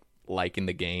kind of like liking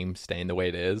the game staying the way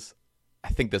it is, I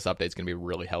think this update's going to be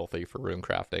really healthy for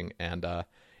runecrafting. And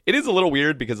it is a little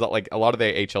weird because like a lot of the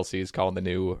HLCs call the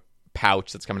new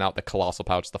pouch that's coming out the Colossal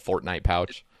Pouch, the Fortnite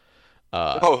pouch.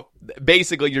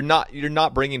 Basically, you're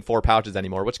not bringing 4 pouches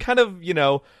anymore, which kind of,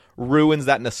 ruins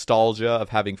that nostalgia of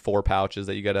having 4 pouches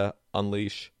that you got to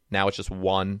unleash. Now it's just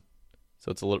 1,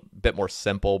 so it's a little bit more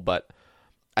simple. But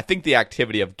I think the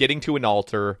activity of getting to an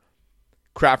altar,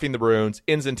 crafting the runes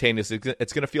instantaneously,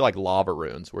 it's going to feel like lava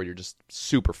runes where you're just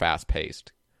super fast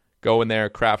paced. Go in there,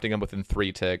 crafting them within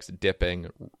 3 ticks, dipping,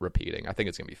 repeating. I think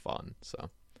it's going to be fun. So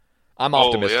I'm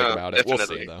optimistic about it.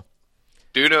 Definitely. We'll see, though.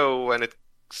 Do you know when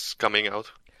it's coming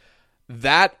out?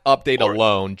 That update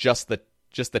alone, just the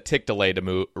tick delay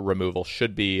removal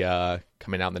should be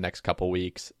coming out in the next couple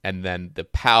weeks. And then the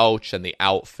pouch and the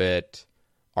outfit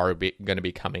are going to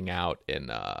be coming out in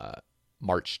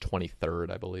March 23rd,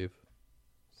 I believe.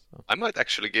 I might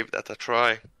actually give that a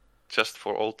try, just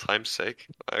for old time's sake.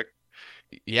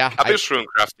 Yeah, Abyss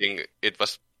runecrafting, it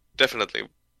was definitely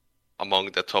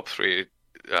among the top 3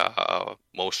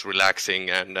 most relaxing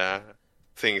and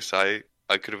things I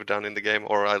could have done in the game,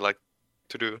 or I like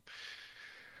to do.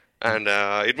 And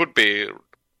it would be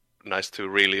nice to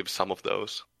relive some of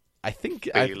those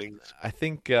feelings. I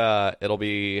think it'll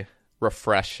be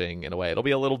refreshing in a way. It'll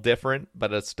be a little different,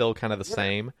 but it's still kind of the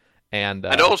same. And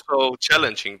also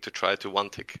challenging to try to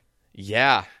one-tick.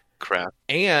 Yeah. Craft.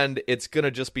 And it's going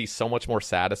to just be so much more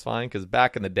satisfying because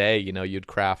back in the day, you'd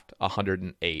craft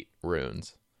 108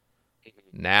 runes.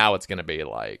 Now it's going to be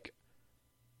like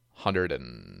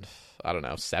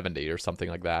 70 or something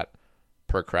like that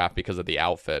per craft because of the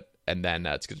outfit. And then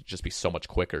it's going to just be so much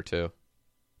quicker too.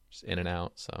 Just in and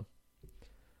out, so.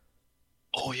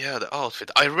 Oh yeah, the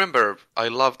outfit. I remember I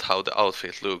loved how the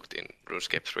outfit looked in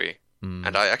RuneScape 3.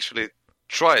 And I actually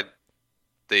tried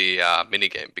the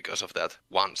minigame because of that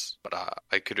once, but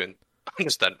I couldn't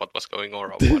understand what was going on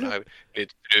or what I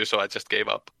needed to do, so I just gave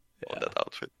up on that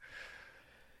outfit.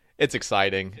 It's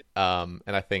exciting, and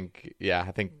I think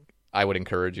I would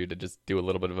encourage you to just do a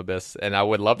little bit of Abyss, and I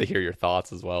would love to hear your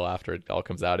thoughts as well after it all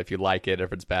comes out, if you like it,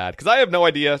 if it's bad, because I have no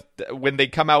idea. When they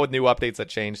come out with new updates that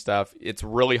change stuff, it's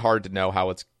really hard to know how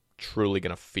it's truly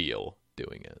going to feel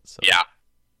doing it. So. Yeah.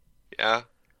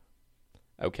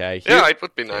 Okay. It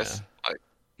would be nice.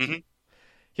 Yeah.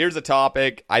 Here's a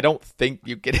topic. I don't think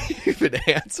you can even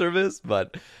answer this,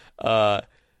 but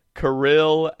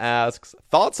Kirill asks,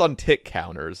 thoughts on tick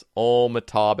counters,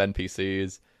 Tab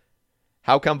NPCs.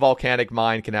 How come Volcanic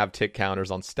Mine can have tick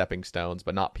counters on stepping stones,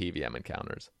 but not PVM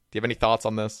encounters? Do you have any thoughts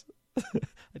on this?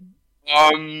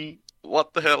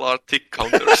 What the hell are tick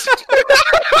counters?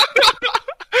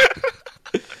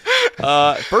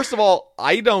 First of all,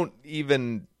 I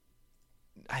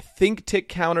think tick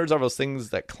counters are those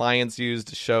things that clients use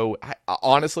to show.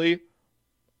 Honestly,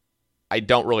 I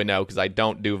don't really know because I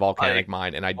don't do Volcanic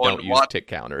Mine and I don't use tick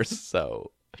counters.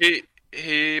 So he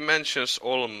mentions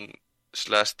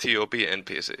Olm/TOB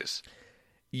NPCs.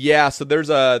 Yeah, so there's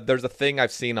a thing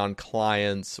I've seen on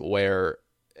clients where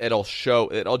it'll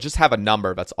just have a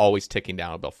number that's always ticking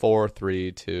down about 4,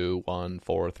 3, 2, 1,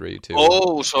 4, 3, 2.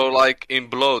 Oh, so like in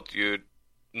Bloat, you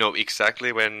know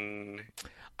exactly when.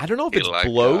 I don't know if it's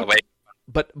Bloat,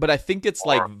 but I think it's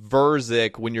like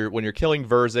Verzik. When you're killing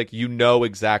Verzik, you know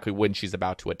exactly when she's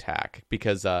about to attack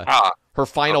because her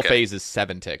final phase is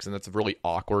 7 ticks, and that's really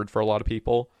awkward for a lot of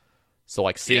people. So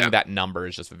like seeing that number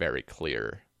is just very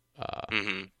clear.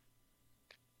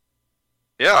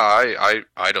 Yeah, I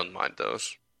don't mind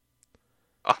those.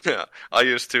 I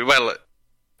used to. Well,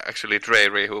 actually,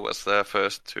 Dreyri, who was the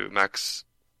first to max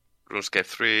RuneScape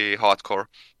 3 hardcore.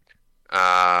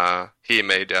 He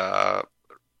made a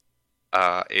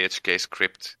AHK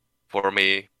script for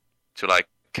me to like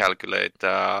calculate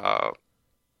my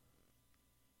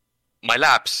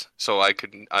laps, so I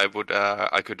could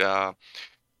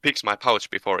fix my pouch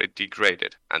before it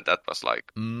degraded, and that was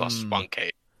like plus 1k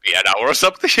an hour or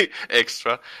something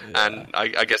extra. Yeah. And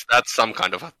I guess that's some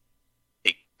kind of a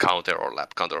tick counter or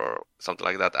lap counter or something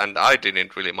like that. And I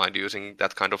didn't really mind using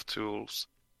that kind of tools.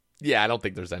 Yeah, I don't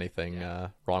think there's anything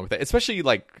wrong with it. Especially,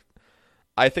 like,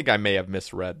 I think I may have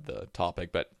misread the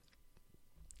topic, but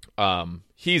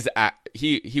he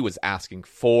was asking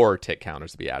for tick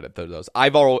counters to be added to those.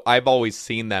 I've always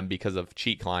seen them because of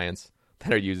cheat clients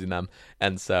that are using them,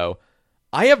 and so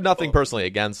I have nothing personally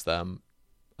against them.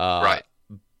 Right.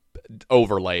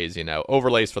 Overlays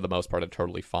for the most part are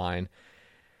totally fine.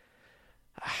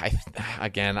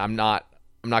 I'm not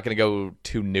going to go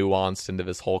too nuanced into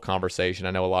this whole conversation.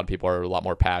 I know a lot of people are a lot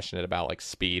more passionate about like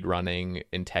speed running,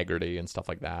 integrity, and stuff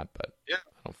like that, but yeah,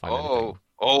 I don't find anything.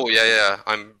 Oh, yeah.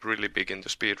 I'm really big into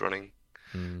speed running.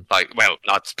 Like, well,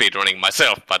 not speed running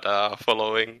myself, but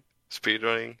following speed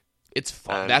running. It's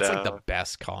fun. That's like the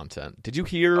best content. Did you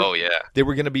hear? Oh yeah, they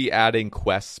were going to be adding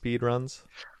quest speed runs.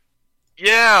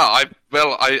 Yeah,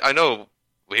 I know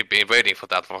we've been waiting for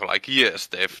that for like years.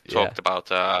 They've talked about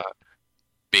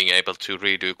being able to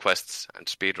redo quests and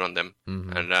speedrun them.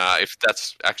 Mm-hmm. And if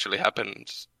that's actually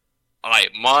happens, I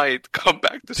might come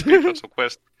back to speedrun some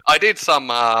quests. I did some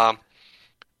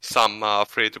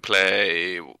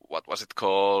free-to-play, what was it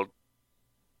called?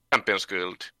 Champions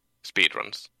Guild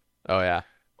speedruns. Oh, yeah.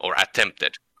 Or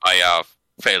attempted. I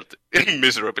failed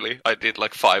miserably. I did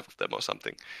like 5 of them or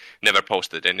something. Never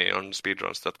posted any on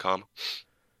speedruns.com.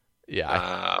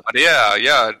 Yeah. But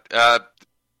yeah.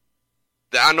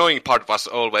 The annoying part was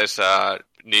always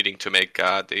needing to make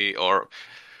putting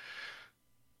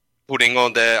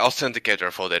on the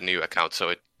authenticator for the new account. So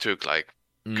it took like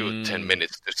good 10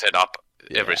 minutes to set up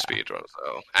every speedrun.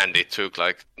 So, and it took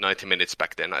like 90 minutes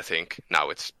back then, I think. Now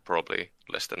it's probably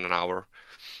less than an hour.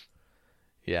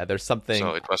 Yeah, there's something...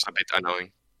 So it was a bit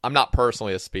annoying. I'm not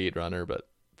personally a speedrunner, but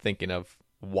thinking of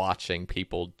watching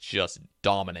people just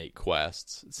dominate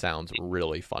quests sounds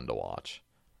really fun to watch.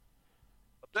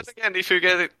 Then again, if you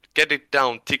get it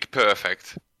down tick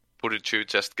perfect, wouldn't you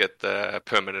just get the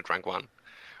permanent rank 1?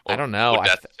 Or I don't know.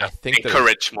 I think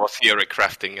encourage more theory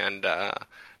crafting and...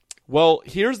 Well,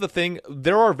 here's the thing.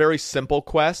 There are very simple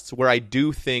quests where I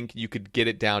do think you could get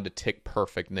it down to tick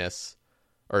perfectness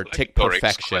or like tick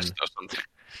perfection.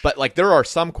 But like there are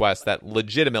some quests that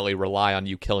legitimately rely on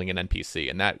you killing an NPC,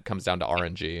 and that comes down to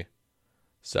RNG.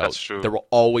 So that's true. There will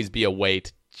always be a way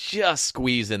to just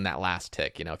squeeze in that last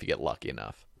tick, if you get lucky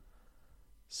enough.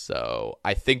 So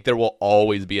I think there will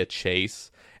always be a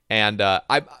chase. And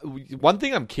one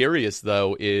thing I'm curious,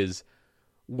 though, is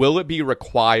will it be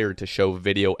required to show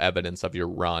video evidence of your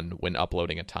run when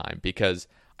uploading a time? Because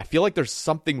I feel like there's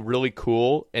something really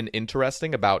cool and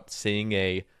interesting about seeing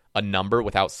a number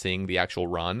without seeing the actual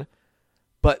run.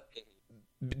 But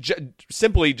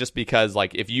simply just because,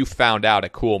 like, if you found out a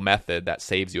cool method that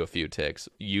saves you a few ticks,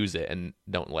 use it and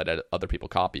don't let other people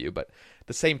copy you. But at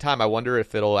the same time, I wonder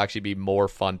if it'll actually be more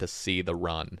fun to see the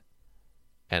run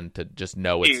and to just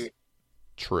know it's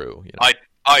true.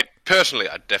 I personally,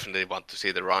 I definitely want to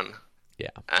see the run. Yeah.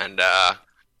 And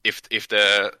if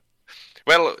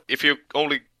you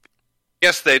only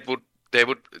guess they would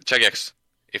Jagex,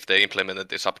 if they implemented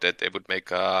this update, they would make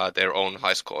their own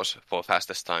high scores for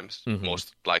fastest times,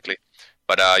 most likely.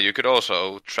 But you could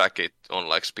also track it on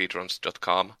like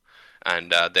speedruns.com,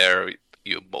 and there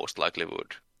you most likely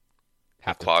would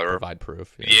have to provide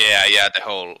proof. Yeah, the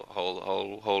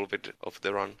whole bit of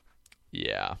the run.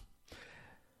 Yeah.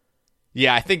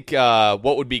 Yeah, I think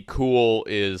what would be cool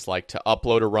is like to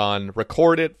upload a run,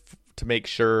 record it to make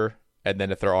sure, and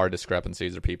then if there are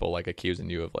discrepancies or people like accusing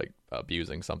you of like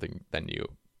abusing something, then you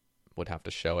would have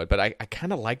to show it. But I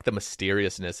kind of like the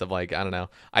mysteriousness of like, I don't know.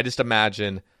 I just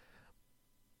imagine,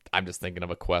 I'm just thinking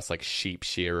of a quest like Sheep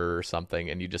Shearer or something,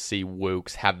 and you just see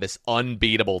Wooks have this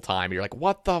unbeatable time. You're like,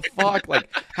 what the fuck? Like,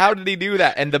 how did he do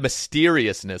that? And the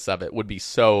mysteriousness of it would be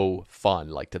so fun.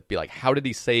 Like to be like, how did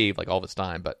he save like all this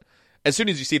time? But as soon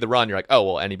as you see the run, you're like, oh,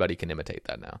 well, anybody can imitate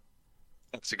that now.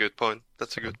 That's a good point.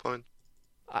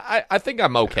 I think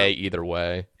I'm okay either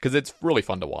way, because it's really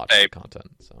fun to watch the content.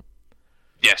 So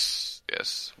Yes.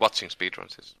 Watching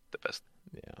speedruns is the best.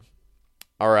 Yeah.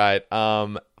 All right.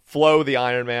 Flo the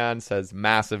Iron Man says,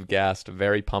 massive guest,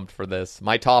 very pumped for this.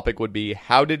 My topic would be,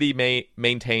 how did he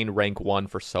maintain rank 1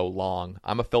 for so long?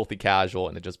 I'm a filthy casual,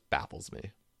 and it just baffles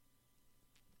me.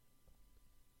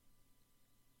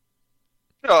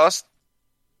 Just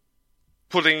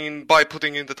putting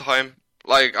in the time.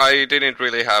 Like, I didn't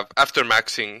really have... After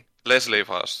maxing, Leslie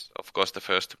was, of course, the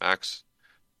first to max.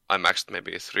 I maxed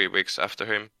maybe 3 weeks after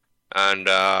him. And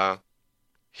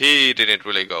he didn't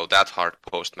really go that hard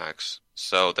post-max.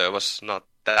 So there was not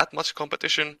that much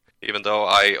competition, even though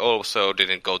I also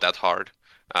didn't go that hard.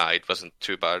 It wasn't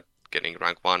too bad getting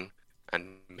rank 1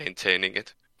 and maintaining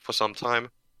it for some time.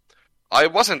 I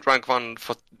wasn't rank 1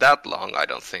 for that long, I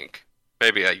don't think.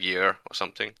 Maybe a year or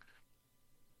something.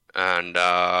 And,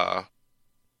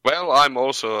 well, I'm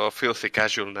also a filthy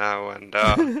casual now, and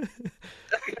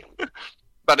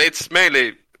but it's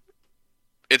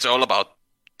all about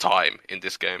time in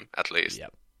this game, at least.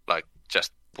 Yep. Like,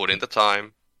 just put in the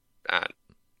time, and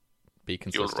be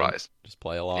consistent. You'll rise. Just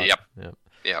play a lot. Yep.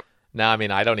 No, I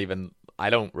mean, I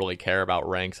don't really care about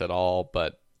ranks at all,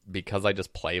 but because I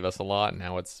just play this a lot, and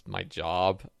now it's my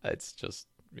job, it's just,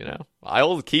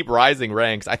 I'll keep rising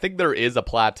ranks. I think there is a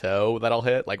plateau that I'll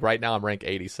hit. Like right now I'm rank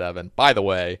 87. By the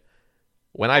way,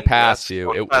 when I passed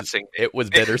you, it was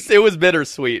bitter. It was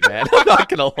bittersweet, man. I'm not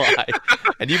gonna lie.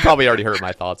 And you probably already heard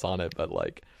my thoughts on it, but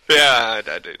like, yeah,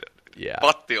 I did. Yeah.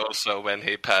 But also, when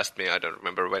he passed me, I don't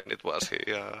remember when it was. He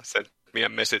sent me a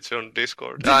message on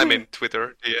Discord. I mean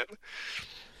Twitter. Yeah.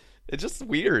 It's just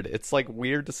weird. It's like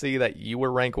weird to see that you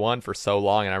were rank 1 for so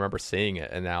long, and I remember seeing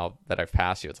it, and now that I've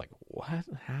passed you, it's like, what?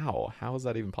 How is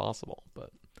that even possible? But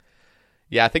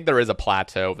yeah, I think there is a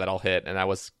plateau that I'll hit, and I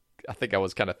think I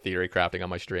was kind of theory crafting on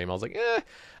my stream. I was like,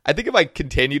 I think if I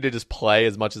continue to just play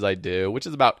as much as I do, which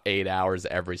is about 8 hours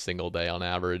every single day on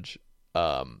average,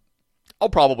 I'll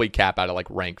probably cap out at like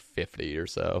rank 50 or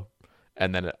so.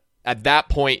 And then at that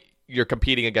point, you're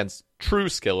competing against true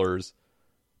skillers,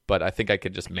 but I think I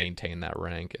could just maintain that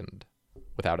rank and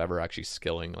without ever actually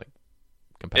skilling like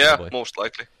competitively. Yeah,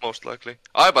 most likely.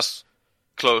 I was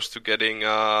close to getting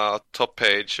a top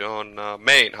page on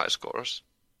main high scores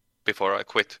before I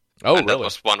quit. Oh, and really? That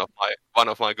was one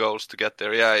of my goals to get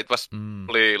there. Yeah, it was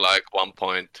probably like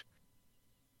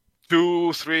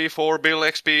 1.2, 3, 4 bill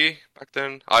XP back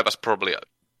then. I was probably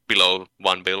below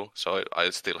 1 bill, so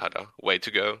I still had a way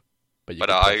to go. But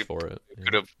I for it.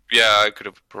 I could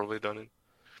have probably done it.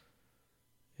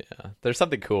 Yeah, there's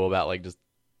something cool about like just,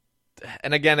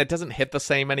 and again, it doesn't hit the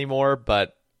same anymore,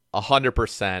 but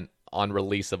 100% on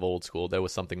release of Old School, there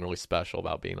was something really special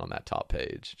about being on that top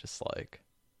page. Just like,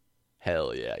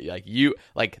 hell yeah,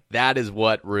 like that is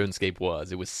what RuneScape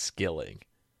was. It was skilling.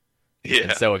 Yeah.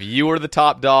 And so if you were the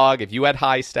top dog, if you had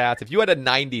high stats, if you had a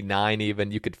 99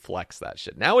 even, you could flex that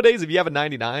shit. Nowadays, if you have a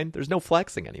 99, there's no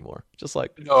flexing anymore. Just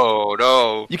like,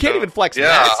 no. You can't even flex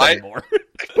max anymore.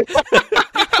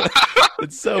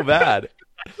 It's so bad.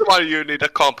 That's why you need a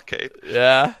comp cape.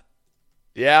 Yeah,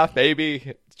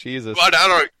 maybe. Jesus. What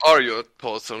are your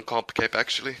thoughts on comp cape,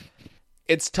 actually?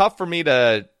 It's tough for me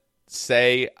to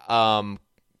say.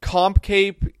 Comp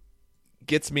cape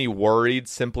gets me worried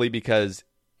simply because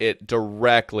it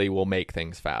directly will make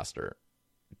things faster.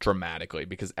 Dramatically.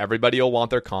 Because everybody will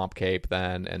want their comp cape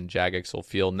then, and Jagex will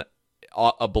feel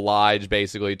obliged,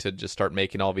 basically, to just start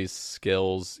making all these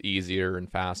skills easier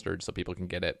and faster so people can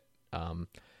get it.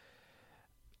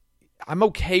 I'm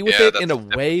okay with it in a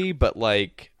way, but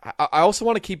like I also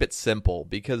want to keep it simple,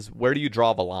 because where do you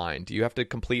draw the line? Do you have to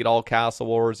complete all Castle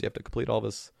Wars? Do you have to complete all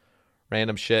this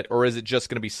random shit? Or is it just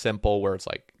going to be simple where it's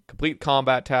like complete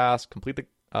combat task, complete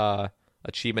the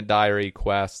achievement diary,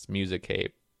 quests, music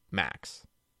cape, max?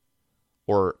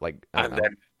 Or like, and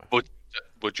then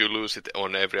would you lose it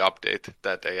on every update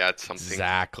that they add something?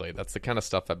 Exactly. That's the kind of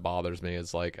stuff that bothers me,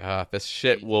 is like, this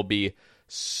shit will be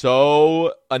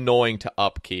so annoying to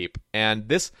upkeep. And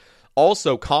this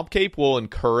also, comp cape will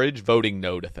encourage voting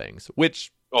no to things,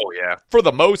 which, for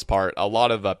the most part, a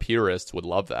lot of purists would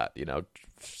love that,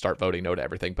 start voting no to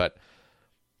everything. But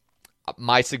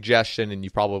my suggestion, and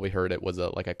you probably heard it, was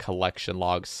like a collection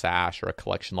log sash or a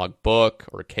collection log book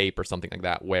or a cape or something like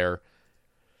that, where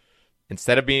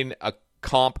instead of being a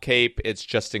comp cape, it's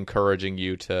just encouraging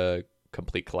you to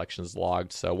complete collections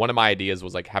logged. So one of my ideas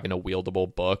was like having a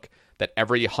wieldable book that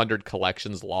every 100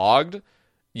 collections logged,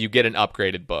 you get an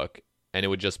upgraded book, and it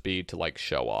would just be to like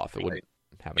show off. It wouldn't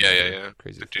have any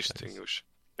crazy to distinguish.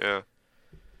 Yeah.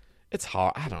 It's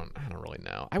hard. I don't really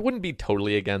know. I wouldn't be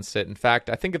totally against it. In fact,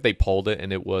 I think if they pulled it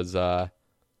and it was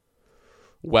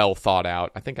well thought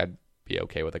out, I think I'd be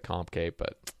okay with a comp cape,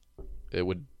 but it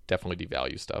would definitely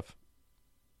devalue stuff.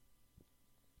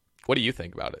 What do you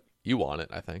think about it? You want it,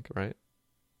 I think, right?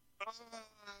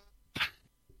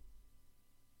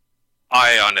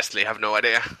 I honestly have no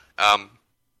idea. Don't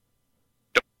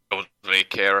really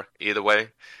care either way.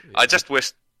 Yeah. I just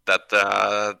wish that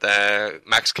the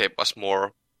max cape was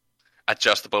more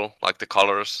adjustable, like the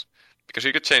colors, because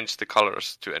you could change the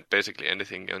colors to basically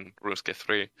anything in RuneScape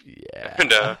 3. Yeah.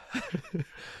 And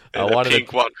I wanted the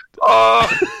pink one. Oh,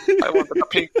 I wanted a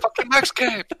pink fucking max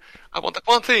cape. I want that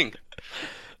one thing.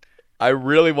 I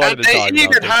really wanted to talk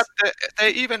about this.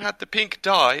 They even had the pink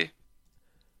dye,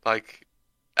 like,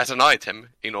 as an item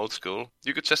in old school.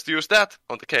 You could just use that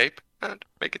on the cape and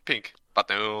make it pink. But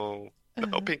no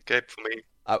pink cape for me.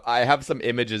 I have some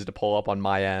images to pull up on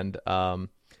my end.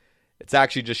 It's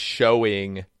actually just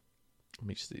showing. Let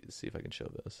me see if I can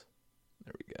show this.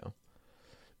 There we go.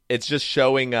 It's just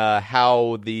showing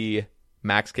how the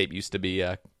Max Cape used to be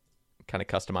kind of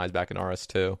customized back in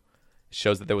RS2. It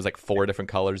shows that there was like 4 different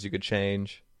colors you could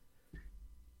change,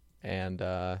 and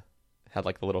had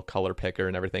like the little color picker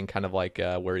and everything, kind of like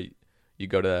where you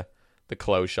go to the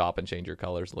clothes shop and change your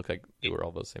colors. It looked like they were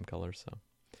all those same colors. So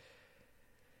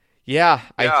yeah.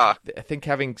 I think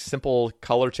having simple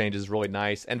color changes is really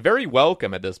nice and very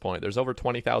welcome at this point. There's over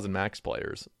 20,000 Max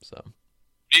players. So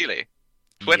really,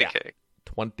 20K, yeah.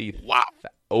 20. Wow,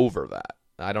 over that.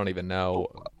 I don't even know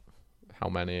how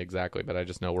many exactly, but I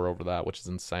just know we're over that, which is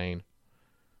insane.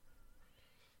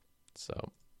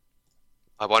 So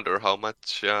I wonder how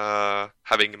much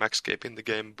having Maxscape in the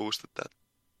game boosted that.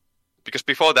 Because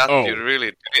before that, you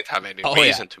really didn't have any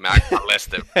reason to max unless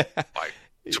they like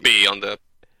to be on the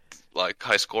like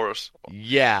high scores.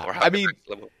 Yeah, I mean,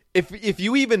 if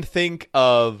you even think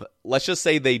of, let's just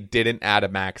say they didn't add a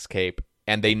Max Cape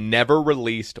and they never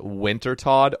released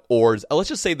Wintertodt, or let's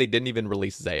just say they didn't even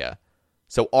release Zaya.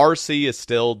 So RC is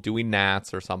still doing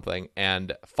Nats or something,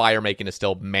 and Firemaking is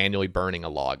still manually burning a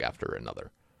log after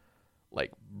another.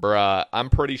 Like, bruh, I'm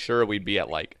pretty sure we'd be at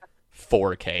like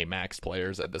 4K max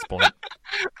players at this point.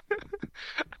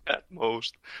 At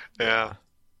most, yeah.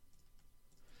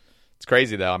 It's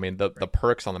crazy though. I mean, the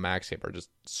perks on the Max Cape are just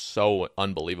so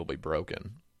unbelievably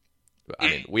broken. I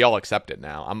mean, we all accept it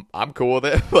now. I'm cool with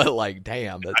it, but like,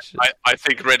 damn, that's. I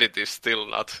think Reddit is still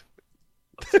not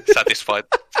satisfied.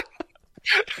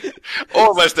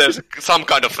 Always there's some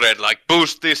kind of thread like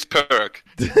boost this perk,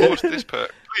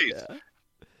 please.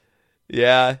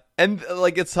 Yeah, and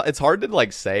like it's hard to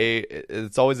like say.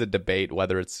 It's always a debate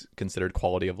whether it's considered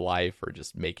quality of life or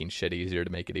just making shit easier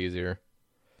to make it easier.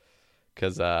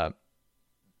 Because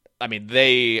I mean,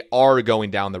 they are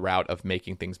going down the route of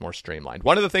making things more streamlined.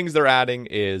 One of the things they're adding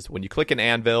is when you click an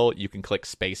anvil, you can click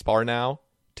spacebar now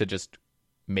to just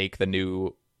make the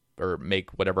new or make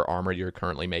whatever armor you're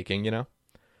currently making, you know?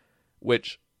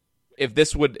 Which, if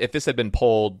this had been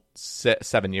pulled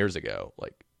 7 years ago,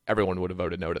 like, everyone would have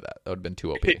voted no to that. That would have been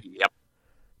too OP. Yep.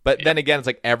 But then again, it's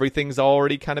like everything's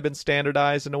already kind of been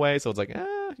standardized in a way, so it's like,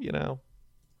 you know,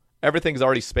 everything's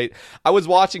already spaced. I was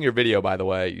watching your video, by the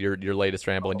way, your latest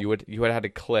ramble, and you would had to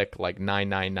click like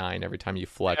 999 every time you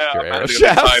flexed your arrow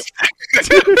shafts.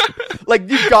 Like,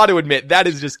 you've got to admit, that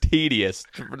is just tedious.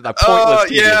 The pointless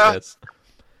tediousness. Yeah.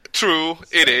 True,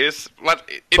 it is, but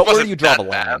but where do you draw the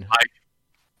line?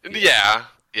 Like,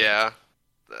 yeah,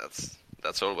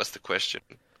 that's always the question.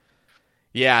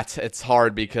 Yeah, it's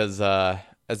hard because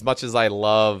as much as I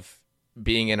love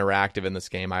being interactive in this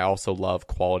game, I also love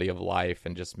quality of life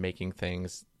and just making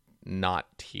things not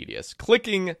tedious.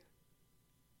 Clicking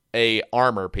a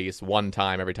armor piece one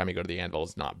time every time you go to the anvil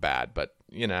is not bad, but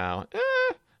you know.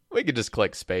 We could just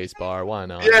click spacebar. Why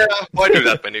not? Yeah, why do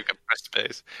that when you can press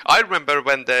space? I remember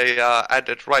when they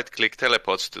added right-click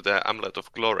teleports to the Amulet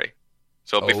of Glory.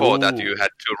 So before that, you had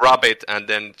to rub it and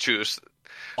then choose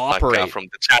operate like, from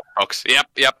the chat box.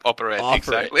 Yep, operate.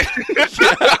 Exactly.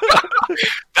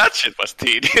 That shit was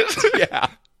tedious. Yeah.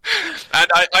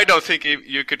 And I don't think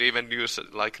you could even use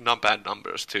like numpad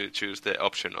numbers to choose the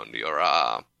option on your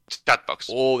chat box.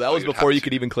 Oh, that was before you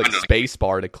could even click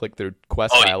spacebar to click their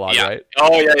quest dialogue, right?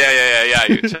 Oh, yeah.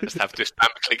 You just have to spam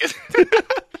click it.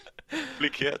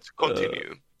 Click here to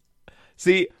continue.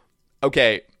 See,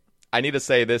 okay, I need to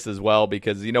say this as well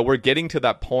because, you know, we're getting to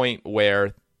that point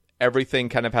where everything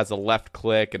kind of has a left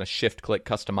click and a shift click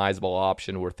customizable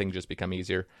option where things just become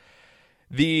easier.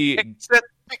 It's that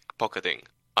pickpocketing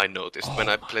I noticed when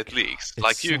I played Leagues.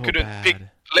 Like, you couldn't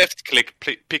left click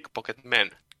pickpocket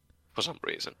men. For some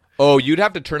reason. Oh, you'd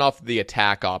have to turn off the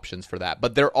attack options for that.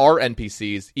 But there are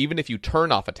NPCs, even if you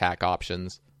turn off attack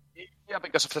options. Yeah,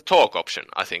 because of the talk option,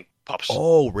 I think, pops.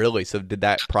 Oh, really? So did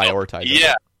that prioritize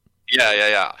it?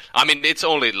 Yeah. I mean, it's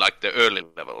only like the early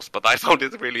levels, but I found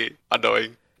it really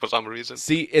annoying for some reason.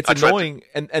 See, it's annoying.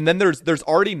 And then there's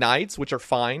already knights, which are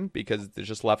fine, because there's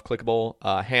just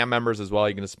left-clickable. Ham members as well,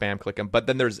 you can just spam click them. But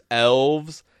then there's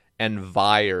elves and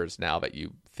Vyres now that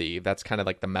you thieve. That's kind of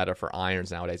like the meta for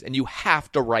irons nowadays. And you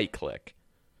have to right-click.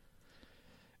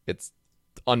 It's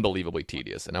unbelievably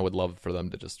tedious, and I would love for them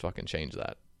to just fucking change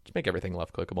that. Just make everything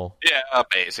left-clickable. Yeah,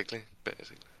 basically.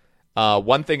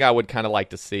 One thing I would kind of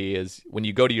like to see is when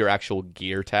you go to your actual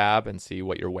gear tab and see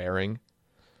what you're wearing,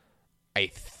 I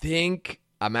think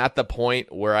I'm at the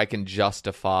point where I can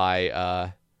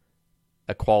justify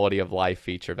a quality of life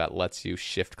feature that lets you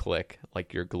shift click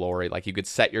like your glory. Like you could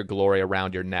set your glory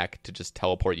around your neck to just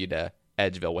teleport you to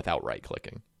Edgeville without right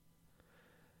clicking.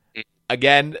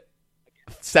 Again,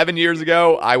 7 years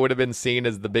ago, I would have been seen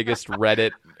as the biggest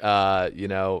Reddit,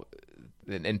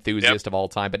 enthusiast of all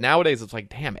time. But nowadays, it's like,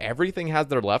 damn, everything has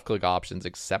their left click options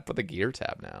except for the gear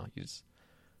tab now.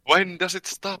 When does it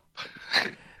stop?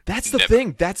 That's the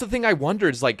thing. That's the thing I wonder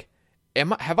is like,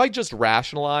 have I just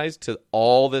rationalized to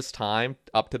all this time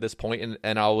up to this point,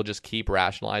 and I will just keep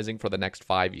rationalizing for the next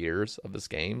 5 years of this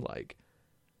game? Like,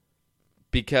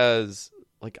 because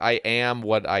like I am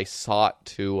what I sought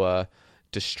to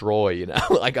destroy, you know,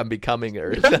 like I'm becoming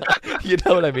her. You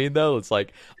know what I mean, though? It's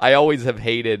like I always have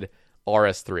hated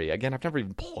RS3. Again, I've never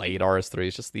even played RS3.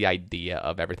 It's just the idea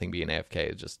of everything being AFK.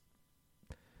 It just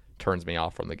turns me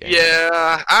off from the game.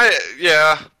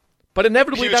 Yeah. But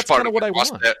inevitably, that's kind of what I want.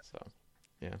 So,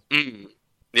 yeah.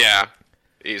 Yeah.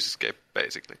 Easy escape,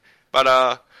 basically. But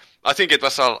I think it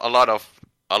was a lot of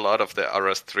the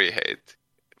RS3 hate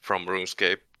from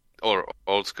RuneScape or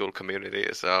old school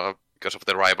communities because of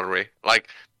the rivalry. Like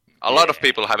a lot of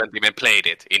people haven't even played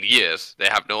it in years. They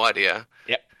have no idea.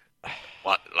 Yep.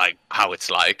 How it's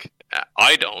like.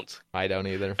 I don't. I don't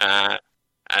either. And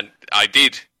I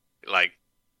did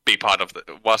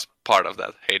was part of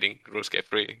that hating RuneScape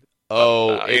 3.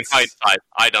 Oh, in hindsight,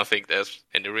 I don't think there's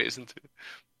any reason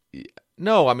to.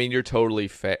 No, I mean you're totally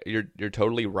you're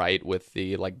totally right with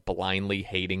the like blindly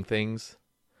hating things.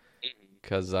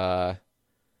 Because I'm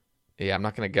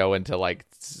not going to go into like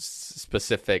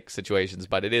specific situations,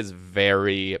 but it is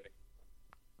very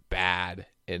bad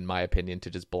in my opinion to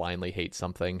just blindly hate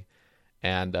something.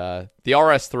 And the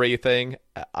RS3 thing,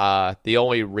 the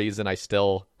only reason I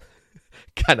still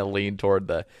kind of lean toward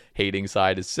the hating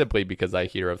side is simply because I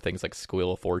hear of things like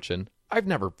Squeal of Fortune. I've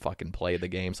never fucking played the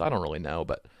game, so I don't really know.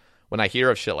 But when I hear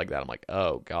of shit like that, I'm like,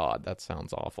 oh god, that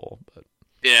sounds awful. But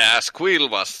yeah, Squeal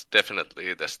was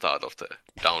definitely the start of the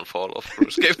downfall of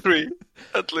RuneScape 3,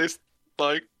 at least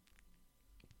like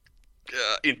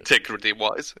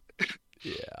integrity-wise.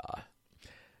 Yeah.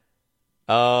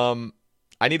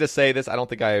 I need to say this. I don't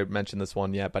think I mentioned this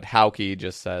one yet, but Hauke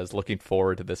just says, looking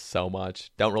forward to this so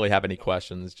much. Don't really have any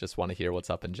questions. Just want to hear what's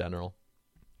up in general.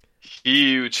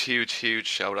 Huge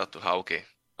shout out to Hauke.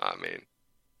 I mean,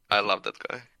 I love that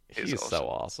guy. He's awesome. So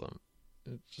awesome.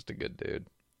 Just a good dude.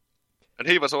 And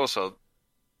he was also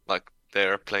like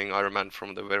there playing Iron Man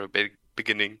from the very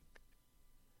beginning.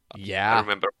 Yeah. I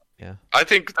remember. Yeah. I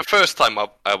think the first time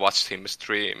I watched him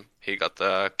stream, he got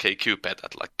a KQ-pet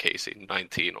at like KC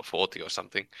 19 or 40 or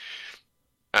something.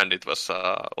 And it was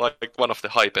like one of the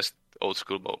hypest old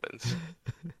school moments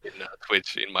in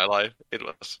Twitch in my life. It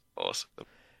was awesome.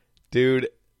 Dude,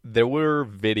 there were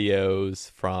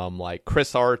videos from like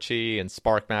Chris Archie and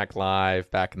SparkMac Live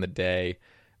back in the day,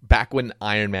 back when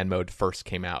Iron Man mode first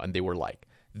came out, and they were like,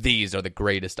 these are the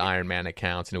greatest Iron Man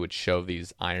accounts, and it would show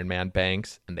these Iron Man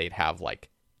banks, and they'd have like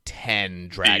 10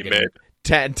 Dragon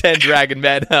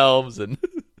Med helms, and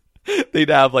they'd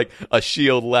have like a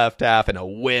shield left half and a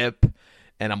whip,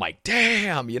 and I'm like,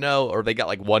 damn, you know, or they got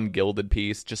like one gilded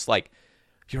piece, just like,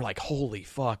 you're like, holy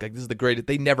fuck, like this is the greatest.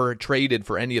 They never traded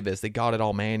for any of this. They got it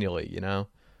all manually, you know.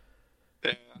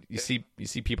 You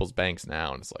see people's banks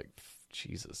now, and it's like,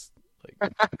 Jesus.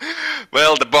 Like,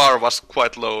 well, the bar was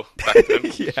quite low back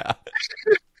then. Yeah.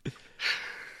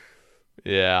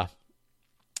 Yeah.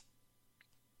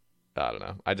 I don't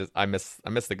know. I miss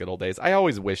the good old days. I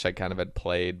always wish I kind of had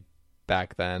played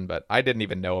back then, but I didn't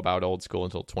even know about old school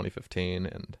until 2015,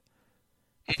 and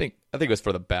I think it was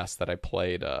for the best that I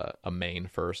played a main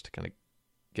first to kind of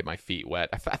get my feet wet.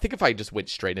 I think if I just went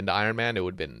straight into Iron Man, it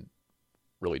would have been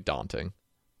really daunting.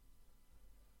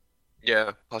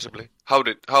 Yeah, possibly. How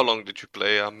long did you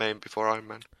play main before Iron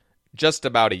Man? Just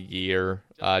about a year,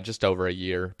 just over a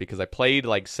year, because I played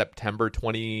like September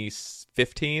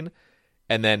 2015,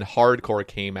 and then Hardcore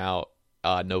came out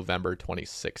November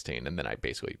 2016, and then I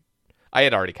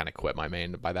had already kind of quit my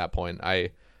main by that point.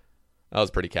 I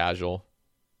was pretty casual,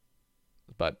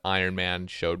 but Iron Man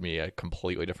showed me a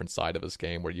completely different side of this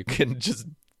game where you can just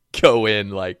go in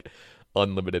like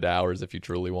unlimited hours if you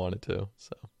truly wanted to.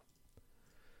 So.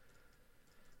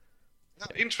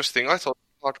 Interesting. I thought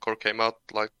Hardcore came out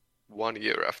like 1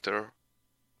 year after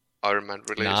Iron Man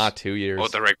release. Nah, 2 years. Oh,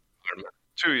 the regular Iron Man.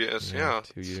 2 years, yeah.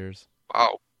 2 years.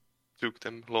 Wow. Took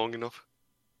them long enough.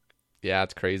 Yeah,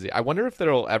 it's crazy. I wonder if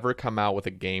they'll ever come out with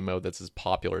a game mode that's as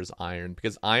popular as Iron,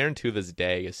 because Iron to this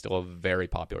day is still a very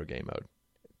popular game mode.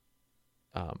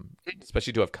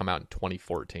 Especially to have come out in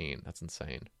 2014. That's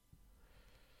insane.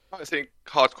 I think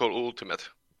Hardcore Ultimate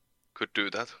could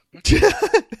do that.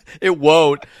 It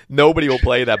won't. Nobody will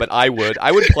play that, but I would.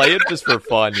 I would play it just for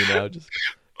fun, you know. Just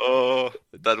Oh,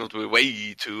 that would be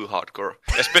way too hardcore,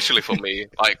 especially for me.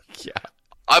 Like, yeah.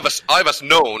 I was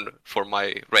known for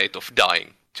my rate of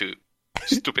dying to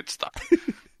stupid stuff.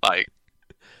 Like,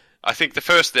 I think the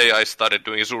first day I started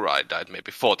doing Zura, I died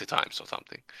maybe 40 times or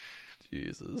something.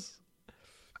 Jesus.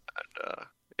 And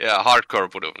yeah,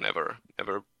 hardcore would have never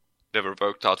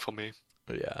worked out for me.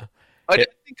 Yeah. I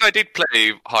think I did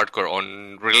play hardcore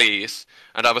on release,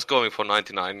 and I was going for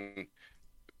 99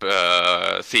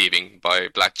 thieving by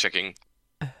blackjacking,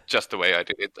 just the way I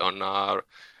did it on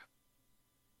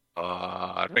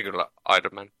regular Iron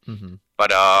Man. Mm-hmm.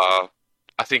 But I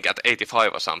think at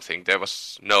 85 or something, there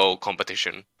was no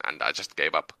competition, and I just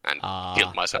gave up and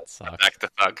killed myself, attacked the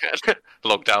thug, and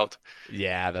logged out.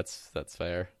 Yeah, that's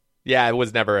fair. Yeah, it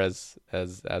was never as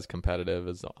competitive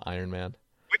as Iron Man.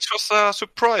 Which was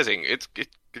surprising. It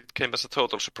came as a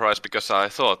total surprise because I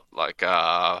thought like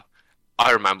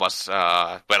Iron Man was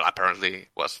apparently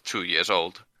was 2 years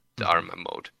old, the Iron Man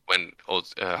mode when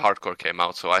hardcore came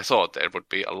out. So I thought there would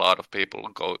be a lot of people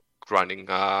grinding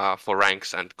for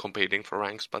ranks and competing for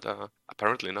ranks, but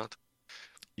apparently not.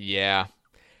 Yeah.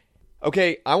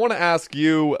 Okay, I want to ask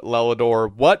you,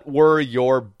 Lelador, what were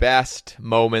your best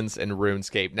moments in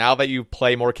RuneScape? Now that you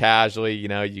play more casually, you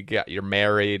know, you're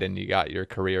married and you got your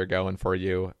career going for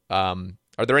you. Are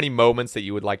there any moments that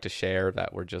you would like to share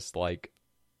that were just like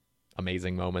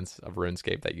amazing moments of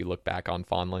RuneScape that you look back on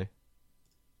fondly?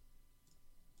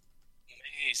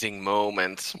 Amazing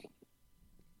moments.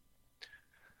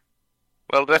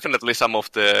 Well, definitely some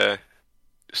of the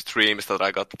streams that I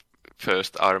got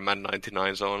first Iron Man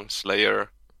 99 Zone,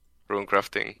 Slayer,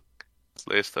 Runecrafting, at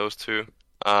least those two.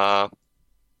 Those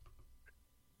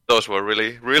were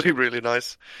really, really, really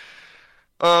nice.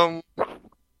 Well,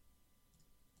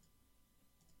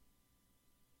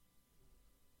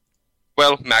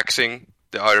 maxing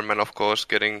the Iron Man, of course,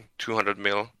 getting 200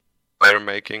 mil iron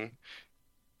making,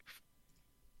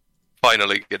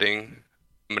 finally getting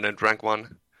eminent rank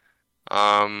 1.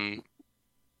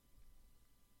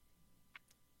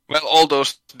 Well, all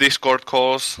those Discord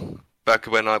calls back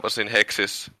when I was in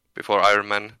Hexis before Iron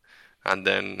Man, and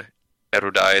then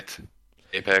Erudite,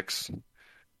 Apex,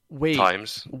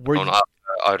 times on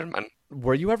Iron Man.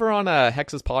 Were you ever on a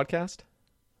Hexis podcast?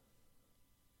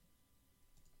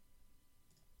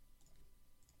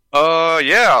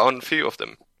 Yeah, on a few of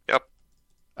them. Yep.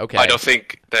 Okay. I don't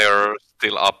think they're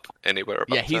still up anywhere.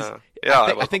 But,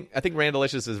 I think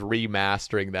Randalicious is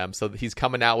remastering them, so he's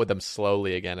coming out with them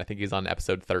slowly again. I think he's on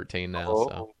episode 13 now.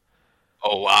 So.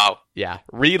 Oh wow! Yeah,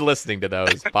 re-listening to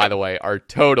those, by the way, are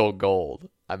total gold.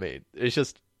 I mean, it's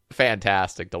just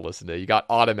fantastic to listen to. You got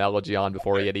Autumn Elegy on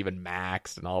before he had even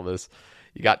maxed and all this.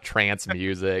 You got trance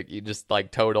music. You just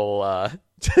like total.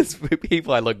 Just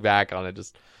people I look back on it,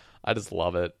 I just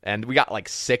love it. And we got like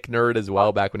Sick Nerd as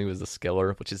well back when he was a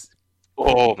skiller, which is.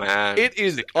 Oh man, it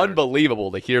is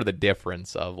unbelievable to hear the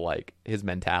difference of like his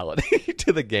mentality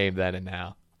to the game then and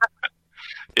now.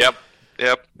 Yep,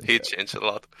 he changed a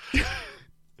lot.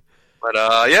 But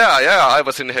I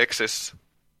was in Hexis,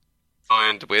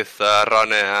 joined with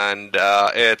Rane and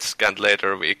Etsk, and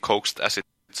later we coaxed Acid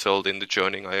Sold into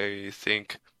joining, I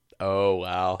think. Oh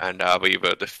wow! And we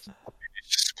were the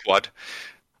squad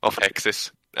of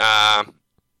Hexis.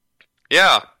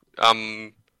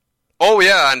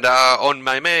 And on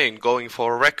my main, going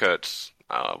for records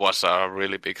was a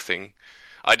really big thing.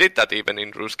 I did that even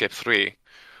in RuneScape 3,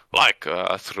 like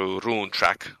through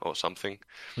RuneTrack or something.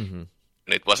 Mm-hmm.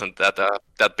 And it wasn't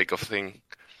that big of a thing.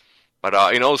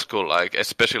 But in old school, like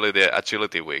especially the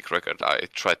Agility Week record I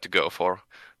tried to go for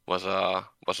was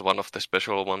one of the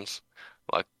special ones.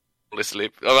 Like only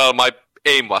sleep. Well, my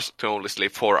aim was to only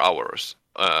sleep 4 hours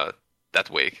that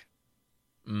week.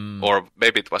 Or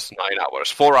maybe it was 9 hours.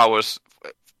 4 hours,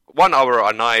 1 hour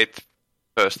a night,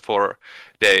 first 4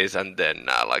 days, and then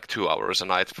like 2 hours a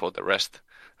night for the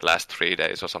last 3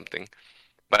 days or something.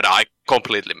 But I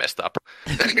completely messed up.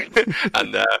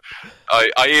 And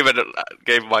I even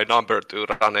gave my number to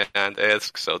Rane and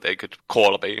Etsk so they could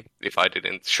call me if I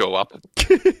didn't show up,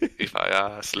 if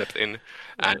I slept in.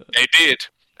 And they did.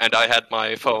 And I had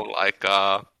my phone like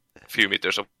a few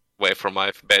meters away from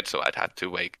my bed, so I'd had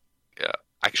to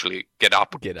actually get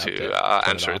up to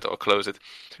answer it or close it,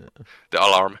 the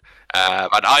alarm.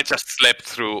 But I just slept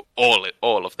through all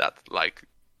of that, like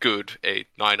good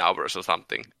 8-9 hours or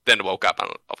something. Then woke up and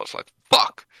I was like,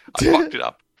 fuck, I fucked it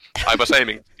up. I was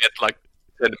aiming to get like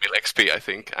 10 mil XP, I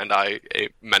think, and I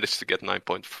managed to get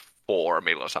 9.4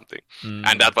 mil or something.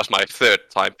 And that was my third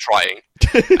time trying.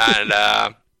 And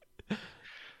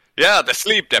Yeah, the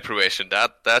sleep deprivation,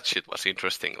 that shit was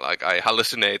interesting. Like, I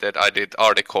hallucinated, I did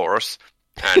Arctic Horse,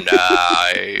 and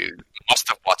I must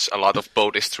have watched a lot of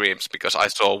Bodhi streams because I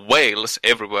saw whales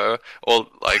everywhere, all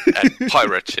like and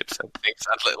pirate ships and things.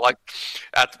 And like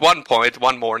at one point,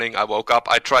 one morning, I woke up.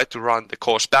 I tried to run the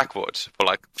course backwards for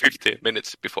like 15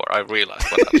 minutes before I realized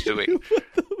what I was doing.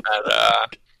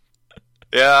 And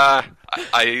yeah,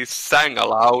 I sang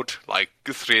aloud like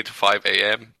 3 to 5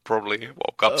 a.m. Probably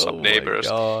woke up some neighbors.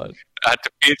 God. I had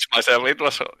to pinch myself.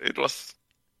 It was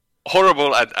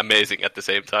horrible and amazing at the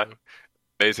same time.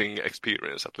 Amazing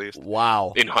experience, at least.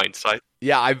 Wow. In hindsight.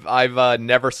 Yeah, I've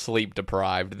never sleep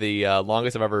deprived. The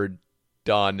longest I've ever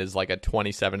done is like a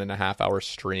 27.5-hour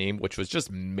stream, which was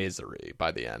just misery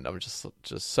by the end. I was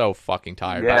just so fucking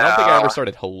tired. Yeah. I don't think I ever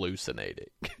started hallucinating.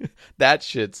 That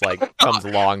shit's like comes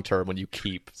long term when you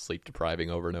keep sleep depriving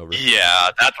over and over.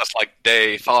 Yeah, that was like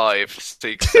day 5,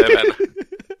 6, 7.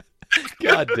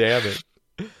 God damn it.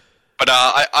 But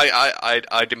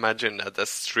I'd imagine that the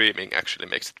streaming actually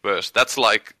makes it worse. That's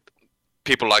like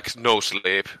people like No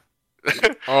Sleep.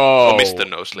 Oh, or Mr.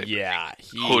 No Sleep. Yeah.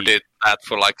 Who did that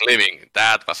for like living.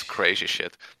 That was crazy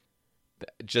shit.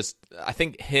 Just, I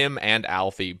think him and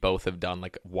Alfie both have done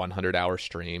like 100-hour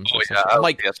streams. Oh, or yeah, I'm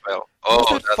like, as well. how is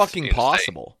Oh, that that's fucking insane.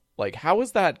 possible? Like, how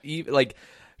is that even, like,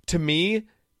 to me,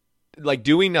 like,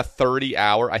 doing a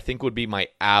 30-hour, I think would be my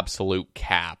absolute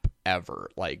cap ever.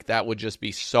 Like, that would just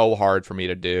be so hard for me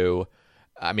to do.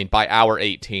 I mean, by hour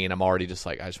 18, I'm already just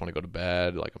like, I just want to go to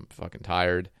bed. Like, I'm fucking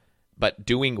tired. But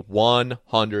doing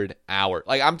 100 hours,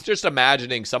 like, I'm just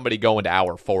imagining somebody going to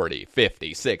hour 40,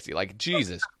 50, 60. Like,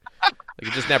 Jesus. Like,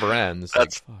 it just never ends.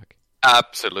 That's like, fuck.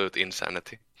 absolute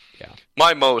insanity. Yeah.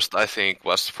 My most, I think,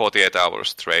 was 48 hours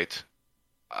straight.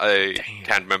 I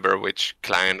can't remember which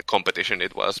clan competition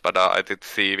it was, but I did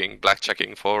thieving,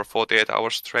 blackjacking for 48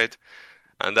 hours straight.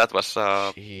 And that was...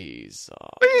 Jesus.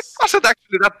 It wasn't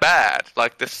actually that bad.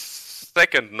 Like, the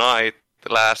second night,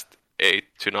 the last 8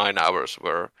 to 9 hours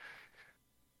were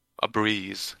a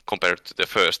breeze compared to the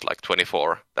first, like,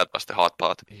 24. That was the hard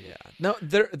part. Yeah. No,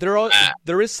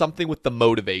 there is something with the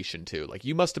motivation, too. Like,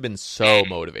 you must have been so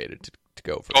motivated to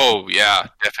go for that. Oh, yeah,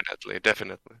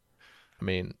 definitely. I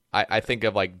mean, I think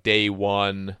of, like, day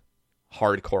one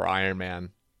hardcore Ironman.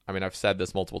 I mean, I've said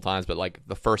this multiple times, but, like,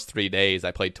 the first 3 days,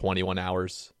 I played 21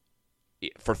 hours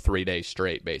for 3 days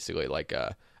straight, basically. Like,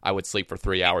 I would sleep for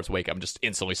 3 hours, wake up, and just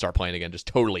instantly start playing again, just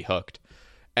totally hooked.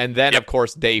 And then, of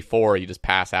course, day 4, you just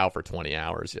pass out for 20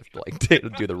 hours. You have to,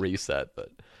 like, do the reset. But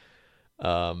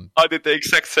I did the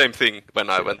exact same thing when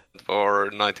I went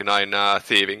for 99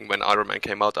 thieving. When Ironman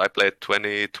came out, I played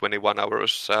 21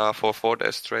 hours for 4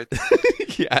 days straight.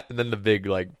 yeah, and then the big,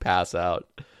 like, pass out.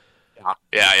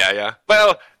 Yeah.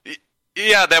 Well,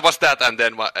 yeah, there was that, and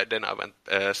then I went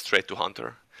straight to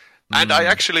Hunter. And I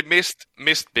actually missed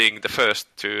being the first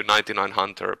to 99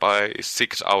 Hunter by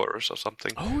 6 hours or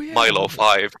something. Oh, yeah. Milo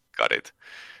 5 got it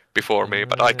before me,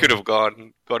 but I could have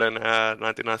gotten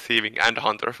 99 Thieving and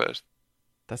Hunter first.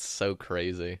 That's so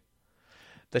crazy.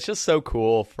 That's just so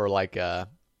cool for, like, a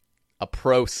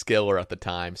pro skiller at the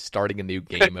time, starting a new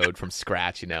game mode from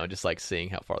scratch, and just, like, seeing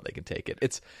how far they can take it.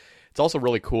 It's also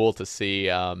really cool to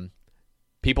see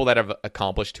people that have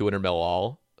accomplished 200 mil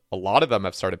all. A lot of them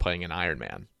have started playing an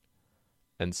Ironman.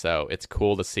 And so it's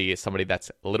cool to see somebody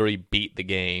that's literally beat the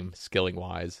game skilling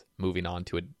wise, moving on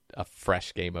to a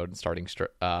fresh game mode and starting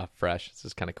fresh. This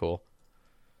is kind of cool.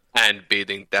 And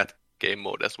beating that game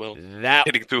mode as well.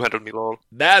 Hitting 200 mil all.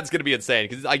 That's going to be insane.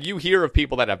 Because like, you hear of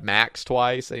people that have maxed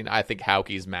twice. And I think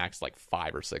Hauke's maxed like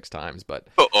 5 or 6 times. But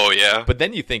oh yeah. But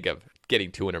then you think of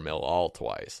getting 200 mil all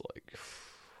twice. Like,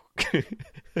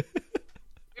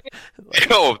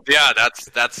 oh yeah, that's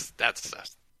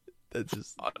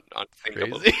just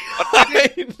unthinkable. Crazy.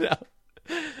 I know.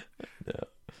 No.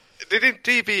 Didn't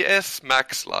DBS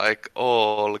max like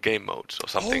all game modes or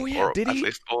something? Oh, yeah. Or Did at he?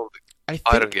 least all the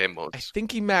Iron game modes. I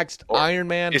think he maxed Or Iron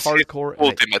Man, is Hardcore. his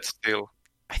Ultimate still.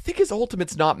 I think his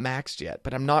Ultimate's not maxed yet,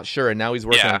 but I'm not sure. And now he's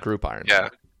working on Group Iron Man. Yeah.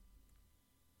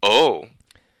 Oh.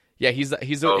 Yeah, he's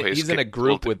in a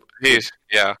group with.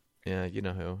 Yeah, you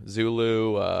know who?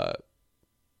 Zulu,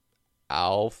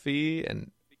 Alfie,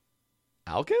 and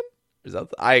Alkin? Is that?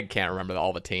 I can't remember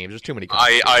all the teams. There's too many.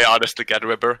 I honestly can't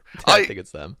remember. I think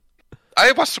it's them.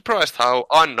 I was surprised how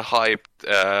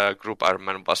unhyped Group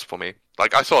Ironman was for me.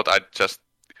 Like, I thought I'd just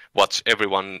watch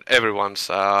everyone's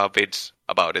vids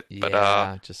about it.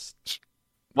 Yeah, but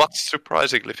what's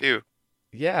surprisingly few.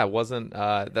 Yeah, it wasn't.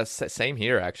 That's same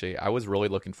here, actually. I was really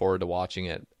looking forward to watching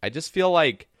it. I just feel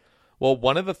like, well,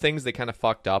 one of the things they kind of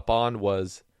fucked up on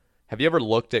was, have you ever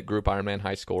looked at Group Ironman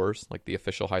high scores, like the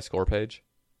official high score page?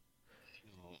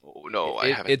 No,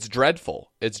 I haven't. It's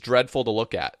dreadful. It's dreadful to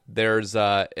look at. There's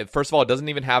first of all, it doesn't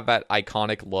even have that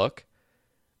iconic look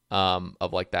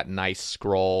of like that nice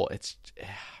scroll. It's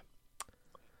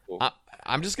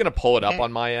I'm just gonna pull it up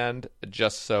on my end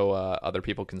just so other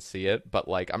people can see it. But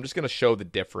like, I'm just gonna show the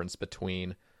difference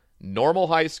between normal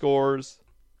high scores.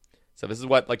 So this is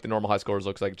what like the normal high scores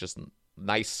looks like, just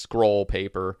nice scroll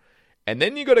paper, and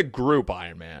then you go to group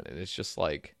Iron Man, and it's just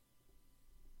like.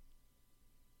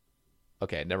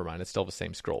 Okay, never mind. It's still the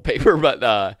same scroll paper,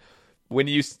 but when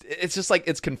you, it's just like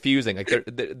it's confusing. Like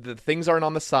the things aren't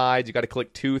on the sides. You got to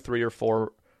click 2, 3, or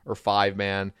 4 or 5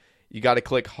 man. You got to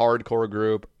click hardcore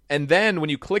group, and then when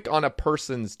you click on a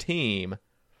person's team,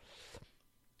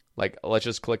 like let's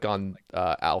just click on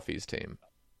Alfie's team.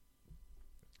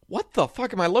 What the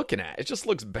fuck am I looking at? It just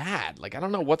looks bad. Like I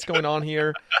don't know what's going on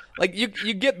here. Like you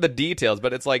get the details,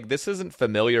 but it's like this isn't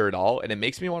familiar at all, and it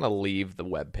makes me want to leave the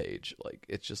web page. Like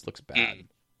it just looks bad.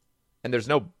 And there's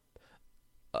no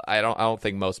I don't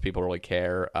think most people really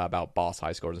care about boss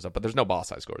high scores and stuff, but there's no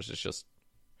boss high scores. It's just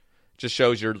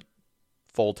shows your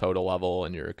full total level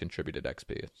and your contributed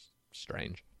XP. It's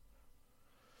strange.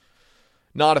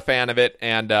 Not a fan of it,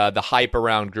 and the hype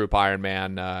around Group Iron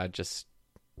Man just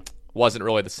wasn't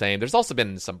really the same. There's also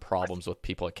been some problems with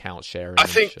people account sharing. I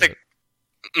think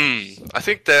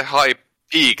the hype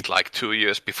peaked like 2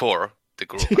 years before the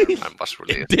Group Iron Man was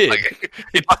released. It did. Like,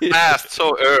 it was passed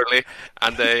so early,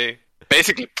 and they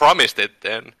basically promised it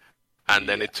then, and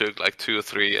then it took like 2 or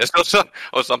 3 years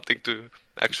or something to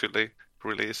actually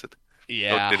release it.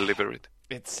 Yeah, or deliver it.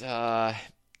 It's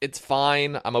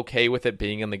fine. I'm okay with it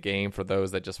being in the game for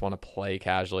those that just want to play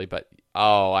casually, but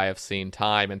I have seen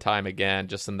time and time again,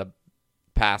 just in the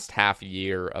past half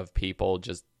year, of people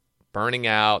just burning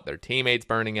out, their teammates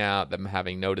burning out, them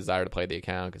having no desire to play the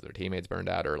account because their teammates burned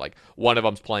out, or like one of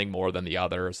them's playing more than the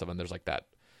other, so then there's like that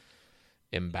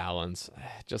imbalance.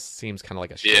 It just seems kind of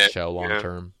like a shit show long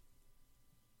term.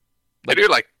 Like, do you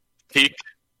like peak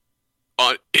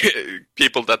on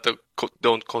people that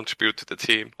don't contribute to the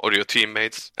team or your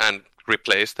teammates and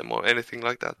replace them or anything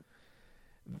like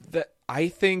that? I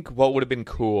think what would have been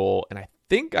cool, and I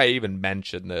think I even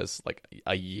mentioned this like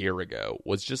a year ago,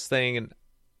 was just saying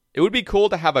it would be cool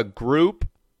to have a group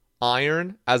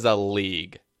Iron as a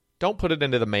league. Don't put it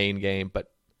into the main game,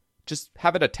 but just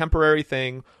have it a temporary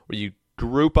thing where you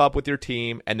group up with your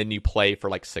team and then you play for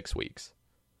like 6 weeks.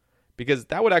 Because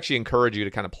that would actually encourage you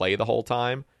to kind of play the whole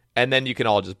time, and then you can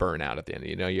all just burn out at the end.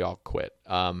 You all quit.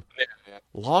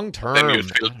 Long term, then you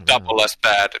feel double as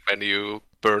bad when you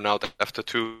burn out after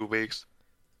 2 weeks.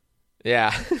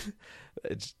 Yeah.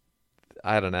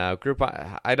 I don't know. Group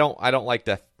I don't like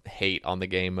to hate on the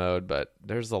game mode, but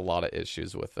there's a lot of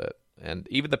issues with it. And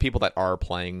even the people that are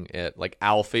playing it, like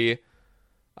Alfie,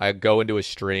 I go into his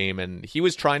stream and he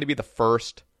was trying to be the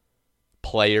first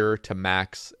player to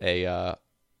max a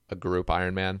group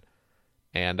Iron Man.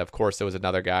 And of course there was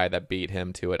another guy that beat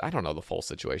him to it. I don't know the full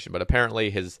situation, but apparently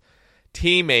his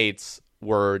teammates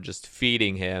were just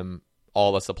feeding him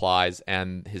all the supplies,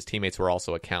 and his teammates were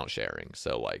also account sharing.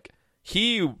 So like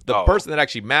the person that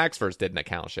actually maxed first didn't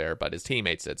account share, but his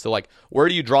teammates did. So like, where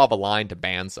do you draw the line to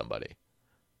ban somebody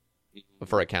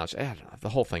for account share? I don't know. The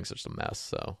whole thing's just a mess.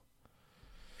 So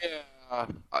yeah,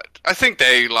 I think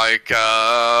they like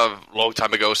a long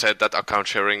time ago said that account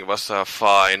sharing was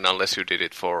fine unless you did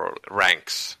it for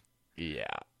ranks. Yeah.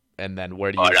 And then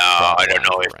where do you? I don't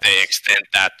know if they extend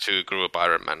that to Group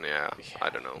Iron Man. Yeah, I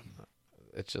don't know.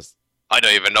 It's just. I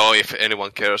don't even know if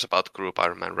anyone cares about Group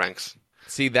Iron Man ranks.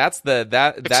 See, that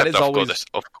is always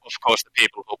of course the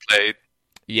people who played.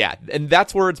 Yeah, and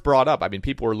that's where it's brought up. I mean,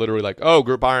 people were literally like, "Oh,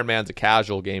 Group Iron Man's a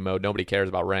casual game mode. Nobody cares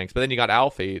about ranks." But then you got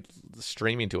Alfie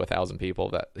streaming to 1,000 people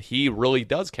that he really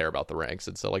does care about the ranks,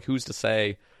 and so like, who's to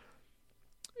say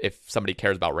if somebody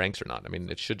cares about ranks or not? I mean,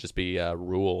 it should just be a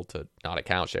rule to not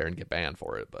account share and get banned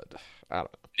for it. But I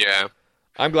don't know. Yeah.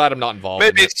 I'm glad I'm not involved.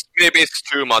 Maybe it's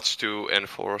too much to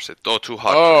enforce it, or too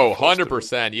hard. Oh,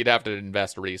 100%. You'd have to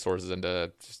invest resources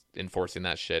into just enforcing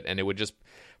that shit, and it would just,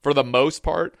 for the most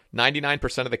part,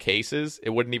 99% of the cases, it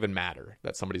wouldn't even matter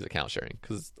that somebody's account sharing,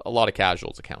 because a lot of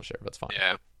casuals account share. That's fine.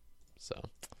 Yeah. So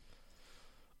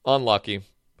unlucky,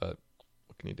 but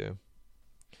what can you do?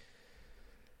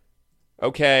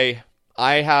 Okay,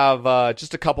 I have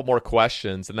just a couple more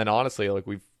questions, and then honestly, like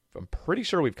I'm pretty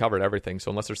sure we've covered everything,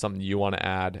 so unless there's something you want to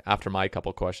add after my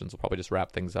couple questions, we'll probably just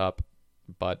wrap things up.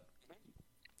 But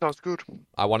sounds good.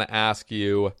 I want to ask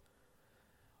you,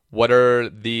 what are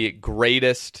the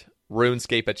greatest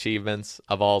RuneScape achievements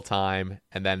of all time?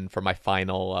 And then for my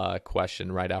final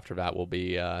question right after that will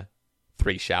be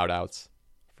 3 shout-outs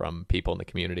from people in the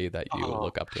community that you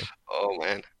look up to. Oh,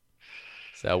 man.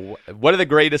 So what are the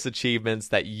greatest achievements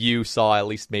that you saw, at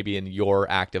least maybe in your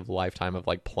active lifetime of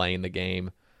like playing the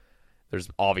game? There's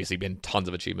obviously been tons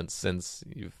of achievements since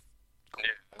you've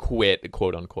quit,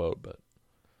 quote unquote, but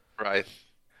right.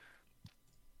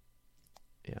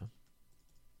 Yeah.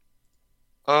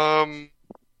 Well,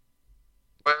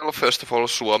 first of all,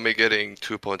 Suomi getting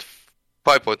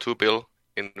 5.2 bill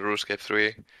in RuneScape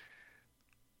 3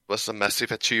 was a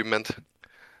massive achievement.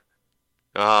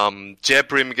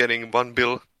 Jebrim getting 1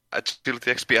 bill at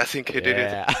Agility XP, I think he did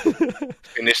it.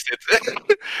 Finished it.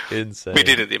 Insane. We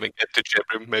didn't even get to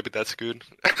Jebrim, maybe that's good.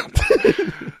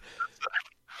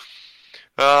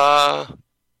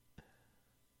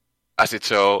 Acid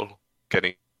Soul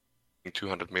getting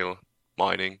 200 mil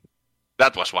mining.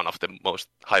 That was one of the most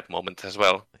hype moments as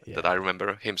well that I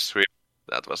remember him stream.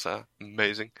 That was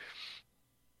amazing.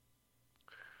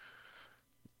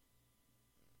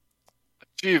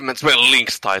 Achievements, well,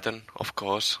 Link's Titan, of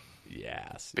course.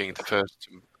 Yes. Being the first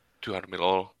 200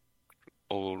 mil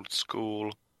old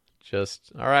school.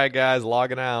 Just, all right, guys,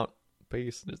 logging out.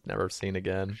 Peace. Just never seen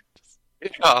again.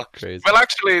 Yeah. Crazy. Well,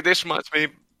 actually, this might be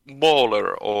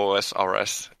Mauler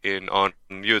OSRS on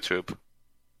YouTube.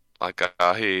 Like,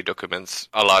 he documents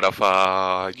a lot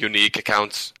of unique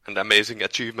accounts and amazing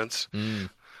achievements.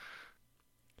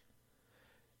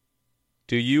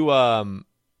 Do you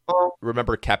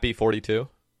remember Kepi 42?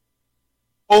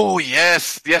 Oh,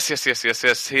 yes.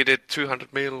 He did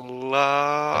 200 mil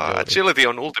agility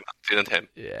on Ultimate, didn't he?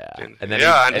 Yeah.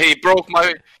 And he broke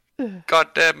my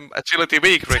goddamn agility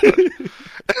week record.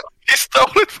 He stole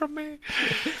it from me.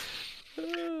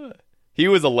 He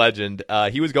was a legend.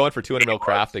 He was going for 200 mil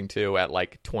crafting too at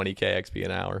like 20k XP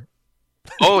an hour.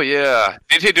 Oh yeah.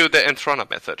 Did he do the Entrana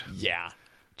method? Yeah.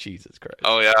 Jesus Christ.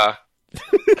 Oh yeah.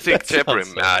 I think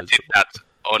Jebrim did that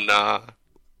on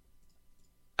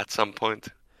at some point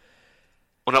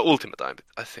on an Ultimate,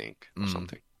 I think, or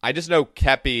something. I just know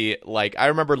Kepi, like, I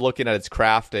remember looking at its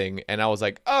crafting, and I was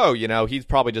like, oh, he's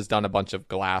probably just done a bunch of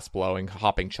glass blowing,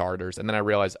 hopping charters, and then I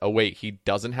realized, oh, wait, he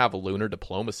doesn't have lunar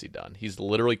diplomacy done. He's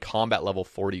literally combat level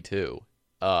 42.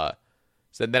 So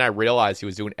then I realized he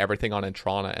was doing everything on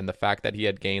Entrana, and the fact that he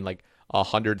had gained, like,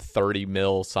 130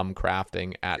 mil some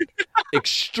crafting at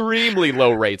extremely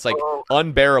low rates, like,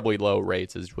 unbearably low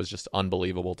rates, was just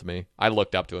unbelievable to me. I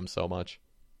looked up to him so much.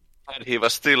 And he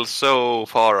was still so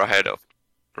far ahead of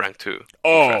rank 2. Oh,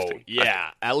 crafting. yeah.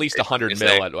 At least 100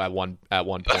 mil at one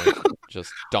point.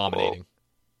 Just dominating.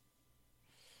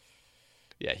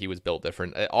 Yeah, he was built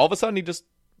different. All of a sudden, he just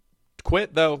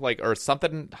quit, though, like, or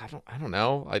something. I don't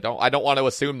know. I don't want to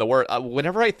assume the word.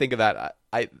 Whenever I think of that,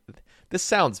 this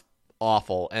sounds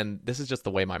awful, and this is just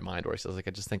the way my mind works. I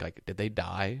just think, like, did they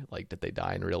die? Like, did they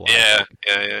die in real life?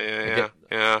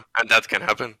 Yeah. And that can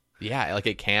happen. Yeah, like,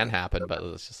 it can happen, but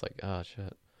it's just like, oh,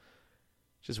 shit.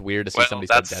 It's just weird to see somebody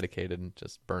so dedicated and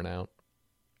just burn out.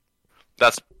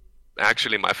 That's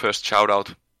actually my first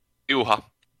shout-out. Juha,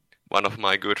 one of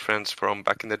my good friends from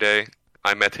back in the day.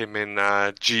 I met him in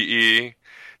GE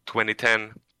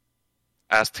 2010.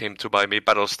 Asked him to buy me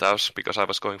battle staves because I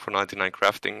was going for 99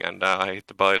 crafting and I hit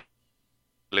the buy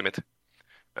limit.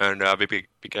 And we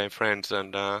became friends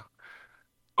and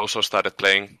also started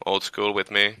playing old school with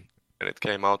me. And it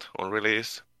came out on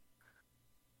release.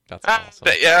 That's awesome.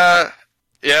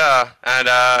 Yeah,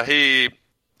 and he,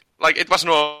 like, it was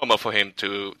normal for him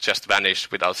to just vanish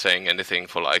without saying anything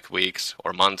for like weeks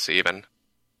or months even.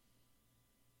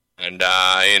 And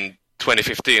in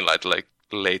 2015, like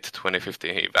late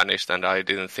 2015, he vanished, and I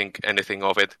didn't think anything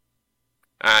of it.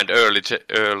 And early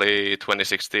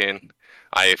 2016,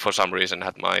 I for some reason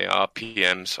had my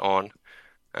PMs on,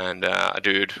 and a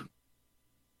dude,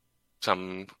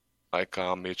 some like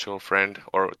a mutual friend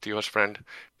or Tio's friend,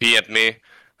 PM'd me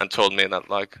and told me that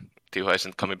like Tio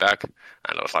isn't coming back,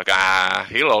 and I was like,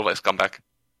 he'll always come back.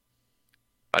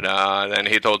 But then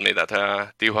he told me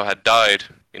that Tio had died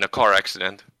in a car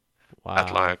accident. Wow.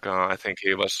 At like I think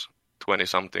he was 20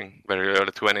 something, very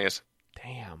early 20s.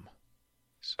 Damn.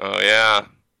 So yeah,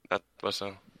 that was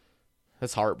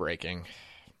That's heartbreaking.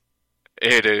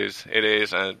 It is, and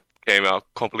it came out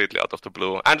completely out of the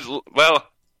blue. And well,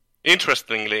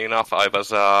 interestingly enough, I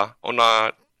was on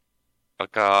a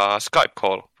Skype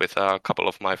call with a couple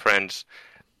of my friends,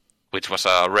 which was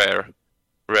a rare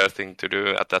thing to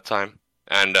do at that time.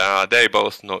 And they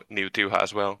both knew Tioha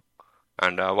as well.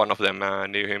 And one of them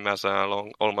knew him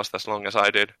almost as long as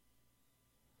I did.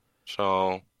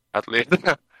 So at least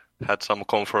had some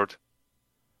comfort.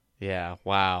 Yeah,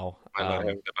 wow. When I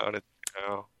heard about it.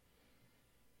 Yeah.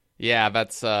 Yeah,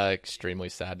 that's extremely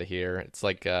sad to hear. It's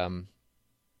like,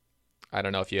 I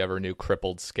don't know if you ever knew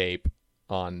Crippled Scape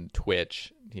on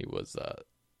Twitch. He was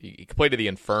he completed the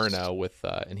Inferno with,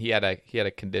 and he had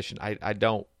a condition. I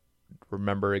don't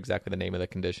remember exactly the name of the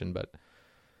condition, but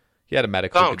he had a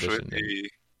medical condition.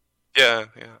 Really, yeah.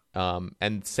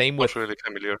 And same with not really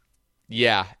familiar.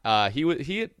 Yeah,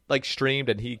 he had like streamed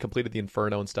and he completed the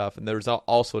Inferno and stuff. And there was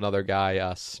also another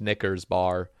guy, Snickers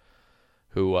Bar,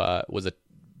 who was a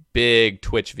big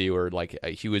Twitch viewer. Like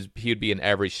he would be in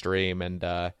every stream,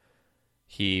 and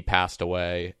he passed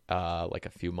away like a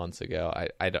few months ago.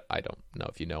 I don't know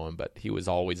if you know him, but he was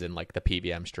always in like the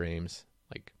PVM streams,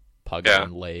 like Pugga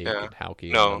and Lake and Hauke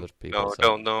and other people. No,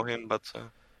 don't know him, but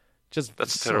just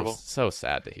that's terrible. So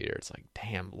sad to hear. It's like,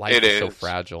 damn, life is so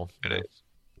fragile. It is.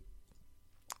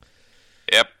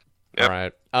 Yep. All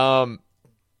right. I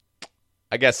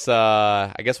guess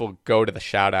we'll go to the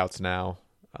shout outs now.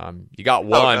 You got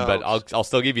one, but I'll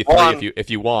still give you three if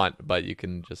you want, but you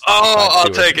can just I'll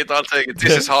take it.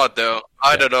 This is hard though.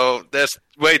 I don't know. There's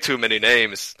way too many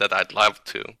names that I'd love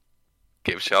to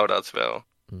give shout outs well.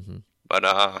 Mm-hmm.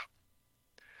 But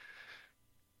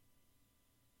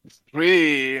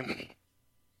three,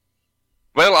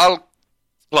 well, I'll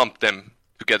lump them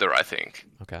together, I think.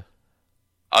 Okay.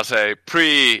 I'll say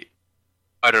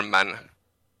pre-Iron Man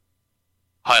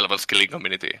high-level skilling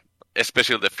community,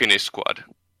 especially the Finnish squad,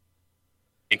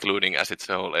 including Acid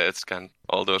Soul, Etsk, and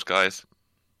all those guys.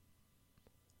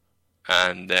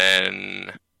 And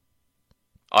then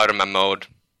Iron Man mode,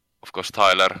 of course,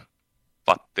 Tyler,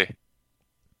 Patti,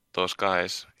 those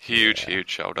guys. Huge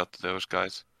shout out to those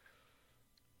guys.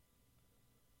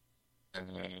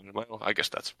 And, well, I guess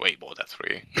that's way more than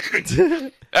three.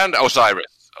 And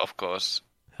Osiris, of course.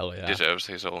 Hell yeah. Deserves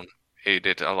his own. He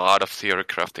did a lot of theory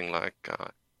crafting like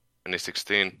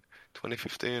 2016,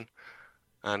 2015,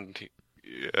 and he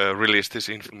released his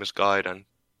infamous guide. And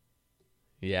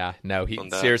yeah, no, he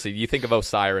seriously. You think of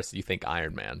Osiris, you think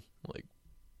Iron Man, like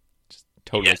just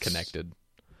totally connected.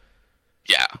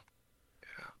 Yeah,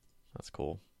 that's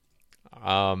cool.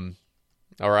 All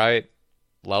right,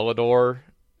 Lelador.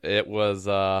 It was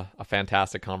a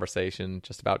fantastic conversation,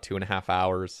 just about 2.5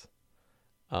 hours.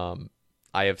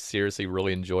 I have seriously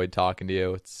really enjoyed talking to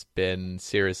you. It's been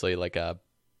seriously like a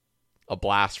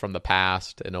blast from the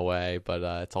past in a way, but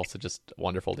it's also just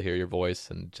wonderful to hear your voice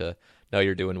and to know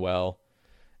you're doing well.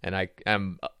 And I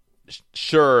am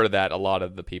sure that a lot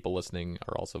of the people listening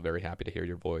are also very happy to hear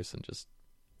your voice and just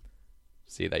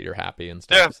see that you're happy and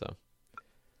stuff. Yeah. So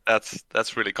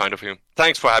that's really kind of you.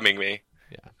 Thanks for having me.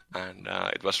 Yeah. And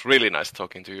it was really nice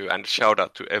talking to you. And shout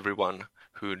out to everyone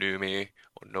who knew me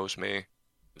or knows me,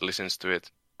 listens to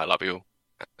it. I love you.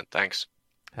 And thanks.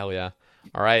 Hell yeah.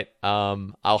 All right.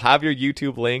 I'll have your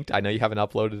YouTube linked. I know you haven't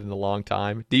uploaded in a long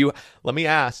time. Let me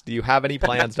ask, do you have any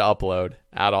plans to upload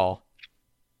at all?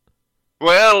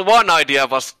 Well, one idea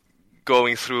was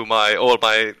going through all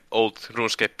my old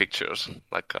RuneScape pictures,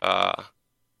 like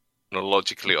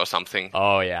logically or something.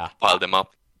 Oh yeah. Pile them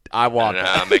up. I want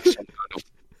that. Make some kind of.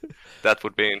 That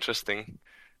would be interesting.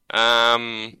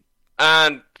 And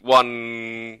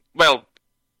one, well,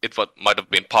 it might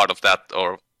have been part of that,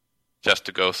 or just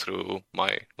to go through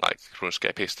my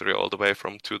RuneScape history all the way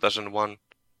from 2001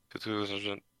 to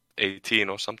 2018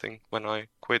 or something when I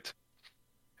quit.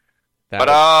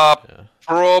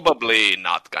 Probably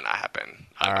not gonna happen.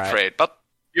 I'm afraid, but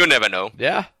you never know.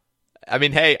 Yeah, I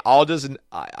mean, hey, I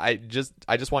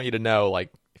just want you to know,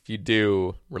 like, if you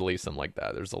do release them like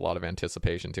that, there's a lot of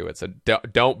anticipation to it. So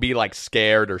don't be like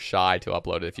scared or shy to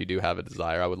upload it if you do have a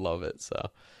desire. I would love it. So,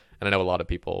 and I know a lot of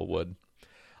people would.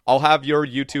 I'll have your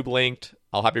YouTube linked.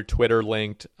 I'll have your Twitter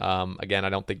linked. Again, I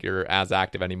don't think you're as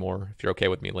active anymore. If you're okay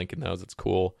with me linking those, it's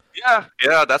cool. Yeah,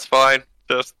 that's fine.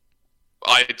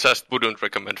 I just wouldn't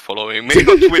recommend following me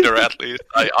on Twitter, at least.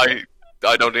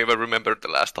 I don't even remember the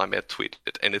last time I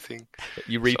tweeted anything.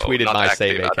 You retweeted my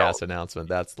SaveAcast announcement.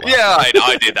 That's the last time.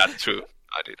 I did that too.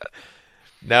 I did that.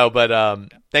 No,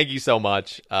 but thank you so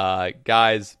much,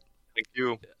 guys. Thank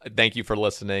you. Thank you for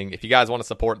listening. If you guys want to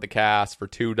support the cast for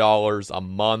 $2 a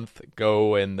month,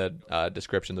 go in the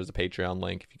description. There's a Patreon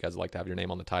link if you guys would like to have your name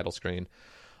on the title screen.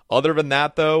 Other than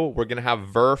that, though, we're going to have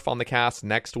Verf on the cast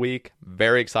next week.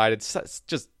 Very excited. It's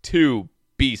just two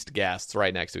beast guests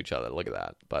right next to each other. Look at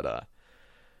that. But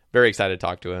very excited to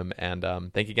talk to him. And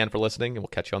thank you again for listening, and we'll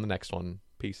catch you on the next one.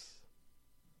 Peace.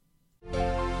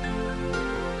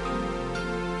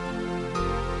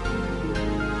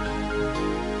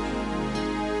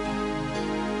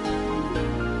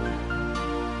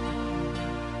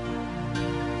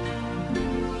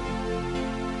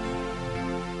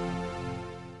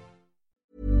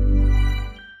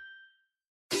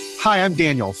 Hi, I'm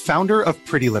Daniel, founder of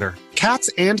Pretty Litter.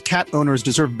 Cats and cat owners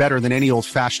deserve better than any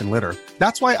old-fashioned litter.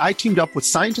 That's why I teamed up with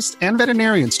scientists and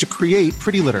veterinarians to create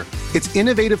Pretty Litter. Its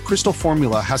innovative crystal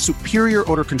formula has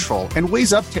superior odor control and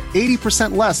weighs up to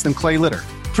 80% less than clay litter.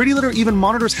 Pretty Litter even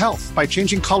monitors health by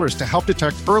changing colors to help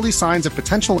detect early signs of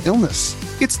potential illness.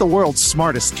 It's the world's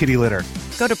smartest kitty litter.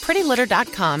 Go to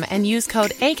prettylitter.com and use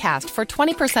code ACAST for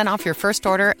 20% off your first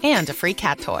order and a free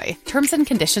cat toy. Terms and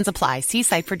conditions apply. See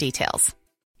site for details.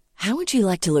 How would you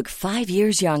like to look 5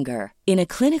 years younger? In a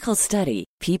clinical study,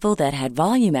 people that had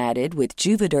volume added with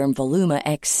Juvederm Voluma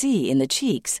XC in the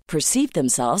cheeks perceived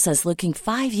themselves as looking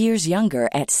 5 years younger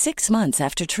at 6 months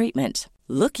after treatment.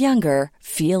 Look younger,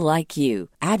 feel like you.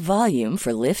 Add volume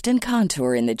for lift and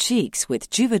contour in the cheeks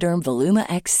with Juvederm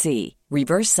Voluma XC.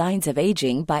 Reverse signs of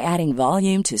aging by adding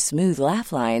volume to smooth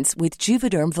laugh lines with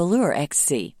Juvederm Volure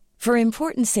XC. For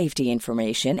important safety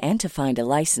information and to find a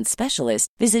licensed specialist,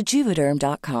 visit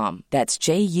Juvederm.com. That's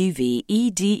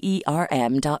JUVEDERM.com.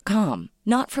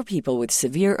 Not for people with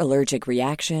severe allergic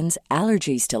reactions,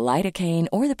 allergies to lidocaine,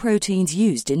 or the proteins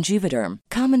used in Juvederm.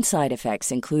 Common side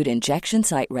effects include injection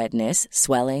site redness,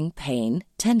 swelling, pain,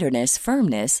 tenderness,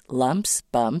 firmness, lumps,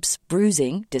 bumps,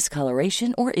 bruising,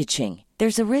 discoloration, or itching.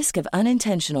 There's a risk of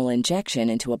unintentional injection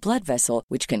into a blood vessel,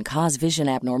 which can cause vision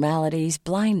abnormalities,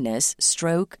 blindness,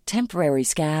 stroke, temporary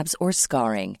scabs, or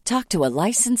scarring. Talk to a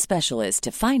licensed specialist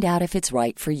to find out if it's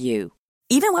right for you.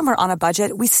 Even when we're on a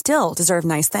budget, we still deserve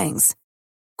nice things.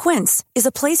 Quince is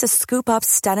a place to scoop up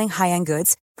stunning high-end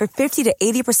goods for 50 to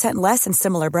 80% less than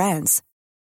similar brands.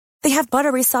 They have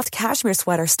buttery soft cashmere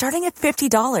sweaters starting at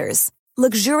 $50,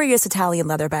 luxurious Italian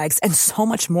leather bags, and so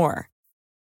much more.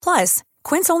 Plus,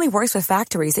 Quince only works with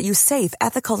factories that use safe,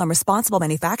 ethical, and responsible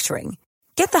manufacturing.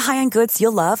 Get the high-end goods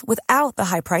you'll love without the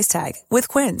high price tag with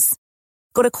Quince.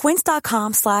 Go to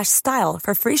quince.com/style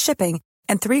for free shipping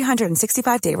and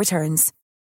 365-day returns.